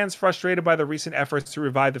back fans frustrated by the recent efforts to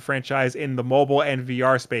revive the franchise in the mobile and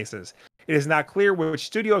VR spaces. It is not clear which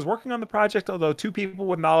studio is working on the project, although two people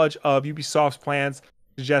with knowledge of Ubisoft's plans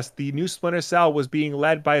suggest the new Splinter Cell was being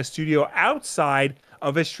led by a studio outside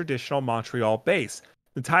of its traditional Montreal base.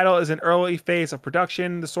 The title is in early phase of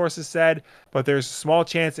production, the sources said, but there's a small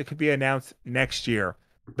chance it could be announced next year.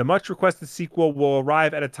 The much-requested sequel will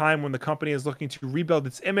arrive at a time when the company is looking to rebuild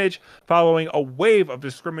its image following a wave of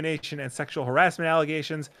discrimination and sexual harassment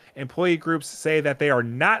allegations. Employee groups say that they are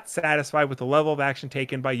not satisfied with the level of action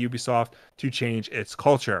taken by Ubisoft to change its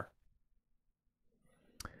culture.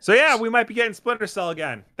 So yeah, we might be getting Splinter Cell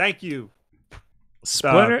again. Thank you.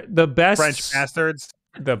 The best French bastards.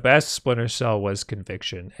 The best Splinter Cell was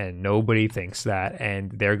Conviction, and nobody thinks that,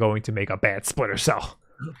 and they're going to make a bad Splinter Cell.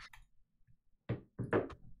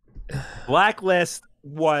 Blacklist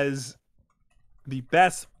was the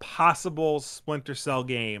best possible Splinter Cell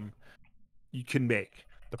game you can make.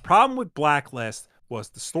 The problem with Blacklist was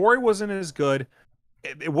the story wasn't as good.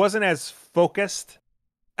 It wasn't as focused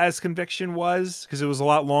as Conviction was, because it was a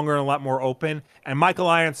lot longer and a lot more open, and Michael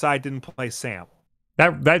Ironside didn't play Sam.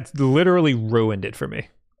 That literally ruined it for me.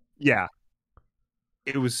 Yeah.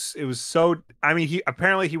 It was so, I mean,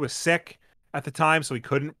 he was sick at the time, so he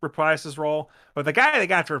couldn't reprise his role. But the guy they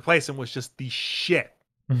got to replace him was just the shit.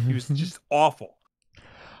 He was just awful.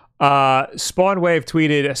 Spawnwave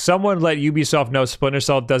tweeted, someone let Ubisoft know Splinter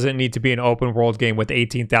Cell doesn't need to be an open world game with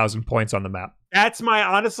 18,000 points on the map. That's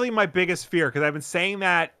honestly my biggest fear, because I've been saying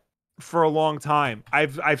that for a long time.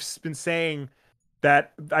 I've been saying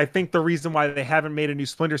that I think the reason why they haven't made a new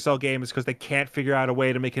Splinter Cell game is because they can't figure out a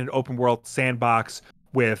way to make it an open world sandbox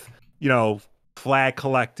with, flag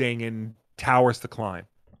collecting and towers to climb.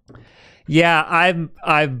 Yeah,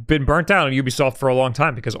 I've been burnt out on Ubisoft for a long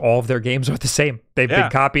time because all of their games are the same. They've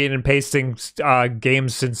been copying and pasting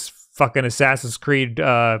games since fucking Assassin's Creed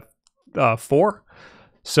 4.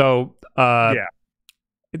 So like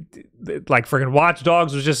freaking Watch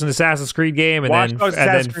Dogs was just an Assassin's Creed game, and then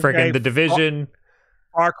freaking The Division,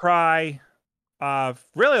 Far Cry.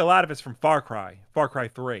 Really, a lot of it's from Far Cry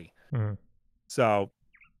 3. Mm-hmm. So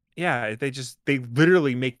yeah, they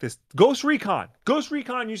literally make this Ghost Recon. Ghost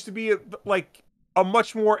Recon used to be like a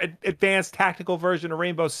much more advanced tactical version of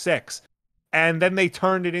Rainbow Six, and then they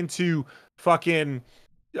turned it into fucking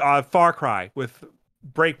Far Cry with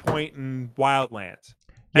Breakpoint and Wildlands.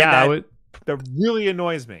 And that really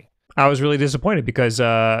annoys me. I was really disappointed because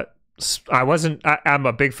I'm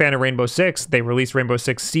a big fan of Rainbow Six. They released Rainbow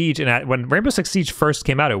Six Siege, and when Rainbow Six Siege first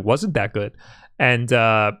came out, it wasn't that good. And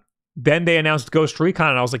then they announced Ghost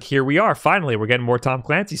Recon, and I was like, here we are. Finally, we're getting more Tom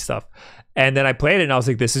Clancy stuff. And then I played it, and I was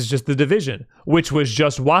like, this is just The Division, which was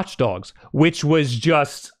just Watch Dogs, which was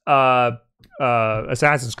just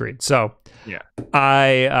Assassin's Creed. So yeah,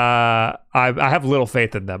 I have little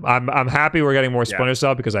faith in them. I'm happy we're getting more Splinter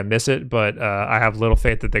Cell because I miss it, but I have little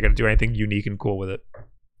faith that they're going to do anything unique and cool with it.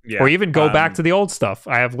 Yeah, or even go back to the old stuff.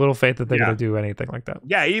 I have little faith that they're going to do anything like that.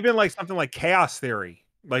 Yeah, even like something like Chaos Theory,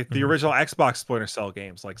 like the original Xbox Splinter Cell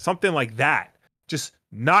games, like something like that. Just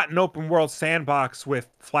not an open world sandbox with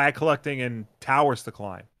flag collecting and towers to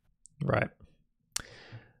climb. Right.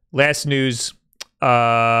 Last news.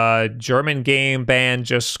 German game ban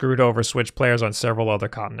just screwed over Switch players on several other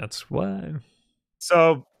continents. What?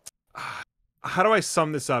 So, how do I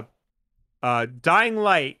sum this up? Dying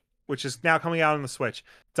Light which is now coming out on the Switch.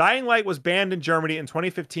 Dying Light was banned in Germany in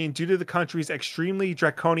 2015 due to the country's extremely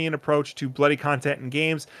draconian approach to bloody content in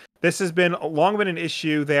games. This has long been an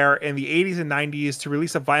issue there in the 80s and 90s. To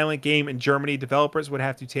release a violent game in Germany, developers would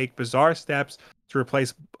have to take bizarre steps to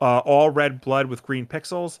replace all red blood with green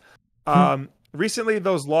pixels. Recently,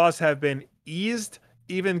 those laws have been eased.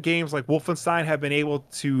 Even games like Wolfenstein have been able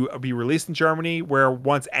to be released in Germany, where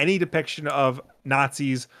once any depiction of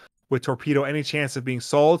Nazis would torpedo any chance of being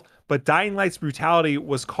sold. But Dying Light's brutality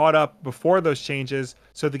was caught up before those changes,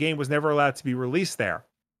 so the game was never allowed to be released there.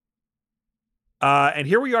 And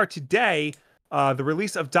here we are today, the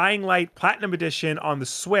release of Dying Light Platinum Edition on the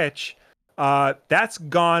Switch. That's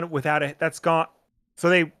gone without a... That's gone... So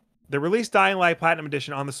they released Dying Light Platinum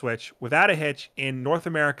Edition on the Switch without a hitch in North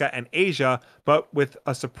America and Asia, but with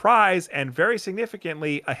a surprise and very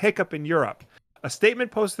significantly a hiccup in Europe. A statement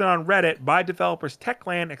posted on Reddit by developers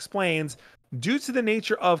Techland explains, due to the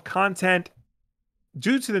nature of the content,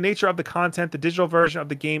 the digital version of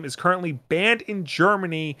the game is currently banned in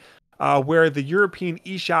Germany, where the European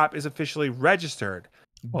eShop is officially registered.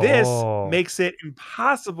 This makes it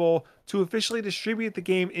impossible to officially distribute the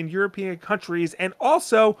game in European countries and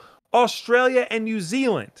also Australia and New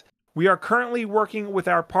Zealand. We are currently working with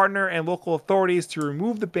our partner and local authorities to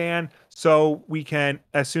remove the ban so we can,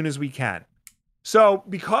 as soon as we can. So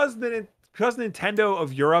because Nintendo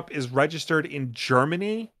of Europe is registered in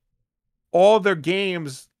Germany, all their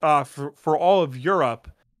games for all of Europe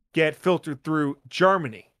get filtered through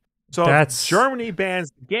Germany. So if Germany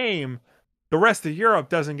bans the game, the rest of Europe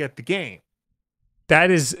doesn't get the game. That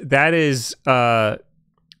is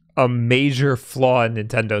a major flaw in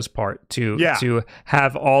Nintendo's part to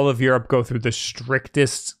have all of Europe go through the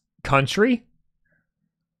strictest country.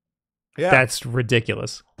 Yeah, that's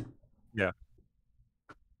ridiculous. Yeah.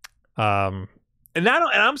 And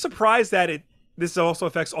I'm surprised that this also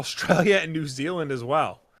affects Australia and New Zealand as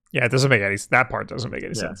well. Yeah, it doesn't make that part doesn't make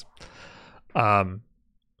any sense.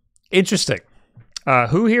 Interesting.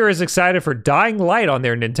 Who here is excited for Dying Light on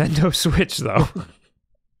their Nintendo Switch though?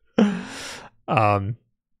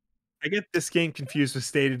 I get this game confused with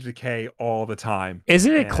State of Decay all the time.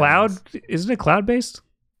 Isn't it cloud based?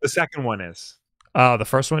 The second one is. Oh, the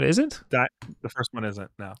first one isn't? The first one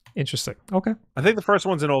isn't, no. Interesting. Okay. I think the first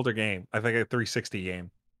one's an older game. I think a 360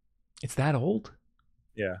 game. It's that old?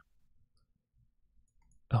 Yeah.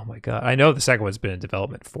 Oh my god. I know the second one's been in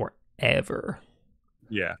development forever.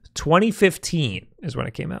 Yeah. 2015 is when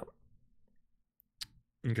it came out.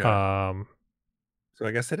 Okay. So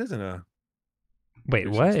I guess it isn't a... Wait,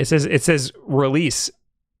 what? It says release.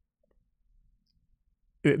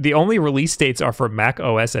 The only release dates are for Mac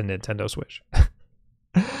OS and Nintendo Switch.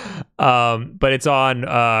 But it's on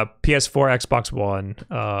PS4, Xbox One,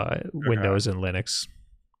 Windows, and Linux,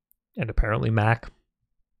 and apparently Mac.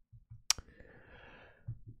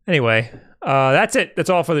 Anyway, that's it.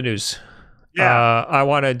 That's all for the news. Yeah. I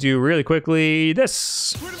want to do really quickly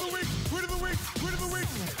this. Tweet of the week.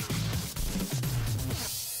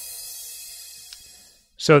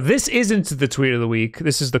 So this isn't the tweet of the week.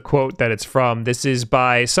 This is the quote that it's from. This is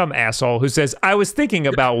by some asshole who says, I was thinking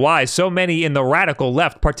about why so many in the radical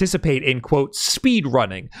left participate in, quote, speed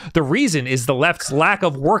running. The reason is the left's lack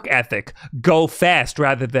of work ethic. Go fast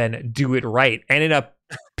rather than do it right. And in a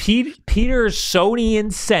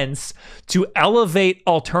Petersonian sense, to elevate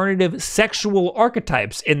alternative sexual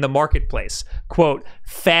archetypes in the marketplace. Quote,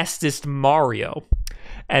 fastest Mario.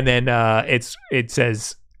 And then it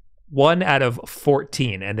says... 1 out of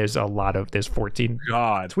 14, and there's 14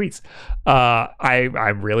 tweets.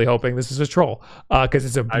 I'm really hoping this is a troll because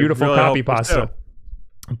it's a beautiful copy pasta.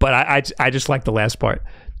 But I just like the last part.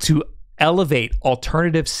 To elevate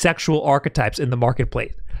alternative sexual archetypes in the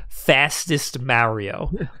marketplace. Fastest Mario.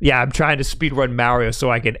 Yeah, I'm trying to speedrun Mario so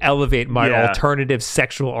I can elevate my alternative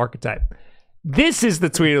sexual archetype. This is the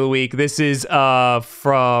tweet of the week. This is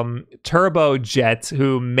from Turbojet,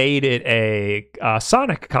 who made it a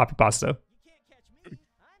Sonic copy pasta. You can't catch me.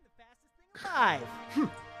 I'm the fastest thing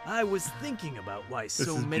alive. I was thinking about why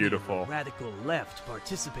so many of the radical left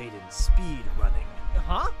participate in speed running.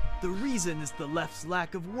 Huh? The reason is the left's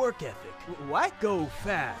lack of work ethic. What? Go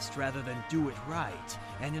fast rather than do it right.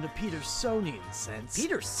 And in a Petersonian sense...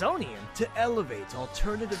 Petersonian? To elevate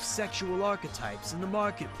alternative sexual archetypes in the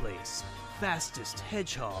marketplace. Fastest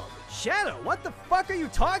hedgehog. Shadow, what the fuck are you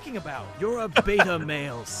talking about? You're a beta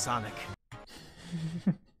male, Sonic.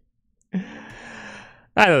 I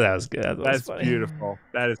thought that was good. That's beautiful.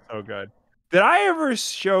 That is so good. Did I ever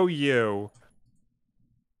show you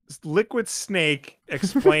Liquid Snake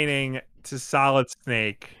explaining to Solid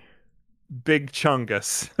Snake Big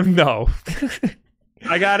Chungus? No.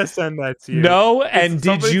 I gotta send that to you. No, and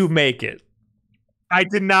did you make it? I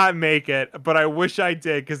did not make it, but I wish I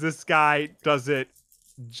did because this guy does it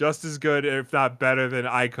just as good, if not better, than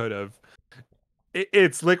I could have.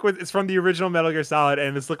 It's Liquid. It's from the original Metal Gear Solid,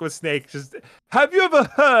 and it's Liquid Snake. Just, have you ever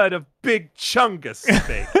heard of Big Chungus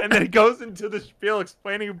Snake? And then it goes into the spiel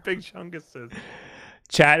explaining who Big Chungus is.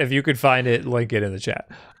 Chat, if you could find it, link it in the chat.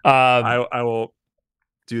 I will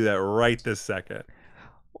do that right this second.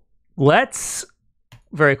 Let's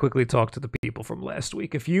very quickly talk to the people from last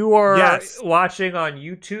week. If you are watching on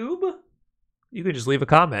YouTube, you can just leave a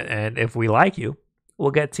comment, and if we like you,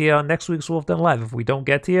 we'll get to you on next week's Wulff Den Live. If we don't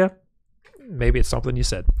get to you, maybe it's something you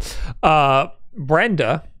said.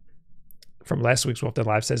 Brenda from last week's Wulff Den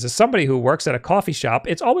Live says, as somebody who works at a coffee shop,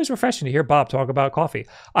 it's always refreshing to hear Bob talk about coffee.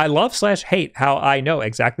 I love/hate how I know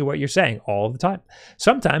exactly what you're saying all the time.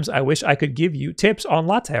 Sometimes I wish I could give you tips on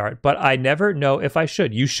latte art, but I never know if I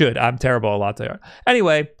should. You should. I'm terrible at latte art.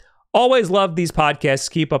 Anyway, always love these podcasts.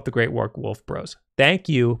 Keep up the great work, Wulff Bros. Thank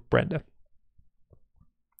you, Brenda.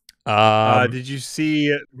 Did you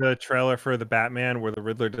see the trailer for the Batman where the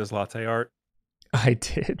Riddler does latte art? I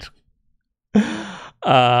did.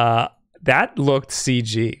 That looked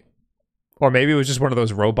CG, or maybe it was just one of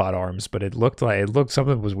those robot arms. But it looked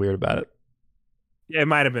something was weird about it. Yeah, it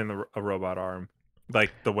might have been a robot arm,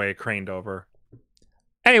 like the way it craned over.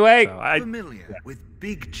 Anyway, familiar with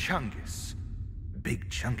Big Chungus. Big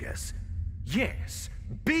Chungus? Yes,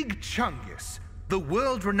 Big Chungus. The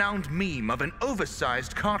world-renowned meme of an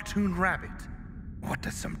oversized cartoon rabbit. What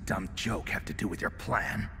does some dumb joke have to do with your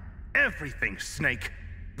plan? Everything, Snake.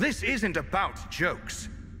 This isn't about jokes.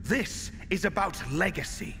 This is about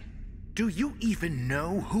legacy. Do you even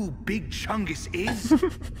know who Big Chungus is?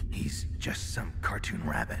 He's just some cartoon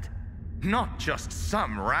rabbit. Not just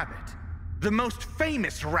some rabbit. The most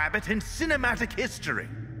famous rabbit in cinematic history.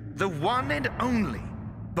 The one and only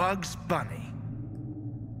Bugs Bunny.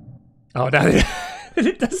 Oh, now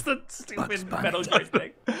it does the stupid Metal Gear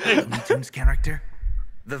thing. Looney Tunes character?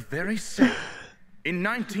 The very same. In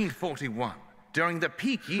 1941, during the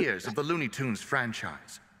peak years of the Looney Tunes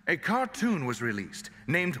franchise, a cartoon was released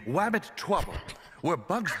named Wabbit Twubble, where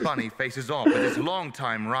Bugs Bunny faces off with his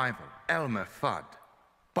longtime rival, Elmer Fudd.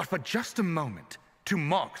 But for just a moment, to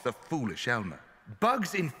mock the foolish Elmer,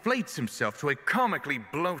 Bugs inflates himself to a comically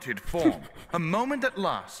bloated form, a moment that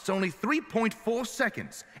lasts only 3.4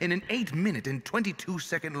 seconds in an 8-minute and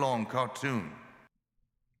 22-second long cartoon.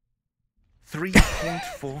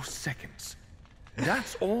 3.4 seconds.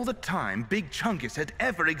 That's all the time Big Chungus had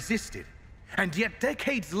ever existed. And yet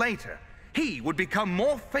decades later, he would become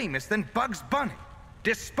more famous than Bugs Bunny,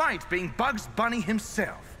 despite being Bugs Bunny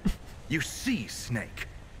himself. You see, Snake,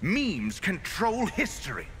 memes control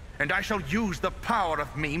history. And I shall use the power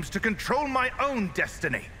of memes to control my own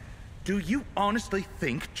destiny. Do you honestly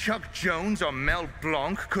think Chuck Jones or Mel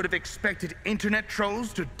Blanc could have expected internet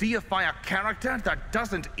trolls to deify a character that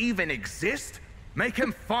doesn't even exist? Make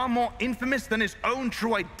him far more infamous than his own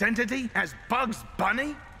true identity as Bugs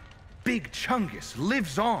Bunny? Big Chungus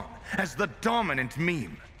lives on as the dominant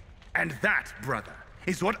meme. And that, brother,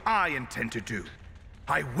 is what I intend to do.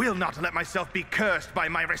 I will not let myself be cursed by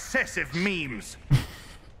my recessive memes.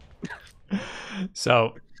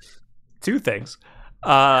 So, two things.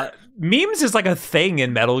 Memes is like a thing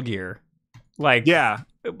in Metal Gear. Like, yeah,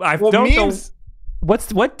 I don't know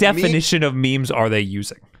what definition of memes are they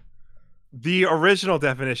using. The original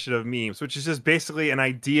definition of memes, which is just basically an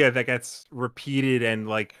idea that gets repeated and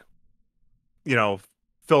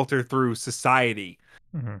filtered through society.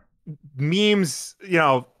 Mm-hmm. Memes,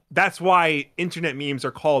 that's why internet memes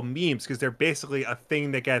are called memes, because they're basically a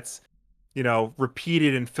thing that gets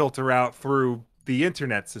repeated and filter out through the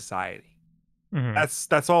internet society. Mm-hmm.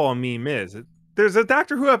 That's all a meme is. There's a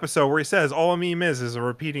Doctor Who episode where he says all a meme is a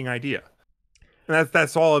repeating idea. And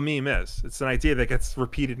that's all a meme is. It's an idea that gets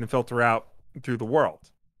repeated and filter out through the world.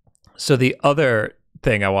 So the other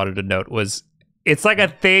thing I wanted to note was, it's like a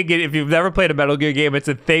thing, if you've never played a Metal Gear game, it's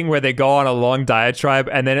a thing where they go on a long diatribe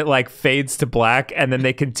and then it fades to black and then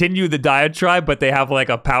they continue the diatribe, but they have a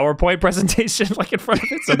PowerPoint presentation in front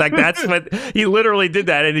of it. So that's what he literally did,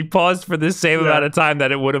 that, and he paused for the same amount of time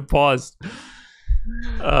that it would have paused.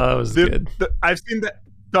 It was good. I've seen that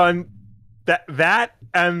done. That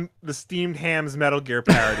and the Steamed Hams Metal Gear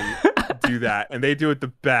parody do that, and they do it the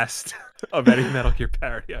best of any Metal Gear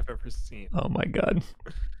parody I've ever seen. Oh my god.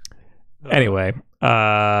 Anyway, you're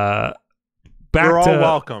all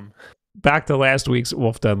welcome. Back to last week's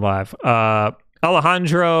Wulff Den Live.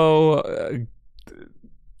 Alejandro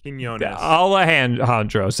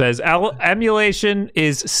says emulation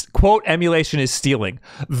is, quote, emulation is stealing.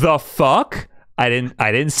 The fuck? I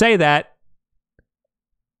didn't say that.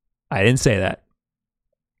 I didn't say that.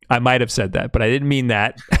 I might have said that, but I didn't mean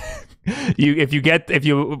that. If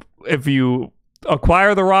you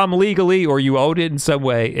acquire the ROM legally or you own it in some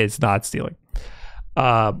way, it's not stealing.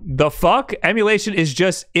 The fuck? Emulation is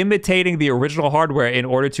just imitating the original hardware in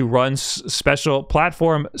order to run special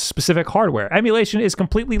platform specific hardware. Emulation is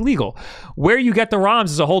completely legal. Where you get the ROMs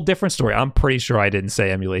is a whole different story. I'm pretty sure I didn't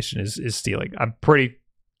say emulation is stealing. I'm pretty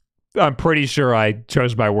sure I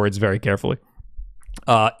chose my words very carefully.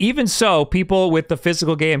 Even so, people with the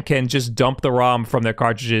physical game can just dump the ROM from their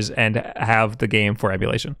cartridges and have the game for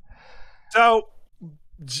emulation. So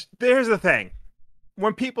here's the thing.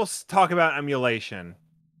 When people talk about emulation,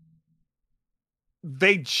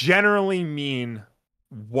 they generally mean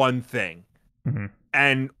one thing. Mm-hmm.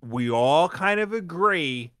 And we all kind of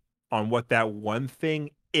agree on what that one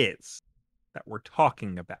thing is that we're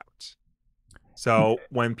talking about. So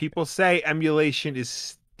when people say emulation is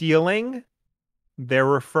stealing, they're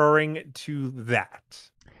referring to that.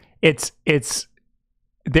 It's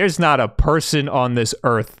there's not a person on this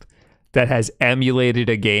earth that has emulated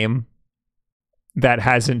a game that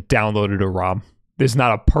hasn't downloaded a ROM. There's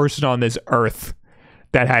not a person on this earth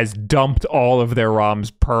that has dumped all of their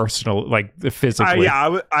ROMs physically.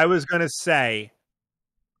 I was gonna say,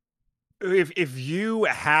 if you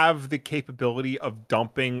have the capability of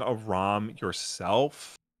dumping a ROM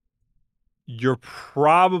yourself, you're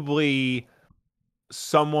probably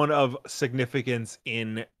someone of significance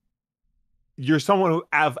you're someone who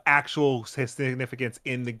have actual significance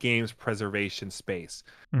in the game's preservation space.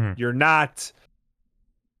 Mm. You're not,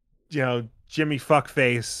 Jimmy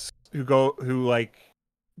Fuckface who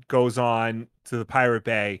goes on to the Pirate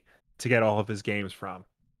Bay to get all of his games from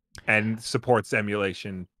and supports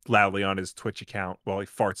emulation loudly on his Twitch account while he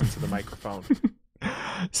farts into the microphone.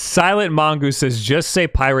 Silent Mongoose says, just say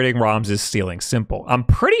pirating ROMs is stealing. Simple. I'm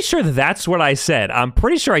pretty sure that's what I said. I'm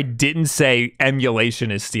pretty sure I didn't say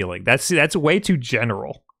emulation is stealing. That's way too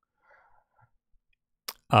general.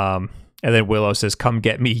 And then Willow says, come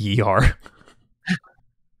get me, Yeehar.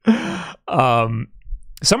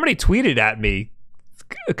 Somebody tweeted at me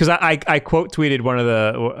because I quote tweeted one of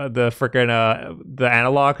the freaking the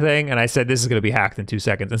analog thing, and I said this is going to be hacked in 2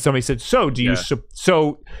 seconds. And somebody said, so do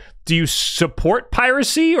you support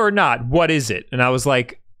piracy or not? What is it? And I was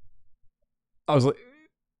like, fucking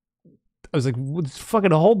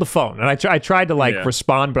hold the phone. And I tried to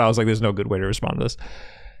respond, but I was like, there's no good way to respond to this.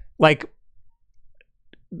 Like,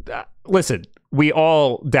 listen, we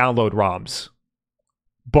all download ROMs,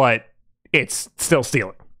 but it's still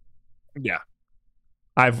stealing. Yeah.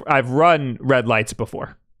 I've run red lights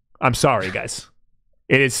before. I'm sorry, guys.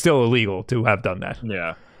 It is still illegal to have done that.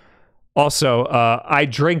 Yeah. Also, I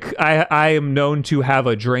drink. I am known to have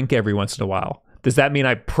a drink every once in a while. Does that mean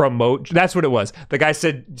I promote? That's what it was. The guy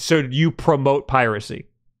said, "So you promote piracy?"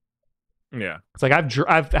 Yeah. It's like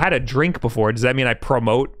I've had a drink before. Does that mean I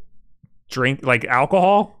promote drink like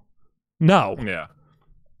alcohol? No. Yeah.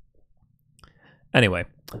 Anyway,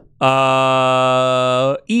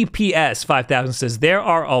 EPS 5000 says there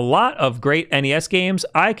are a lot of great NES games.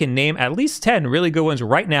 I can name at least 10 really good ones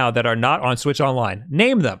right now that are not on Switch Online.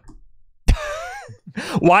 Name them.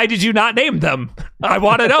 Why did you not name them? I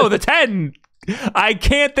want to know the 10. I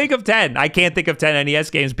can't think of 10. I can't think of 10 NES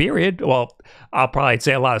games, period. Well, I'll probably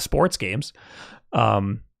say a lot of sports games.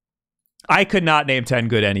 I could not name 10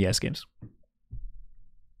 good NES games.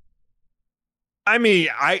 I mean,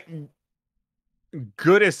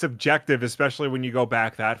 good is subjective, especially when you go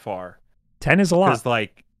back that far. 10 is a lot.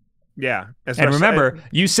 Yeah. And remember,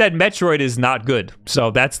 you said Metroid is not good,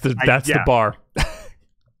 so that's the bar.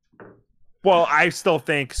 Well, I still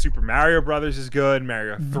think Super Mario Brothers is good.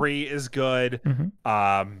 Mario 3 is good.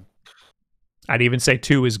 Mm-hmm. I'd even say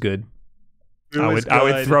 2 is good. I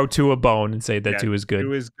would throw 2 a bone and say that 2 is good.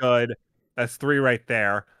 2 is good. That's 3 right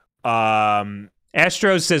there.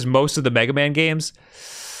 Astros says most of the Mega Man games.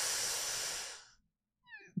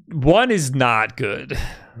 1 is not good.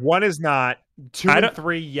 1 is not. 2 and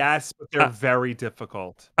 3, yes, but they're very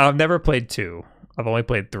difficult. I've never played 2. I've only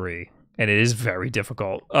played 3, and it is very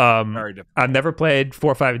difficult. Very difficult. I've never played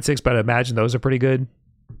 4, 5, and 6, but I imagine those are pretty good.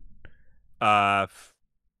 I'm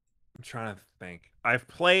trying to think. I've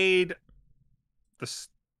played the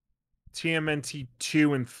TMNT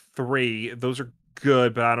 2 and 3. Those are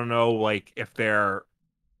good, but I don't know if they're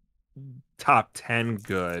top 10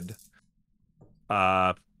 good.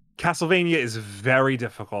 Castlevania is very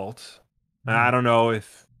difficult. And I don't know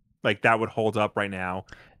if that would hold up right now.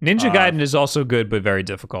 Ninja Gaiden is also good, but very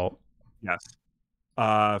difficult. Yes.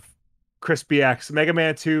 Crispy X, Mega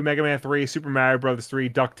Man 2, Mega Man 3, Super Mario Brothers 3,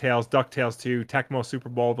 DuckTales, DuckTales 2, Tecmo Super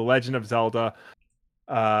Bowl, The Legend of Zelda,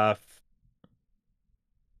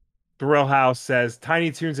 Thrill House says Tiny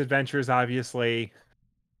Toons Adventures, obviously.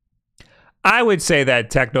 I would say that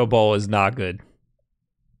Techno Bowl is not good.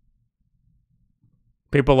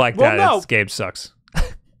 People like that. No. This game sucks.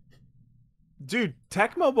 Dude,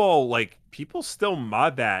 Tecmo Bowl, like, people still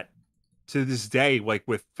mod that to this day, like,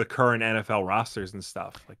 with the current NFL rosters and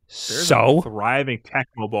stuff. Like, there's a thriving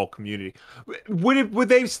Tecmo Bowl community. Would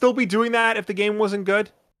they still be doing that if the game wasn't good?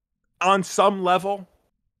 On some level?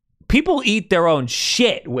 People eat their own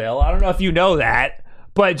shit, Will. I don't know if you know that.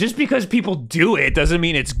 But just because people do it doesn't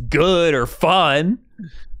mean it's good or fun.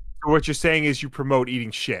 What you're saying is you promote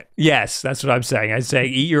eating shit. Yes, that's what I'm saying. I'm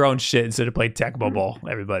saying eat your own shit instead of play Tecmo Bowl,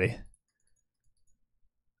 everybody.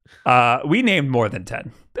 We named more than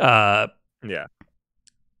 10. Yeah.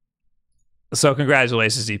 So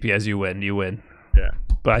congratulations, EPS. You win. You win. Yeah.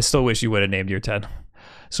 But I still wish you would have named your 10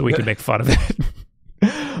 so we could make fun of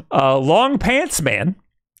it. Long Pants Man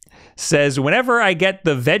says, whenever I get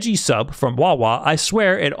the veggie sub from Wawa, I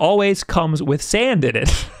swear it always comes with sand in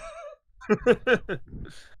it.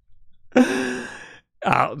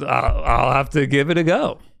 I'll have to give it a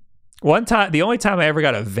go. One time, the only time I ever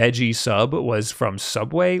got a veggie sub was from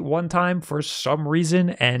Subway one time for some reason,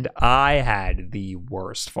 and I had the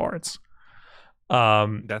worst farts.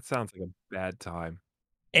 That sounds like a bad time.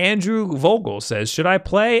 Andrew Vogel says, should I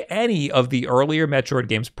play any of the earlier Metroid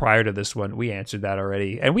games prior to this one? We answered that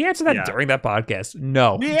already. And we answered that during that podcast.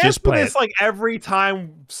 No, just play it. Like every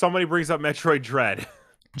time somebody brings up Metroid Dread.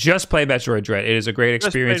 Just play Metroid Dread. It is a great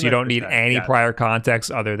experience. You don't need any prior context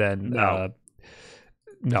other than...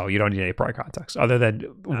 No, you don't need any prior context other than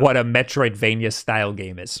what a Metroidvania style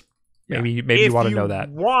game is. Maybe you want to know that.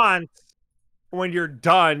 When you're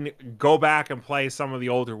done, go back and play some of the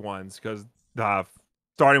older ones because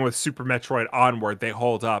starting with Super Metroid onward, they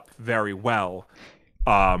hold up very well.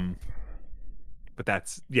 But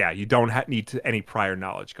that's you don't need any prior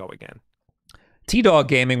knowledge going in. T-Dog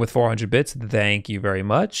Gaming with 400 bits. Thank you very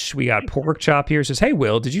much. We got Pork Chop here. Says, hey,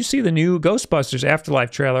 Will, did you see the new Ghostbusters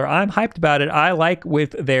Afterlife trailer? I'm hyped about it. I like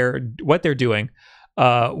what they're doing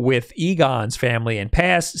with Egon's family and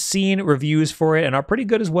past. Seen reviews for it and are pretty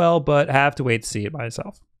good as well, but have to wait to see it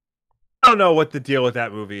myself. I don't know what the deal with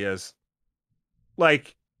that movie is.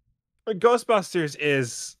 Like, Ghostbusters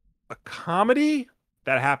is a comedy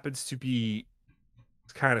that happens to be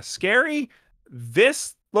kind of scary.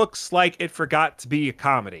 This looks like it forgot to be a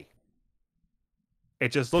comedy.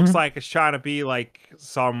 It just looks like it's trying to be like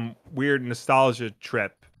some weird nostalgia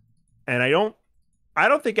trip. And I don't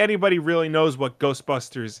think anybody really knows what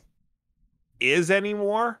Ghostbusters is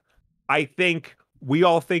anymore. I think we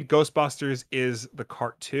all think Ghostbusters is the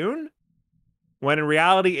cartoon, when in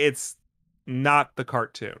reality it's not the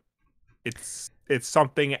cartoon. It's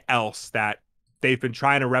something else that they've been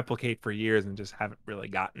trying to replicate for years and just haven't really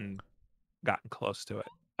gotten close to it.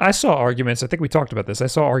 I saw arguments. I think we talked about this. I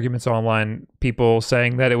saw arguments online, people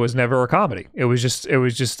saying that it was never a comedy. It was just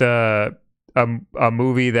a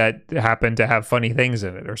movie that happened to have funny things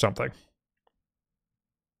in it or something.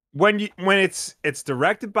 When it's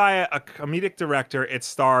directed by a comedic director, it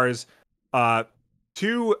stars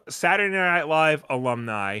 2 Saturday Night Live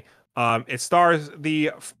alumni. It stars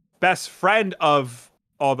the best friend of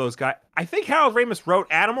all those guys. I think Harold Ramis wrote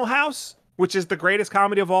Animal House, which is the greatest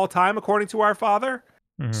comedy of all time, according to our father.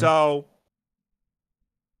 Mm-hmm. So,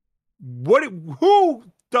 who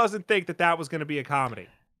doesn't think that was going to be a comedy?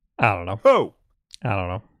 I don't know. Who? I don't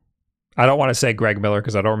know. I don't want to say Greg Miller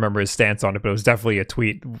because I don't remember his stance on it, but it was definitely a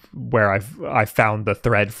tweet where I found the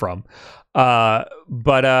thread from. Yeah,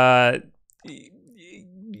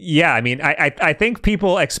 I mean, I think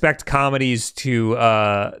people expect comedies to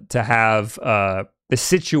have the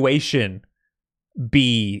situation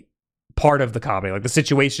be part of the comedy. Like the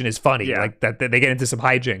situation is funny, like that they get into some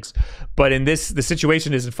hijinks. But in this, the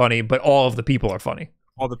situation isn't funny, but all of the people are funny.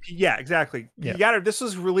 Exactly. Yeah. This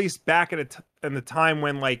was released back in the time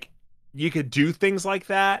when like you could do things like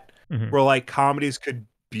that, where like comedies could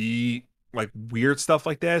be like weird stuff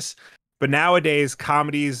like this. But nowadays,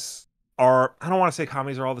 comedies are, I don't want to say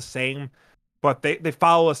comedies are all the same, but they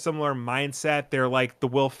follow a similar mindset. They're like the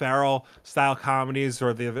Will Ferrell style comedies,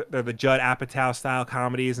 or they're the Judd Apatow style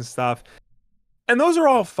comedies and stuff. And those are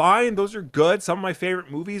all fine. Those are good. Some of my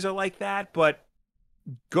favorite movies are like that. But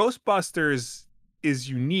Ghostbusters is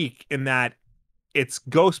unique in that it's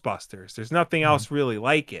Ghostbusters. There's nothing else really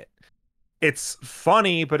like it. It's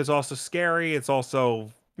funny, but it's also scary. It's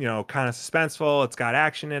also, kind of suspenseful. It's got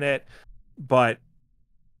action in it. But,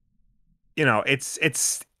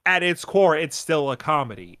 it's at its core, it's still a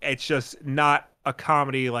comedy. It's just not a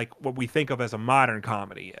comedy like what we think of as a modern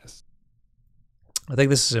comedy is. I think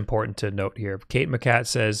this is important to note here. Kate McCat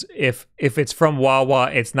says, if it's from Wawa,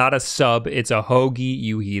 it's not a sub, it's a hoagie,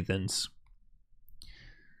 you heathens.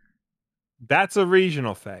 That's a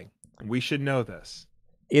regional thing. We should know this.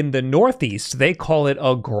 In the Northeast, they call it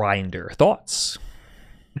a grinder. Thoughts?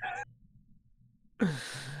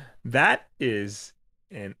 That is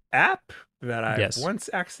an app that I once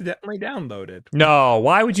accidentally downloaded. No,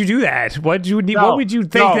 why would you do that? What would you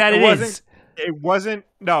think that it is? It wasn't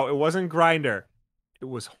Grinder. It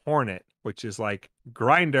was Hornet, which is like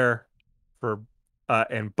Grinder for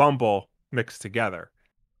and Bumble mixed together.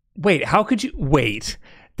 Wait, how could you wait?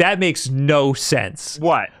 That makes no sense.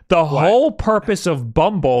 What? The whole purpose of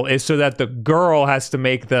Bumble is so that the girl has to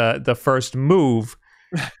make the first move.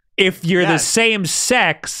 If you're the same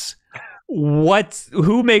sex,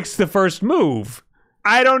 who makes the first move?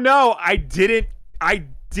 I don't know. I didn't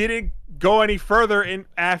go any further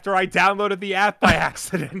after I downloaded the app by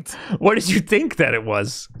accident. What did you think that it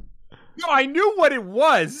was? No, I knew what it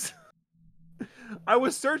was. I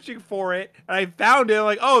was searching for it and I found it,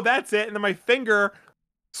 like, oh, that's it. And then my finger,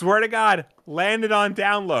 swear to God, landed on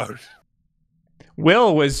download.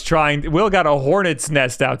 Will got a hornet's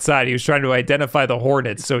nest outside. He was trying to identify the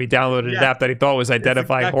hornets, so he downloaded an app that he thought was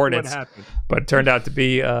identifying hornets, but it turned out to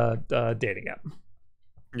be a dating app.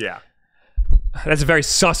 Yeah. That's a very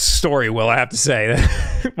sus story, Will, I have to say.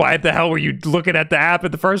 Why the hell were you looking at the app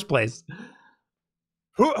in the first place?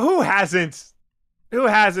 Who hasn't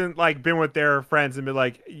like been with their friends and been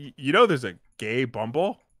like, there's a gay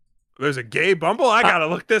Bumble? There's a gay Bumble? I gotta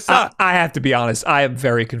look this up. I have to be honest. I am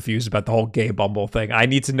very confused about the whole gay Bumble thing. I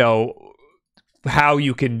need to know how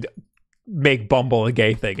you can make Bumble a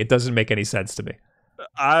gay thing. It doesn't make any sense to me.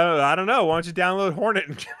 I don't know. Why don't you download Hornet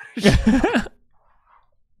and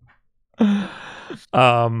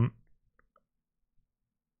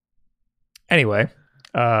Anyway,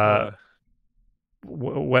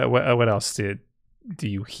 what else do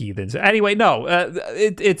you heathens? Anyway, no,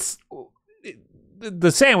 it's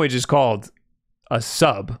the sandwich is called a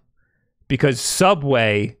sub because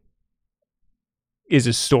Subway is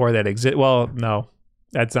a store that exists. Well, no,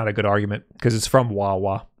 that's not a good argument because it's from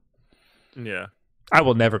Wawa. Yeah, I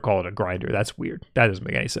will never call it a grinder. That's weird. That doesn't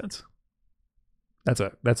make any sense. That's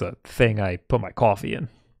a thing I put my coffee in,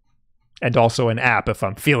 and also an app if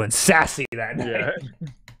I'm feeling sassy that night.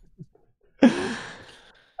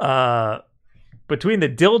 Yeah. Between the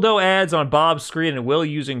dildo ads on Bob's screen and Will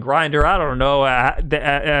using Grindr, I don't know.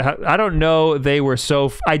 I don't know they were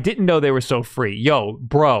so. I didn't know they were so free. Yo,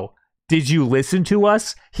 bro, did you listen to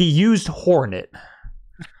us? He used Hornet.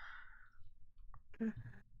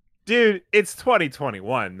 Dude, it's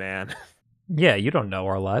 2021, man. Yeah, you don't know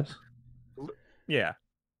our lives. Yeah.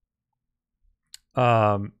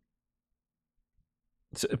 So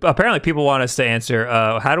apparently, people want us to answer.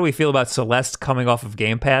 How do we feel about Celeste coming off of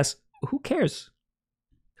Game Pass? Who cares?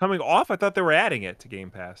 Coming off? I thought they were adding it to Game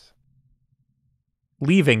Pass.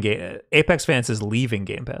 Leaving Apex Fan says leaving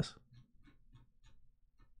Game Pass.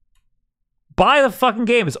 Buy the fucking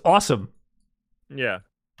game. It's awesome. Yeah.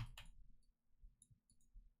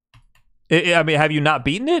 I mean, have you not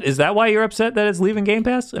beaten it? Is that why you're upset that it's leaving Game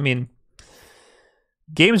Pass? I mean,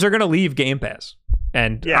 games are going to leave Game Pass.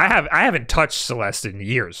 And yeah. I haven't touched Celeste in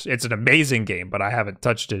years. It's an amazing game, but I haven't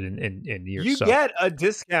touched it in years. You get a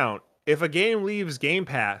discount if a game leaves Game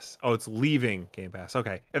Pass. Oh, it's leaving Game Pass.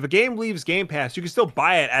 Okay. If a game leaves Game Pass, you can still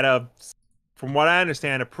buy it at from what I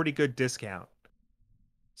understand, a pretty good discount.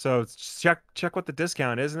 So check what the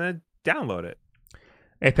discount is and then download it.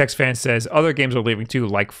 Apex Fan says other games are leaving too,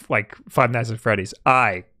 like Five Nights at Freddy's.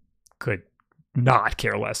 I could not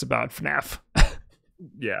care less about FNAF.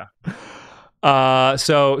 Yeah.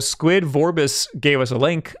 So Squid Vorbis gave us a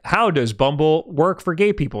link. How does Bumble work for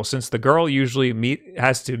gay people since the girl usually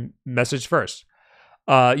has to message first?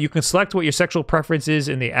 You can select what your sexual preference is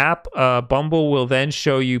in the app. Bumble will then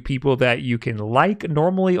show you people that you can like.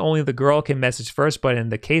 Normally, only the girl can message first, but in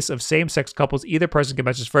the case of same-sex couples, either person can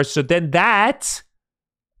message first. So then that's...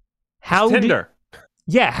 Tinder.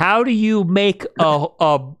 How do you make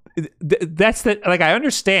that's the... Like, I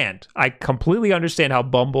understand. I completely understand how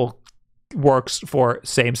Bumble works for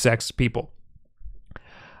same-sex people.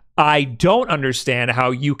 I don't understand how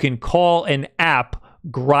you can call an app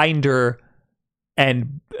Grindr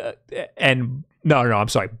and I'm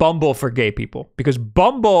sorry, Bumble for gay people, because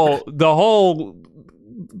Bumble, the whole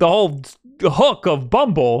hook of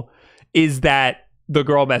Bumble is that the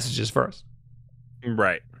girl messages first,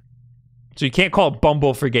 right? So you can't call it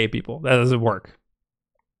Bumble for gay people. That doesn't work.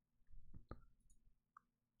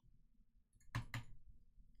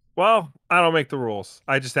 Well, I don't make the rules.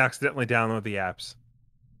 I just accidentally download the apps.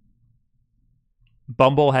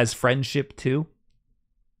 Bumble has friendship too.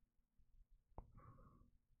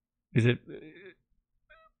 Is it?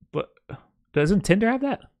 But doesn't Tinder have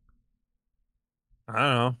that? I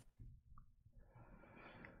don't know.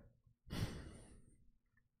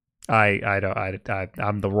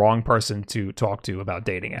 I'm the wrong person to talk to about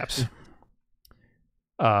dating apps.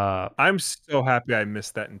 I'm so happy I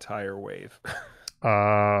missed that entire wave.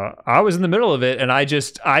 I was in the middle of it, and I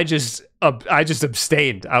just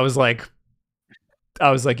abstained. I was like,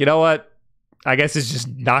 you know what? I guess it's just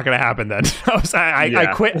not gonna happen then.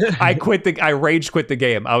 I quit. I rage quit the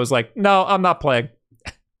game. I was like, no, I'm not playing.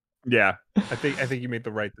 Yeah, I think you made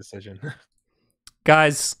the right decision.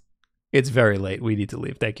 Guys, it's very late. We need to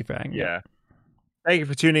leave. Thank you for hanging out. Thank you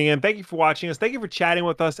for tuning in. Thank you for watching us. Thank you for chatting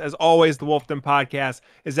with us. As always, the Wulff Den podcast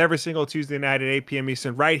is every single Tuesday night at 8 p.m.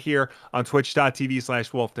 Eastern right here on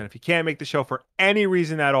twitch.tv/WulffDen. If you can't make the show for any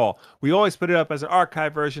reason at all, we always put it up as an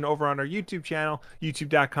archive version over on our YouTube channel,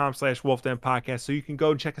 youtube.com/WulffDen podcast. So you can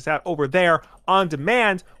go and check us out over there on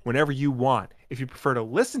demand whenever you want. If you prefer to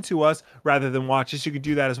listen to us rather than watch us, you can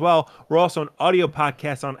do that as well. We're also an audio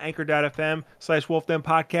podcast on anchor.fm/WulffDen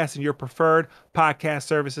podcast and your preferred podcast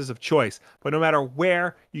services of choice. But no matter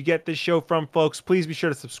where you get this show from, folks, please be sure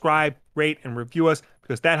to subscribe, rate, and review us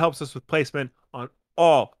because that helps us with placement on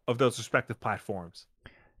all of those respective platforms.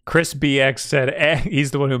 Chris BX said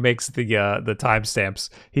he's the one who makes the timestamps.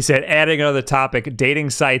 He said adding another topic,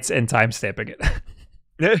 dating sites and timestamping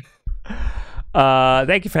it.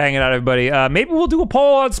 Thank you for hanging out, everybody. Maybe we'll do a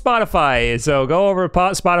poll on Spotify. So go over to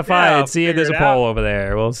Spotify and see if there's a poll over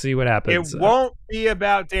there. We'll see what happens. It won't be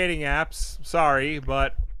about dating apps. Sorry,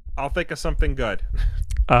 but I'll think of something good.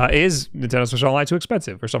 Is Nintendo Switch Online too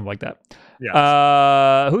expensive or something like that?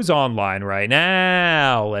 Yeah. Who's online right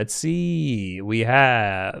now? Let's see. We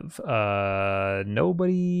have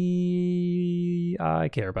nobody I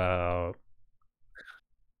care about.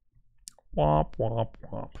 Womp womp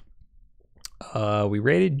womp. We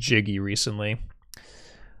rated Jiggy recently.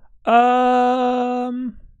 Oh,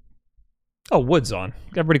 Wood's on.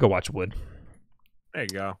 Everybody go watch Wood. There you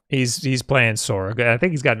go. He's playing Sora. I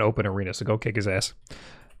think he's got an open arena, so go kick his ass.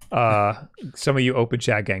 Some of you open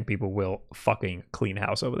chat gang people will fucking clean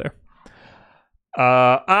house over there.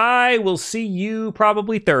 I will see you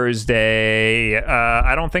probably Thursday.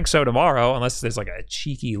 I don't think so tomorrow, unless there's like a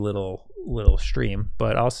cheeky little stream.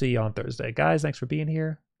 But I'll see you on Thursday. Guys, thanks for being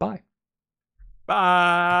here. Bye.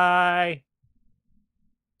 Bye.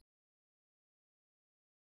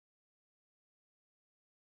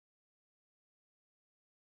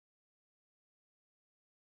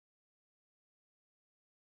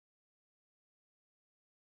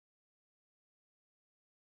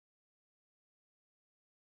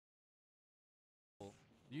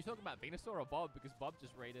 You talking about Venusaur or Bob? Because Bob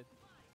just raided.